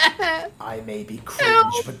 I may be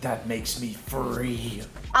cringe, but that makes me free.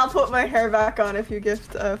 I'll put my hair back on if you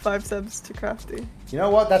gift 5 subs to Crafty. You know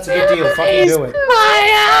what? That's a good deal. Fucking do it.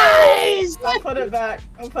 My eyes! I'll put it back.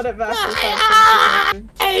 I'll put it back.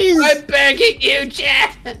 I'm begging you,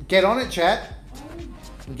 chat. Get on it, chat.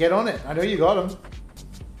 Get on it. I know you got them.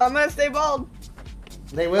 I'm gonna stay bald.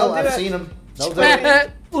 They will. I've seen them. They'll do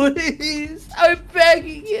it. Please, I'm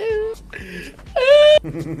begging you.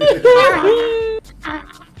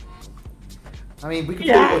 I mean, we can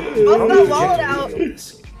I'll not wallet out.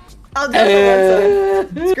 I'll do it for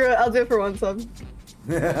 1 sub. Screw it. I'll do it for 1 sub.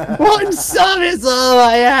 1 sub is all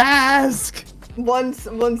I ask. One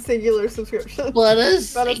singular subscription. What a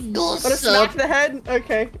single What a sub. smack the head?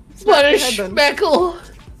 Okay. What a Smack the head, then. speckle.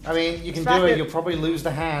 I mean, you can Smack do it. it. You'll probably lose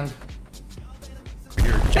the hand.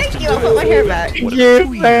 Thank you. I'll put my hair back. Thank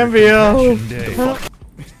you, Fabio.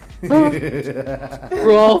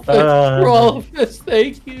 Rolfus,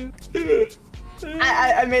 thank you.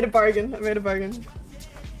 I made a bargain. I made a bargain.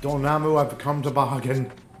 Dormammu, I've come to bargain.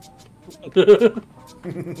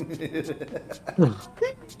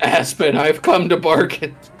 Aspen, I've come to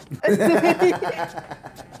bargain.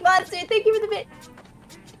 Monster, thank you for the bit.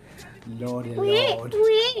 Lordy Wee, Lord.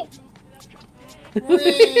 wee.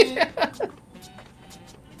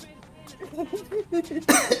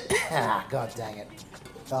 Ah, god dang it.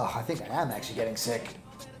 Oh, I think I am actually getting sick.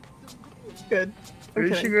 Good.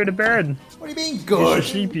 You should go to bed. What do you mean good?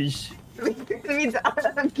 Sheepish. It means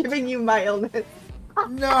I'm giving you my illness.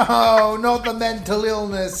 No, not the mental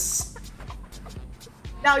illness.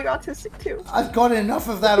 Now you're autistic too. I've got enough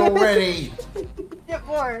of that already. Get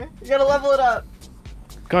more. You gotta level it up.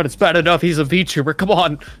 God, it's bad enough he's a VTuber. Come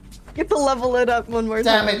on. Get to level it up one more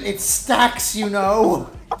Damn time. it, it stacks, you know.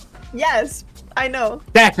 Yes, I know.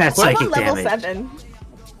 That's I'm psychic on level damage. 7.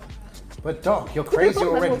 But Doc, you're crazy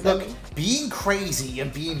Level already. Look, 7. being crazy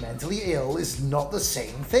and being mentally ill is not the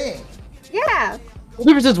same thing. Yeah.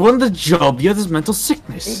 There says one of the job, the other's mental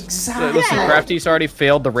sickness. Exactly. Listen, Crafty's already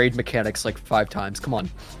failed the raid mechanics like 5 times. Come on.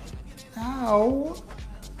 No.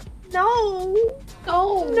 No.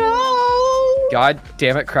 No. No. God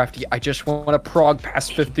damn it, Crafty. I just want to prog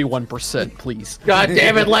past 51%, please. God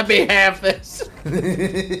damn it, let me have this.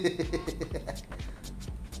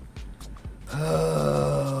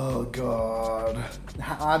 Oh god.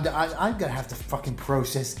 I'm gonna have to fucking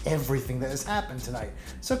process everything that has happened tonight.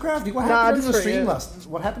 So Crafty, what happened on your stream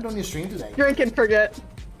What happened on your stream today? Drink and forget.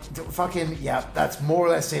 Fucking yeah, that's more or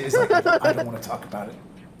less it. It's like I don't want to talk about it.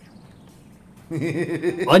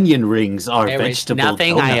 Onion rings are There is vegetable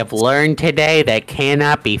nothing donuts. I have learned today that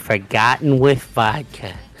cannot be forgotten with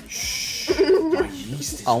vodka.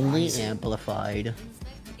 Only amplified.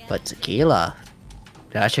 But tequila,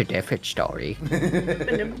 that's a different story.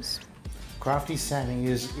 Crafty Sammy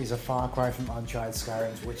is a far cry from Uncharted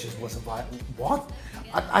Skyrim's, which was a what?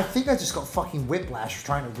 I think I just got fucking whiplash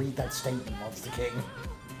trying to read that statement, Monster King.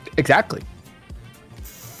 Exactly.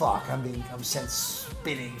 Fuck, I'm sent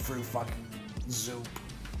spinning through fucking Zoop.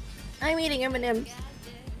 I'm eating M&M's.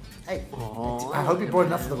 Hey, I hope you brought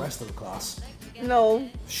enough for the rest of the class. No.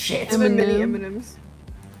 Shit. Mini M&M's.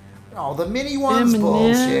 Oh, the mini ones,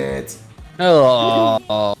 bullshit.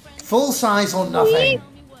 Oh. Full size or nothing.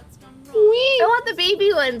 I want the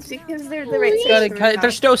baby ones because they're the right size.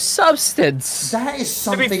 There's no substance. That is To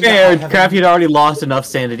something. be fair, Crafty had already lost enough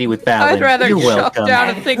sanity with Balin. I'd rather You're shut welcome. down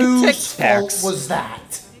and think Whose Tic fault Tacs. was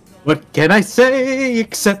that? What can I say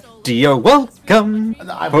except you're welcome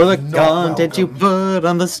for the content you put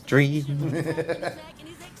on the stream.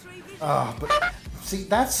 But see,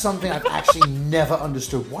 that's something I've actually never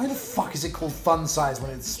understood. Why the fuck is it called fun size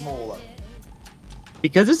when it's smaller?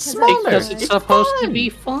 Because it's smaller. Because it's supposed to be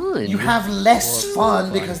fun. You have less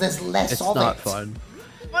fun because there's less It's of not it. fun.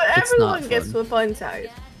 But It's everyone not gets fun. the fun size.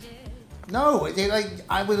 No,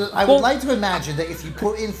 I would like to imagine that if you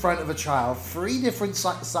put in front of a child 3 different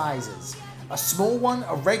sizes, a small one,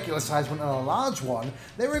 a regular size one, and a large one,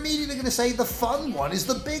 they're immediately going to say the fun one is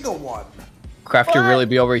the bigger one. Crafty really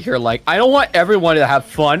be over here like, I don't want everyone to have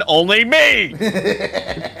fun, only me!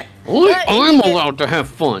 I'm allowed to have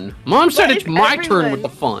fun. Mom said it's my turn with the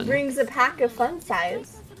fun. Brings a pack of fun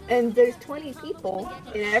size, and there's 20 people,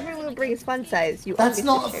 and everyone brings fun size. You That's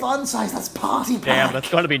not a fun size, that's party pack. Damn, that's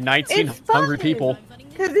gonna be 19 It's hungry fun. people.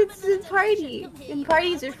 Because it's a party, and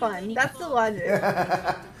parties are fun. That's the logic.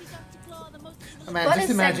 Man, Fun just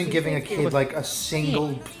is imagine sexy, giving a sexy. kid like a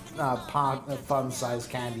single fun-sized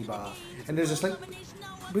candy bar, and they're just like,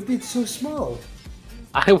 but it's so small.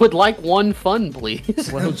 I would like one fun,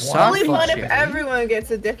 please. Well, Only fun if everyone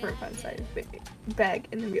gets a different fun size bag,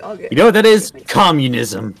 and then we all get. You know what that is?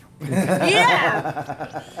 Communism.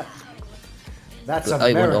 Yeah. That's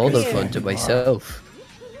I want all the America's fun to myself.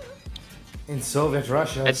 In Soviet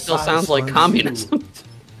Russia, It still size sounds like runs communism.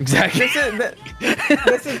 Exactly.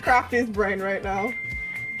 This is Crafty's brain right now.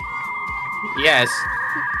 Yes.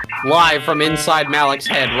 Live from inside Malik's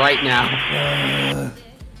head right now.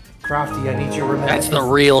 Crafty, I need you to remember. That's the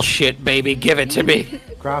real shit, baby. Give it to me.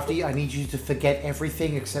 Crafty, I need you to forget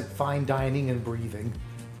everything except fine dining and breathing.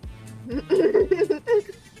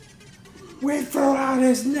 We throw out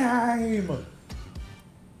his name!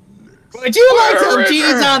 Would you like some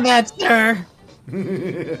cheese on that, sir?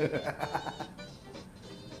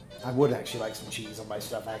 I would actually like some cheese on my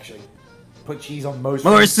stuff, actually. Put cheese on most.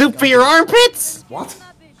 More soup for your armpits? What?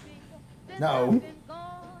 No.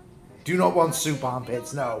 Do not want soup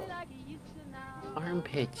armpits, no.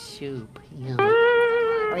 Armpit soup. Yeah.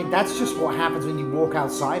 I mean, that's just what happens when you walk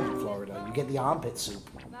outside in Florida. You get the armpit soup.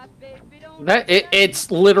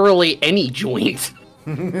 It's literally any joint.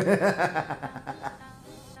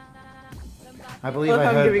 I believe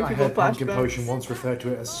I heard Pumpkin Potion once refer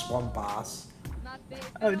to it as swamp ass.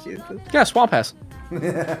 Oh, Jesus. Yeah, swamp ass.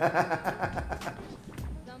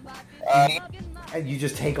 And you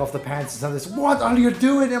just take off the pants and tell this, what are you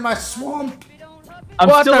doing in my swamp? I'm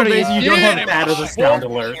What still are amazed you you don't have doing? that as a sound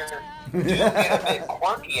alert. Do get a bit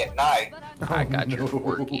quirky at night. I got you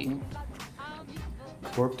quirky.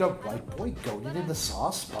 Quirked up white boy goaded in the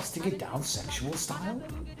sauce, busting it down sexual style?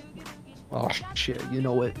 Oh shit, you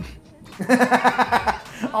know it.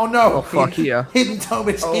 Oh no! Oh fuck yeah. Hidden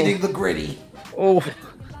Dominic hitting the gritty. Oh.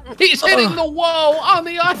 He's hitting the wall on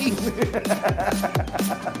the ice.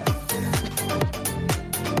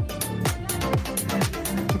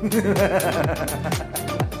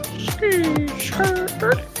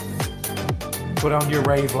 Put on your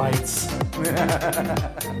rave lights.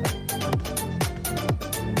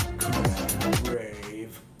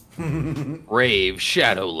 Rave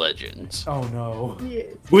Shadow Legends. Oh no.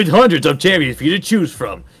 With hundreds of champions for you to choose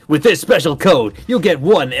from, with this special code, you'll get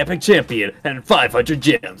 1 epic champion and 500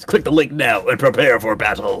 gems. Click the link now and prepare for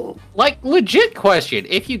battle. Like, legit question,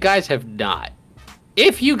 if you guys have not,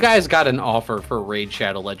 if you guys got an offer for Raid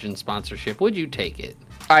Shadow Legends sponsorship, would you take it?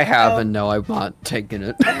 I have, and no, I'm not taking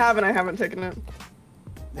it. I haven't taken it.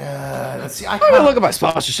 Let's see. I'm gonna look at my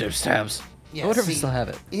sponsorships tabs. Yeah, I wonder if we see, still have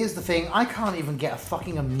it. Here's the thing, I can't even get a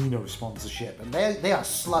fucking amino sponsorship, and they are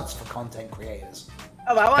sluts for content creators.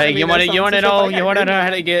 Oh, I want Hey, you wanna know how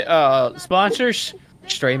to get sponsors?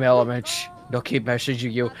 Stream Elements. They'll keep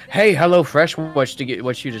messaging you. Hey, HelloFresh wants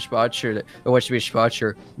you to sponsor or wants to be a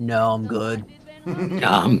sponsor. No, I'm good. No,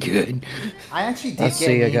 I'm good. I actually did Let's get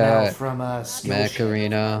see, an I email got from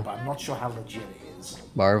Macarena, but I'm not sure how legit it is.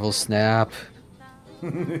 Marvel Snap.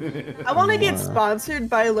 I want to get sponsored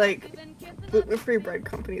by like gluten-free bread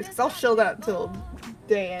companies because I'll chill that till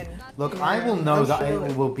day end. Look, I will know that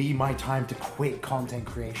it will be my time to quit content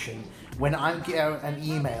creation when I get an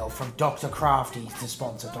email from Dr. Crafty to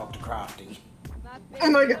sponsor Dr. Crafty. Oh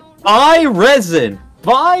my god. Buy resin!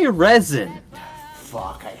 Buy resin!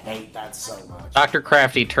 Fuck, I hate that so much. Dr.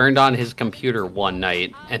 Crafty turned on his computer one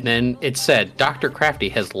night, and then it said, Dr. Crafty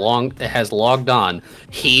has logged on.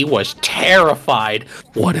 He was terrified.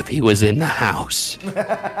 What if he was in the house?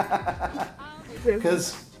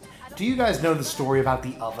 Because, do you guys know the story about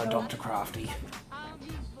the other Dr. Crafty?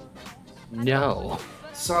 No.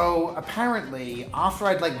 So, apparently, after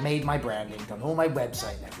I'd made my branding, done all my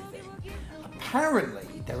website and everything, apparently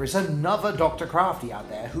there is another Dr. Crafty out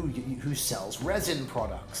there who sells resin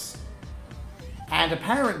products. And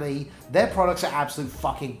apparently, their products are absolute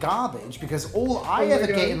fucking garbage because all I ever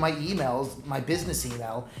get in my emails, my business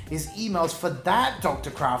email, is emails for that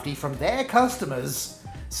Dr. Crafty from their customers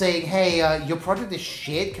saying, hey, your product is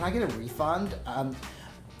shit, can I get a refund? And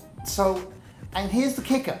here's the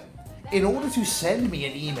kicker. In order to send me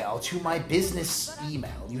an email to my business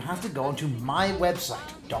email, you have to go onto my website,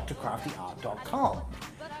 drcraftyart.com.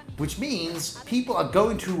 Which means people are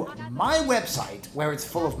going to my website where it's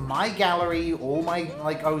full of my gallery, all my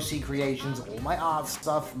OC creations, all my art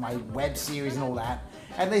stuff, my web series and all that,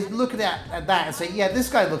 and they look at that and say, yeah, this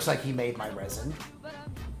guy looks like he made my resin.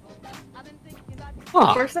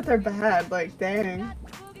 Of course that they're bad, like dang.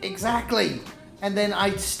 Exactly. And then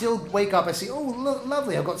I still wake up, I see, oh, look,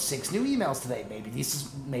 lovely, I've got 6 new emails today.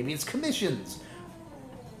 Maybe it's commissions.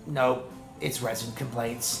 No, it's resin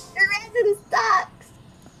complaints. Your resin sucks.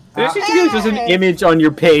 There's just an image on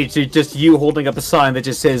your page, it's just you holding up a sign that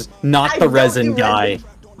just says, not the resin guy.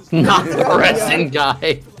 Not the resin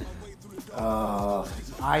guy.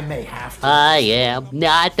 I may have to. I am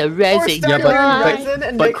not the Or resin start but- learning resin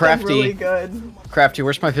and but make them Crafty- really good. Crafty,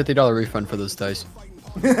 where's my $50 refund for those dice?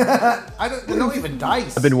 They're not even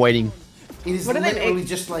dice. I've been waiting. It is What do they literally make?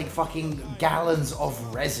 just like fucking gallons of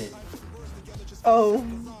resin. Oh.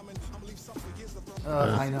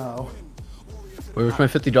 I know. Where's my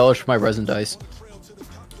 $50 for my resin dice?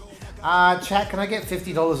 Chat, can I get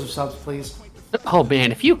 $50 of subs, please? Oh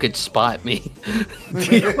man, if you could spot me.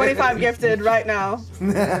 25 gifted right now.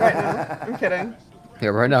 Right now. I'm kidding. Yeah,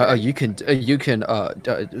 right now you can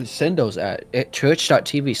send those at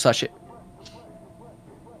church.tv/.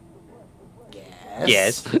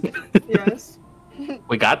 Yes. Yes.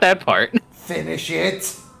 We got that part. Finish it.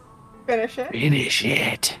 Finish it. Finish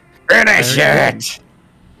it. Finish it.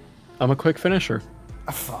 I'm a quick finisher.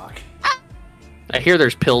 Fuck. I hear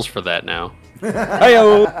there's pills for that now.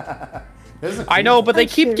 Heyo. I know, but they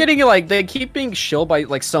keep sure. getting they keep being shilled by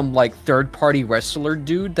like some like third-party wrestler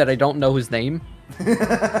dude that I don't know his name.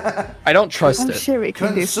 I don't trust I'm it. sure we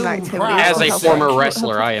can do some Consume activities. pride. As to a help former your-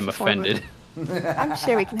 wrestler, help I your am performance. offended. I'm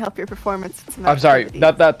sure we can help your performance with some I'm sorry,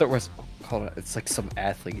 activities. that was hold on. It's like some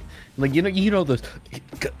athlete, like you know those.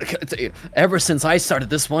 Ever since I started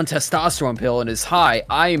this one testosterone pill and is high,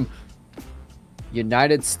 I'm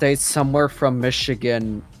United States somewhere from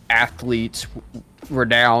Michigan athlete,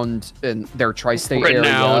 renowned in their tri-state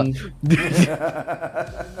Renowned.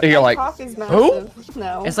 area. And you're like, Coffee's who? massive.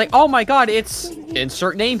 No. It's like, oh my god, it's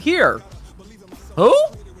insert name here. Who?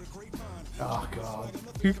 Oh god.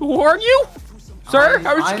 Who are you, sir?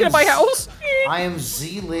 How did you get in my house? I am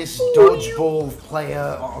Z-list dodgeball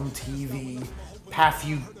player on TV.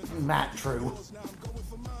 Pathu Matru.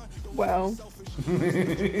 Well.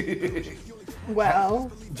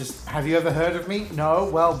 Well. Just, have you ever heard of me? No?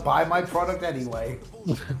 Well, buy my product anyway.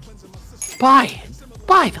 Buy it.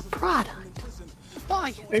 Buy the product.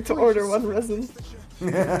 I need to order one resin.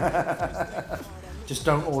 Just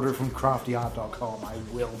don't order from craftyart.com. I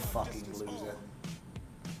will fucking lose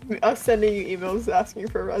it. I'm sending you emails asking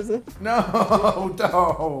for resin. No,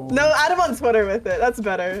 don't. No, add him on Twitter with it. That's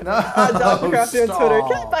better. No, Dr. Crafty on Twitter.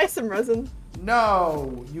 Can I stop. buy some resin?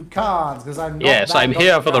 No, you can't, because I'm not Yes, that I'm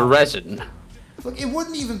here Dr. for the Crafty. resin. Look, it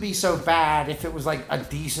wouldn't even be so bad if it was like a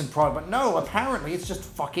decent product, but no, apparently it's just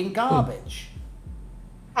fucking garbage.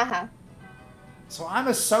 Haha. So I'm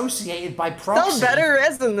associated by proxy. Sell better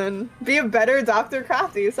resin then. Be a better Dr.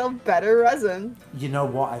 Crafty. Sell better resin. You know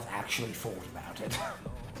what? I've actually thought about it.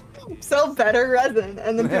 Sell better resin.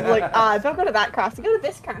 And then people are like, don't go to that Crafty. Go to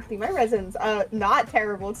this Crafty. My resin's not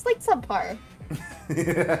terrible. It's like subpar.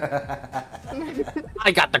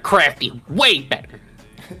 I got the Crafty way better.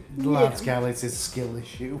 Lance Cal, it's his skill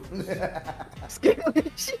issue. Skill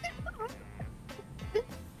issue.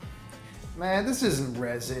 Man, this isn't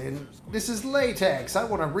resin. This is latex. I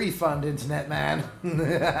want a refund, Internet Man.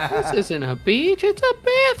 This isn't a beach, it's a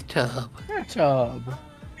bathtub.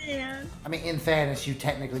 Man. I mean, in fairness, you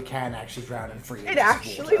technically can actually drown in free. It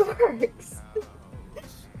actually works.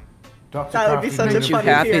 Dr. That would be Crafty such a made Aren't you funny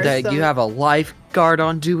happy here, that so- you have a lifeguard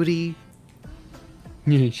on duty?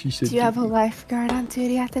 Yeah, she said. Do you have a lifeguard on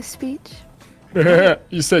duty at this speech?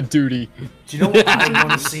 You said duty. Do you know what I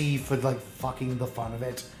want to see for like fucking the fun of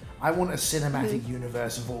it? I want a cinematic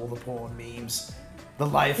universe of all the porn memes. The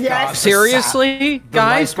lifeguard. Yes. the Seriously, the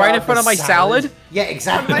guys, right in lifeguard, front of the my salad? Yeah,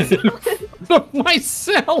 exactly. My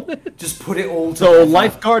salad. Just put it all So together.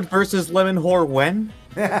 lifeguard versus lemon whore when?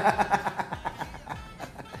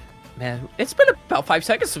 Man, it's been about 5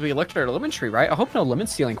 seconds since we looked at our lemon tree, right? I hope no lemon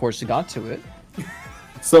stealing course got to it.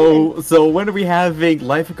 So when are we having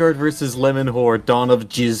lifeguard versus lemon whore Dawn of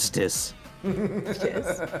Jizdis?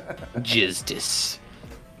 Jizdis.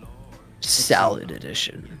 Salad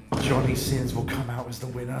edition. Johnny Sins will come out as the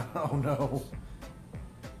winner. Oh no.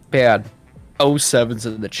 Bad. 07's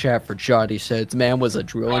in the chat for Johnny says, man was a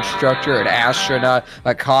drill instructor, an astronaut,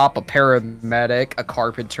 a cop, a paramedic, a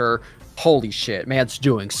carpenter. Holy shit, man's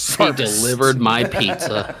doing He service. delivered my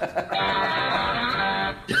pizza.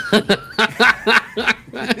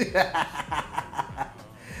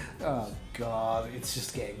 Oh god, it's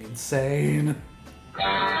just getting insane.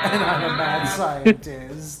 And I'm a mad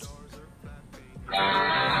scientist.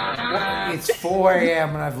 It's 4 a.m.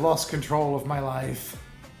 and I've lost control of my life.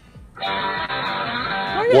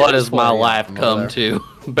 What has my life come to?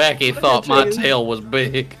 Becky thought my tail was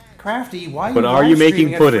big. Crafty, why are you But are you live making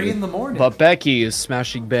streaming at pudding? 3 in the morning? But Becky is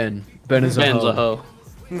smashing Ben. Ben is Ben's a a hoe. hoe.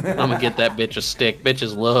 I'm gonna get that bitch a stick.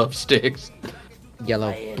 Bitches love sticks.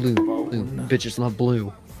 Yellow, blue, blue. Bitches love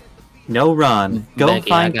blue. No run. Go Becky,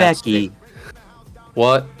 find I got Becky.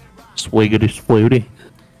 What? Swiggity swooty.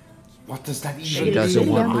 What does that even She mean? doesn't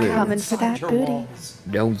want I'm blue. coming for that Inside your booty. walls.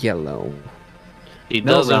 No yellow. He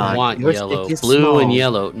No, doesn't Ron, want your yellow. stick is Blue small. and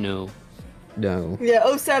yellow, no. No. Yeah,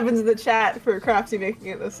 07's in the chat for Crafty making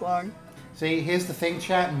it this long. See, here's the thing,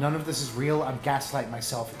 chat. None of this is real. I'm gaslighting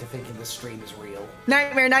myself into thinking this stream is real.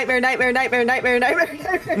 Nightmare, nightmare, nightmare, nightmare, nightmare, nightmare,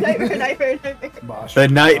 nightmare, nightmare, nightmare, nightmare. The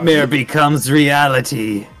nightmare becomes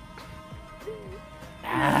reality.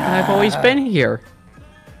 I've always been here.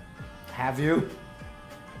 Have you?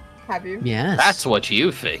 Have you? Yes. That's what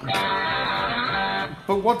you think.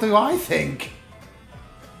 But what do I think?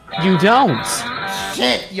 You don't.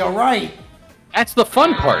 Shit, you're right. That's the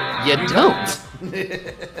fun part. You don't.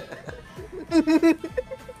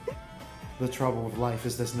 The trouble with life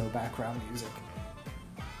is there's no background music.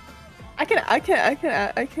 I can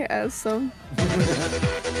add some.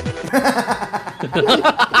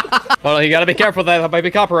 Well, you gotta be careful that might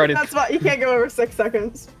be copyrighted. That's why you can't go over 6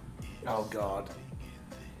 seconds. Oh god.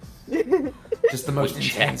 Just the most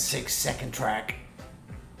intense 6-second track.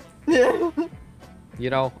 Yeah. You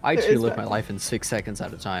know, I There too is live my that. life in 6 seconds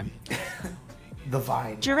at a time. The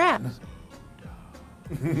Vine. Giraffe.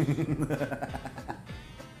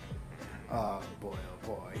 Oh boy, oh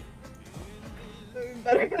boy.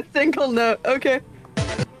 Better a single note. Okay.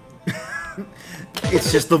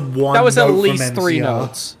 It's just the one. That was at note from least 3 MCR.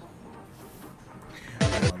 notes.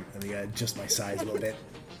 Hold on, let me adjust my size a little bit.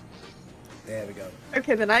 There we go.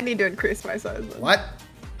 Okay, then I need to increase my size. Then. What?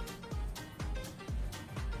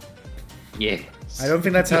 Yeah. I don't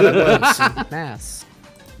think that's how that works. Mass.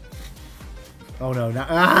 Oh no, no.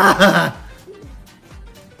 Ah!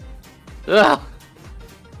 Ugh.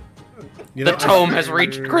 You The know, tome has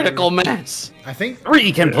reached critical mass. I think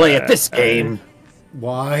 3 can play at this game.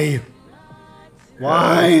 Why?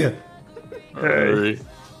 Why? Hey.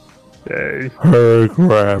 Hey,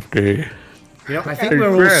 Crafty. You know, I think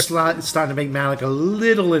we're all starting to make Malik a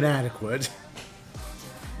little inadequate.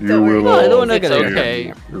 You will No, I don't all think it's stand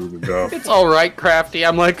okay. through the duff. It's alright, Crafty.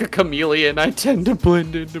 I'm like a chameleon. I tend to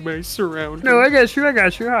blend into my surroundings. No, I got you.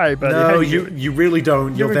 Hi, buddy. How No, you you really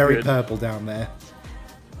don't. You're You're very good. purple down there.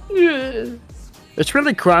 Yeah. It's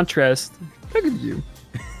really contrast. Look at you.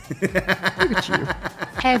 Look at you.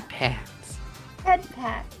 Head pats. Head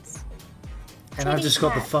pats. And I've Titty just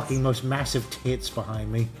got the pats. fucking most massive tits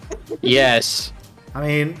behind me. Yes. I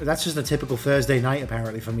mean, that's just a typical Thursday night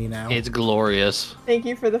apparently for me now. It's glorious. Thank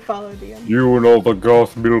you for the follow, DM. You and all the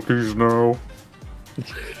goth milkies now.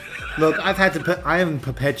 Look, I am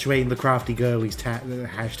perpetuating the crafty girlies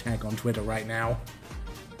hashtag on Twitter right now.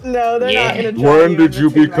 No, they're not gonna join When you did in you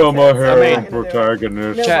between become my a sets. Helen They're not gonna do it.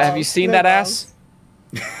 protagonist? No Chat, have balls, you seen no that balls.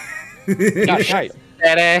 ass? Not tight.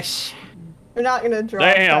 That ass. We're not gonna draw.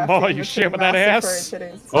 Damn, Crafty boy, in you between shit with that massive ass? furry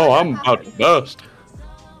titties. It's Oh, not I'm gonna about to happen. bust.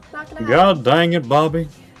 It's not gonna happen. God dang it, Bobby.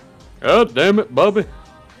 God damn it, Bubby.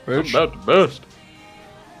 I'm about to bust.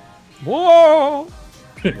 Whoa!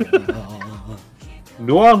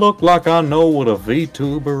 Do I look like I know what a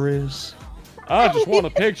VTuber is? I just want a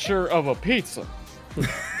picture of a pizza.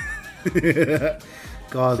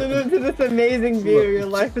 God. To this amazing view, your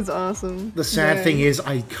life is awesome. The sad Man. thing is,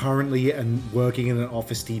 I currently am working in an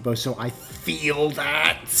Office Depot, so I feel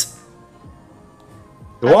that.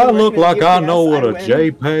 Do I've I been look working at like I know UPS, what I a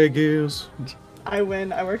win. JPEG is? I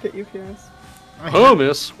win. I work at UPS.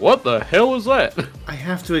 Hummus? What the hell is that? I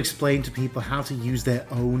have to explain to people how to use their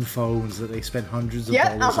own phones that they spend hundreds of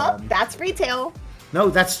Yeah, dollars on. That's retail. No,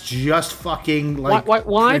 that's just fucking like. Why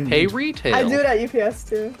friend- pay retail? I do it at UPS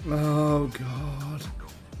too. Oh god.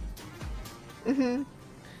 And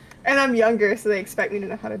I'm younger, so they expect me to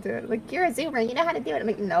know how to do it. Like, you're a Zoomer, you know how to do it. I'm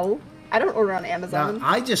like, no, I don't order on Now, Amazon.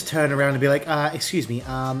 I just turn around and be like, excuse me,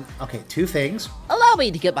 okay, 2 things. Allow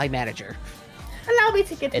me to get my manager. Allow me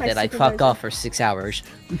to get And my then I'd supervisor. fuck off for 6 hours.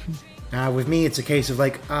 With me, it's a case of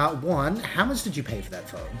like, 1, how much did you pay for that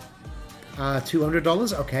phone?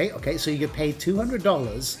 $200? Okay, so you get paid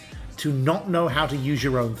 $200 to not know how to use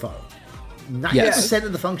your own phone. 90%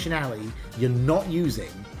 of the functionality you're not using,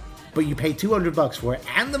 but you pay $200 for it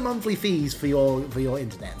and the monthly fees for your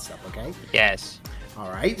internet and stuff, okay? Yes.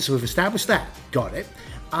 Alright, so we've established that. Got it.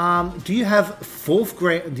 Do you have 4th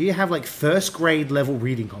grade, do you have like 1st grade level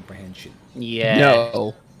reading comprehension? Yeah.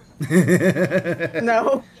 No.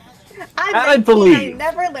 No. I I believe.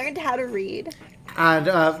 never learned how to read. And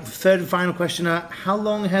 3rd and final question, how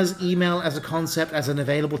long has email as a concept, as an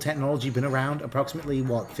available technology been around? Approximately,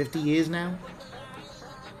 50 years now?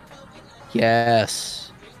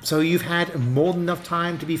 Yes. So you've had more than enough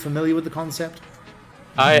time to be familiar with the concept?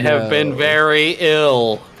 I have been very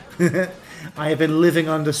ill. I have been living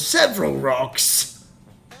under several rocks.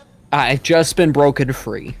 I've just been broken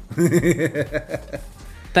free.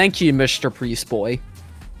 Thank you, Mr. Priest Boy.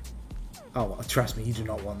 Oh, well, trust me, you do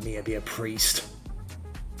not want me to be a priest.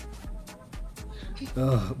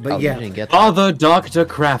 But You yeah, didn't get that. Father Dr.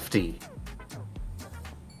 Crafty.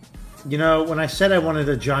 you know, when I said I wanted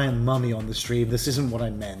a giant mummy on the stream, this isn't what I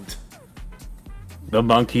meant. The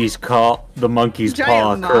monkey's paw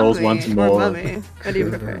Giant curls mommy once or more. mummy. What do you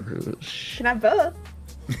prefer? Can I have both?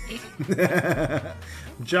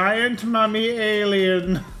 Giant mummy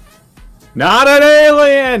alien. Not an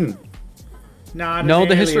alien! Not No, an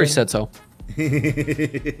the history alien. said so.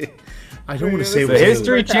 I don't want to say The what it is.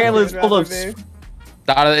 History Channel is full of...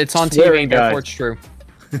 It's on Swear TV, to God. therefore it's true.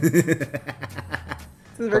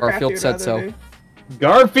 Garfield said so.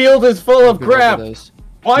 Garfield is full of crap! No,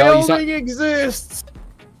 Wyoming exists!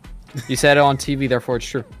 You said it on TV, therefore it's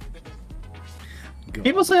true.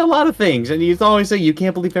 People say a lot of things, and you always say you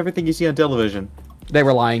can't believe everything you see on television. They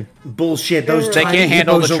were lying. Bullshit, those They tiny can't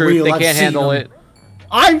handle the hippos are truth. real. They I've can't seen handle them. it.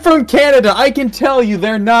 I'm from Canada. I can tell you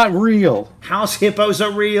they're not real. House hippos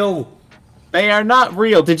are real. They are not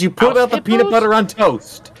real. Did you put out the peanut butter on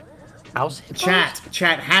toast? House hippos?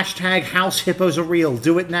 Chat, hashtag house hippos are real.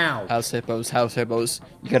 Do it now. House hippos, house hippos.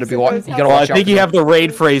 You gotta be Hippos, You gotta Well, I watch out. think for you them. have the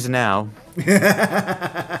raid phrase now.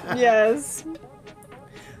 Yes.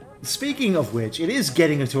 Speaking of which, it is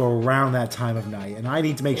getting into around that time of night, and I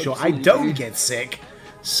need to make sure I don't get sick.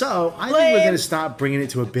 So, I think we're going to start bringing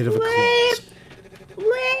it to a bit of a close.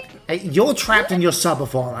 Hey, you're trapped in your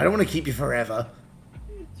subathon. I don't want to keep you forever.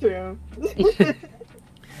 True.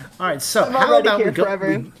 Alright, so I'm how already about here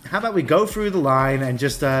forever. how about we go through the line and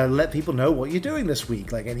just let people know what you're doing this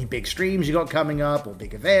week? Like any big streams you got coming up or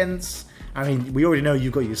big events? I mean, we already know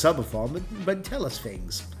you've got your subathon, but tell us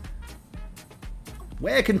things.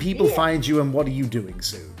 Where can people find you and what are you doing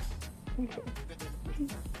soon?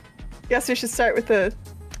 Guess we should start with the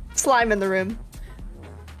slime in the room.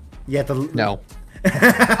 Yeah, No.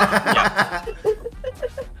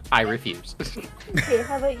 I refuse. Okay,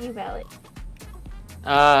 how about you, Valley?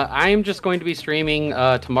 I'm just going to be streaming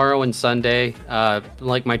tomorrow and Sunday,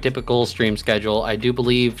 like my typical stream schedule. I do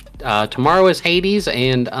believe tomorrow is Hades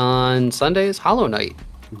and on Sunday is Hollow Knight.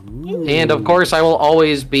 Ooh. And of course, I will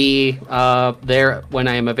always be there when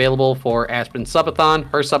I am available for Aspen's subathon.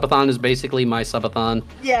 Her subathon is basically my subathon.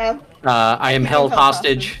 Yeah. I am held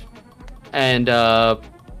hostage. And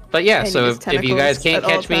but yeah, so if you guys can't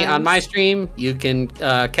catch me on my stream, you can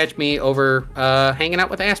catch me over hanging out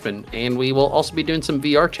with Aspen, and we will also be doing some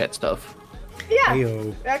VR chat stuff. Yeah.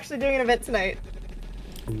 We're actually doing an event tonight.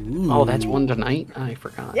 Ooh. Oh, that's one tonight? I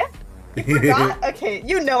forgot. Yeah. You forgot? Okay,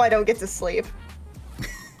 you know I don't get to sleep.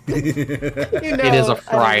 It is a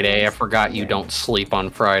Friday. I forgot you don't sleep on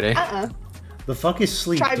Friday. The fuck is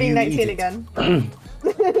sleep? Try Do being you 19 eat it? again.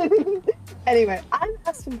 Anyway, I'm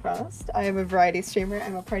Aspenfrosten. I am a variety streamer.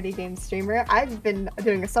 I'm a party game streamer. I've been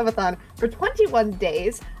doing a subathon for 21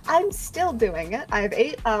 days. I'm still doing it. I have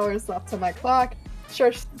 8 hours left on my clock.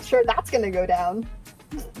 Sure, that's gonna go down.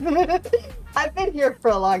 I've been here for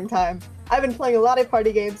a long time. I've been playing a lot of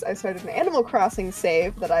party games. I started an Animal Crossing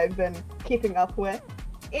save that I've been keeping up with.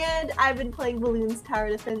 And I've been playing Balloons Tower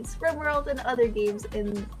Defense, RimWorld, and other games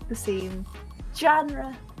in the same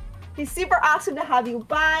genre. It's super awesome to have you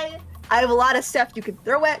by. I have a lot of stuff you can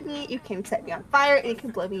throw at me, you can set me on fire, and you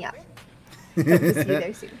can blow me up. Hope to see you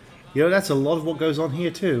there soon. You know, that's a lot of what goes on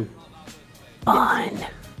here too. Fun.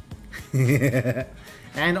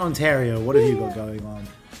 And Ontario, what have you got going on?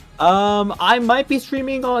 I might be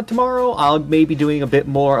streaming on tomorrow. I'll maybe doing a bit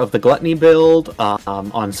more of the Gluttony build.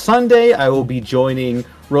 On Sunday, I will be joining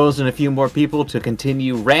Rose and a few more people to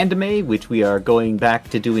continue Random, which we are going back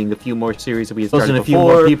to doing a few more series that we had started before. A few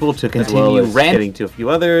more people to continue getting to a few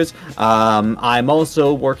others. I'm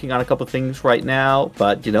also working on a couple things right now,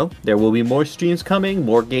 but you know, there will be more streams coming,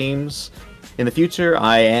 more games in the future.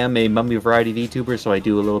 I am a mummy variety VTuber, so I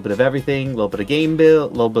do a little bit of everything, a little bit of game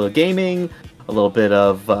build, a little bit of gaming, a little bit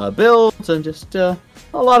of builds, and just a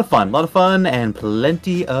lot of fun, and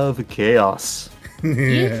plenty of chaos.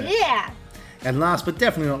 Yeah. And last but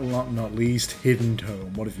definitely not least, Hidden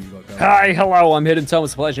Tome. What have you got going? Hi, hello, I'm Hidden Tome.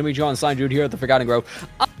 It's a pleasure to meet you on Sign Jude here at the Forgotten Grove.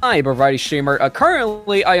 I'm a variety streamer.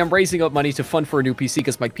 Currently, I am raising up money to fund for a new PC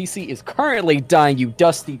because my PC is currently dying, you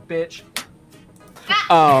dusty bitch.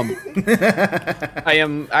 I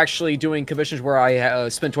am actually doing commissions where I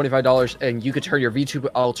spend $25 and you could turn your VTuber.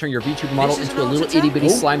 I'll turn your VTuber model into a little itty bitty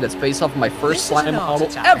slime that's based off of my first slime model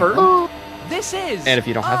ever. This is. And if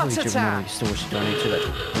you don't have a VTuber model, you still wish to donate to that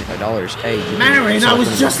 $25. Hey, you Marin, I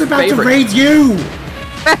was just about to raid you.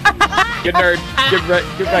 Get nerd. Get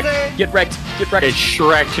wrecked. Get wrecked. It's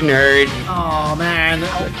Shrek, nerd. Oh man,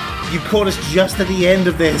 you caught us just at the end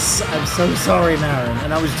of this. I'm so sorry, Marin.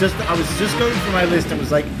 And I was just going through my list and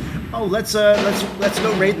was like, oh, let's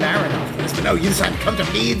go raid Marin after this. But no, you decided to come to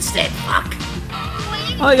me instead. Fuck.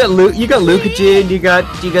 Oh, you got Lucagin, you got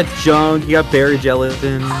Junk, you got Berry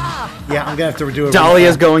Gelatin. Yeah, I'm gonna have to do a.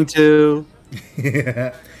 Dahlia's going to.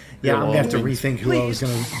 Yeah, I'm gonna have to rethink who I was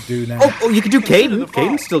gonna do now. Oh, you could do Caden.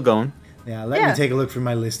 Caden's still going. Yeah, let me take a look through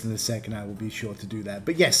my list in a second. I will be sure to do that.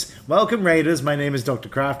 But yes, welcome Raiders. My name is Dr.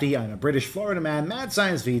 Crafty. I'm a British Florida man, mad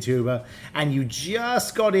science VTuber, and you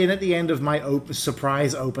just got in at the end of my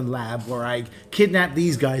surprise open lab where I kidnapped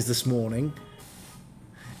these guys this morning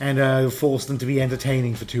and forced them to be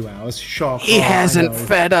entertaining for 2 hours. Shock. He hasn't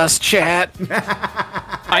fed us, chat.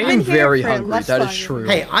 I am very hungry. That is true.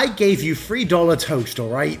 Hey, I gave you $3 toast, all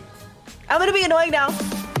right? I'm gonna be annoying now.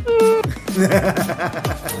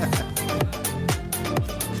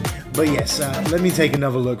 But yes, let me take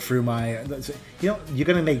another look through my. You know, you're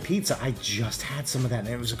gonna make pizza. I just had some of that, and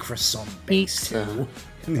it was a croissant base too.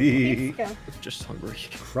 Just hungry.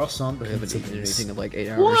 Croissant. I haven't eaten anything in like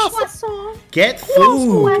 8 hours. Croissant. Get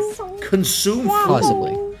food. Consume food.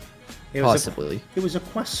 Possibly. It was a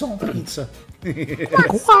croissant pizza.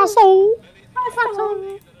 Croissant.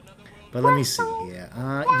 But let me see here.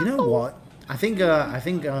 You know what? I think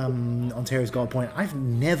Ontario's got a point. I've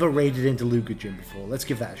never raided into Lucagin before. Let's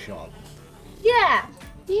give that a shot. Yeah.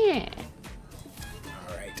 Yeah.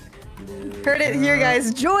 All right. Heard it here,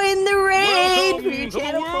 guys. Join the raid for your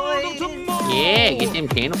channel points. Yeah, get them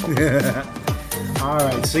channel points. All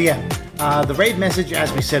right. So yeah, the raid message,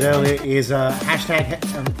 as we said earlier, is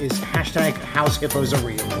hashtag House Hippos are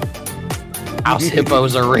real. House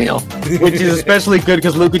hippos are real. Which is especially good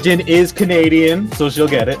because Lucagin is Canadian, so she'll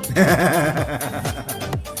get it.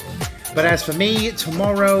 But as for me,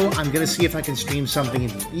 tomorrow I'm going to see if I can stream something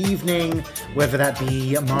in the evening, whether that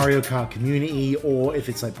be Mario Kart Community or if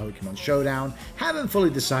it's like Pokemon Showdown. Haven't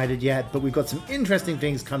fully decided yet, but we've got some interesting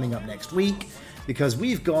things coming up next week because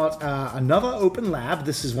we've got another open lab.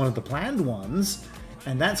 This is one of the planned ones,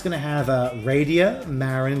 and that's going to have Radia,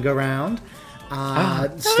 Marin go around.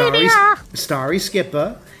 Starry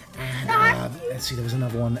Skipper, and let's see, there was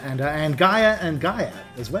another one, and Gaia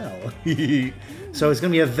as well. So it's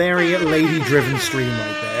going to be a very lady-driven stream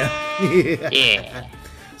right there. Yeah.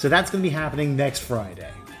 So that's going to be happening next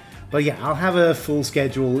Friday. But yeah, I'll have a full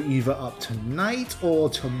schedule either up tonight or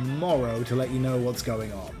tomorrow to let you know what's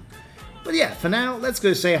going on. But yeah, for now, let's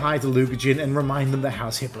go say hi to Lucagin and remind them the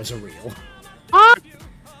House Hippos are real.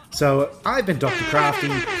 So, I've been Dr.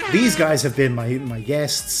 Crafty, these guys have been my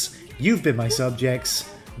guests, you've been my subjects.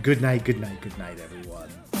 Good night, everyone.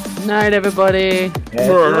 Night, everybody.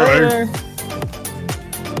 Later.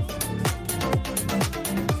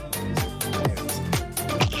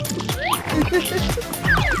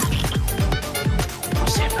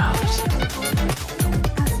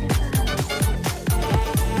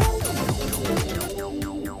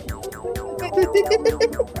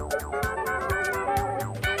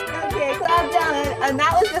 Okay, calm down. And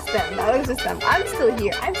that was just them. I'm still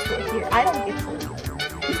here. I don't get to leave. I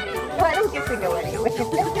don't get to go anywhere.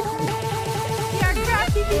 Yeah,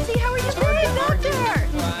 Crafty, BT, how are you doing out there?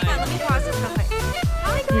 Come on, let me pause this real quick.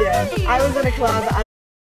 Hi, guys. Yeah, I was in a club.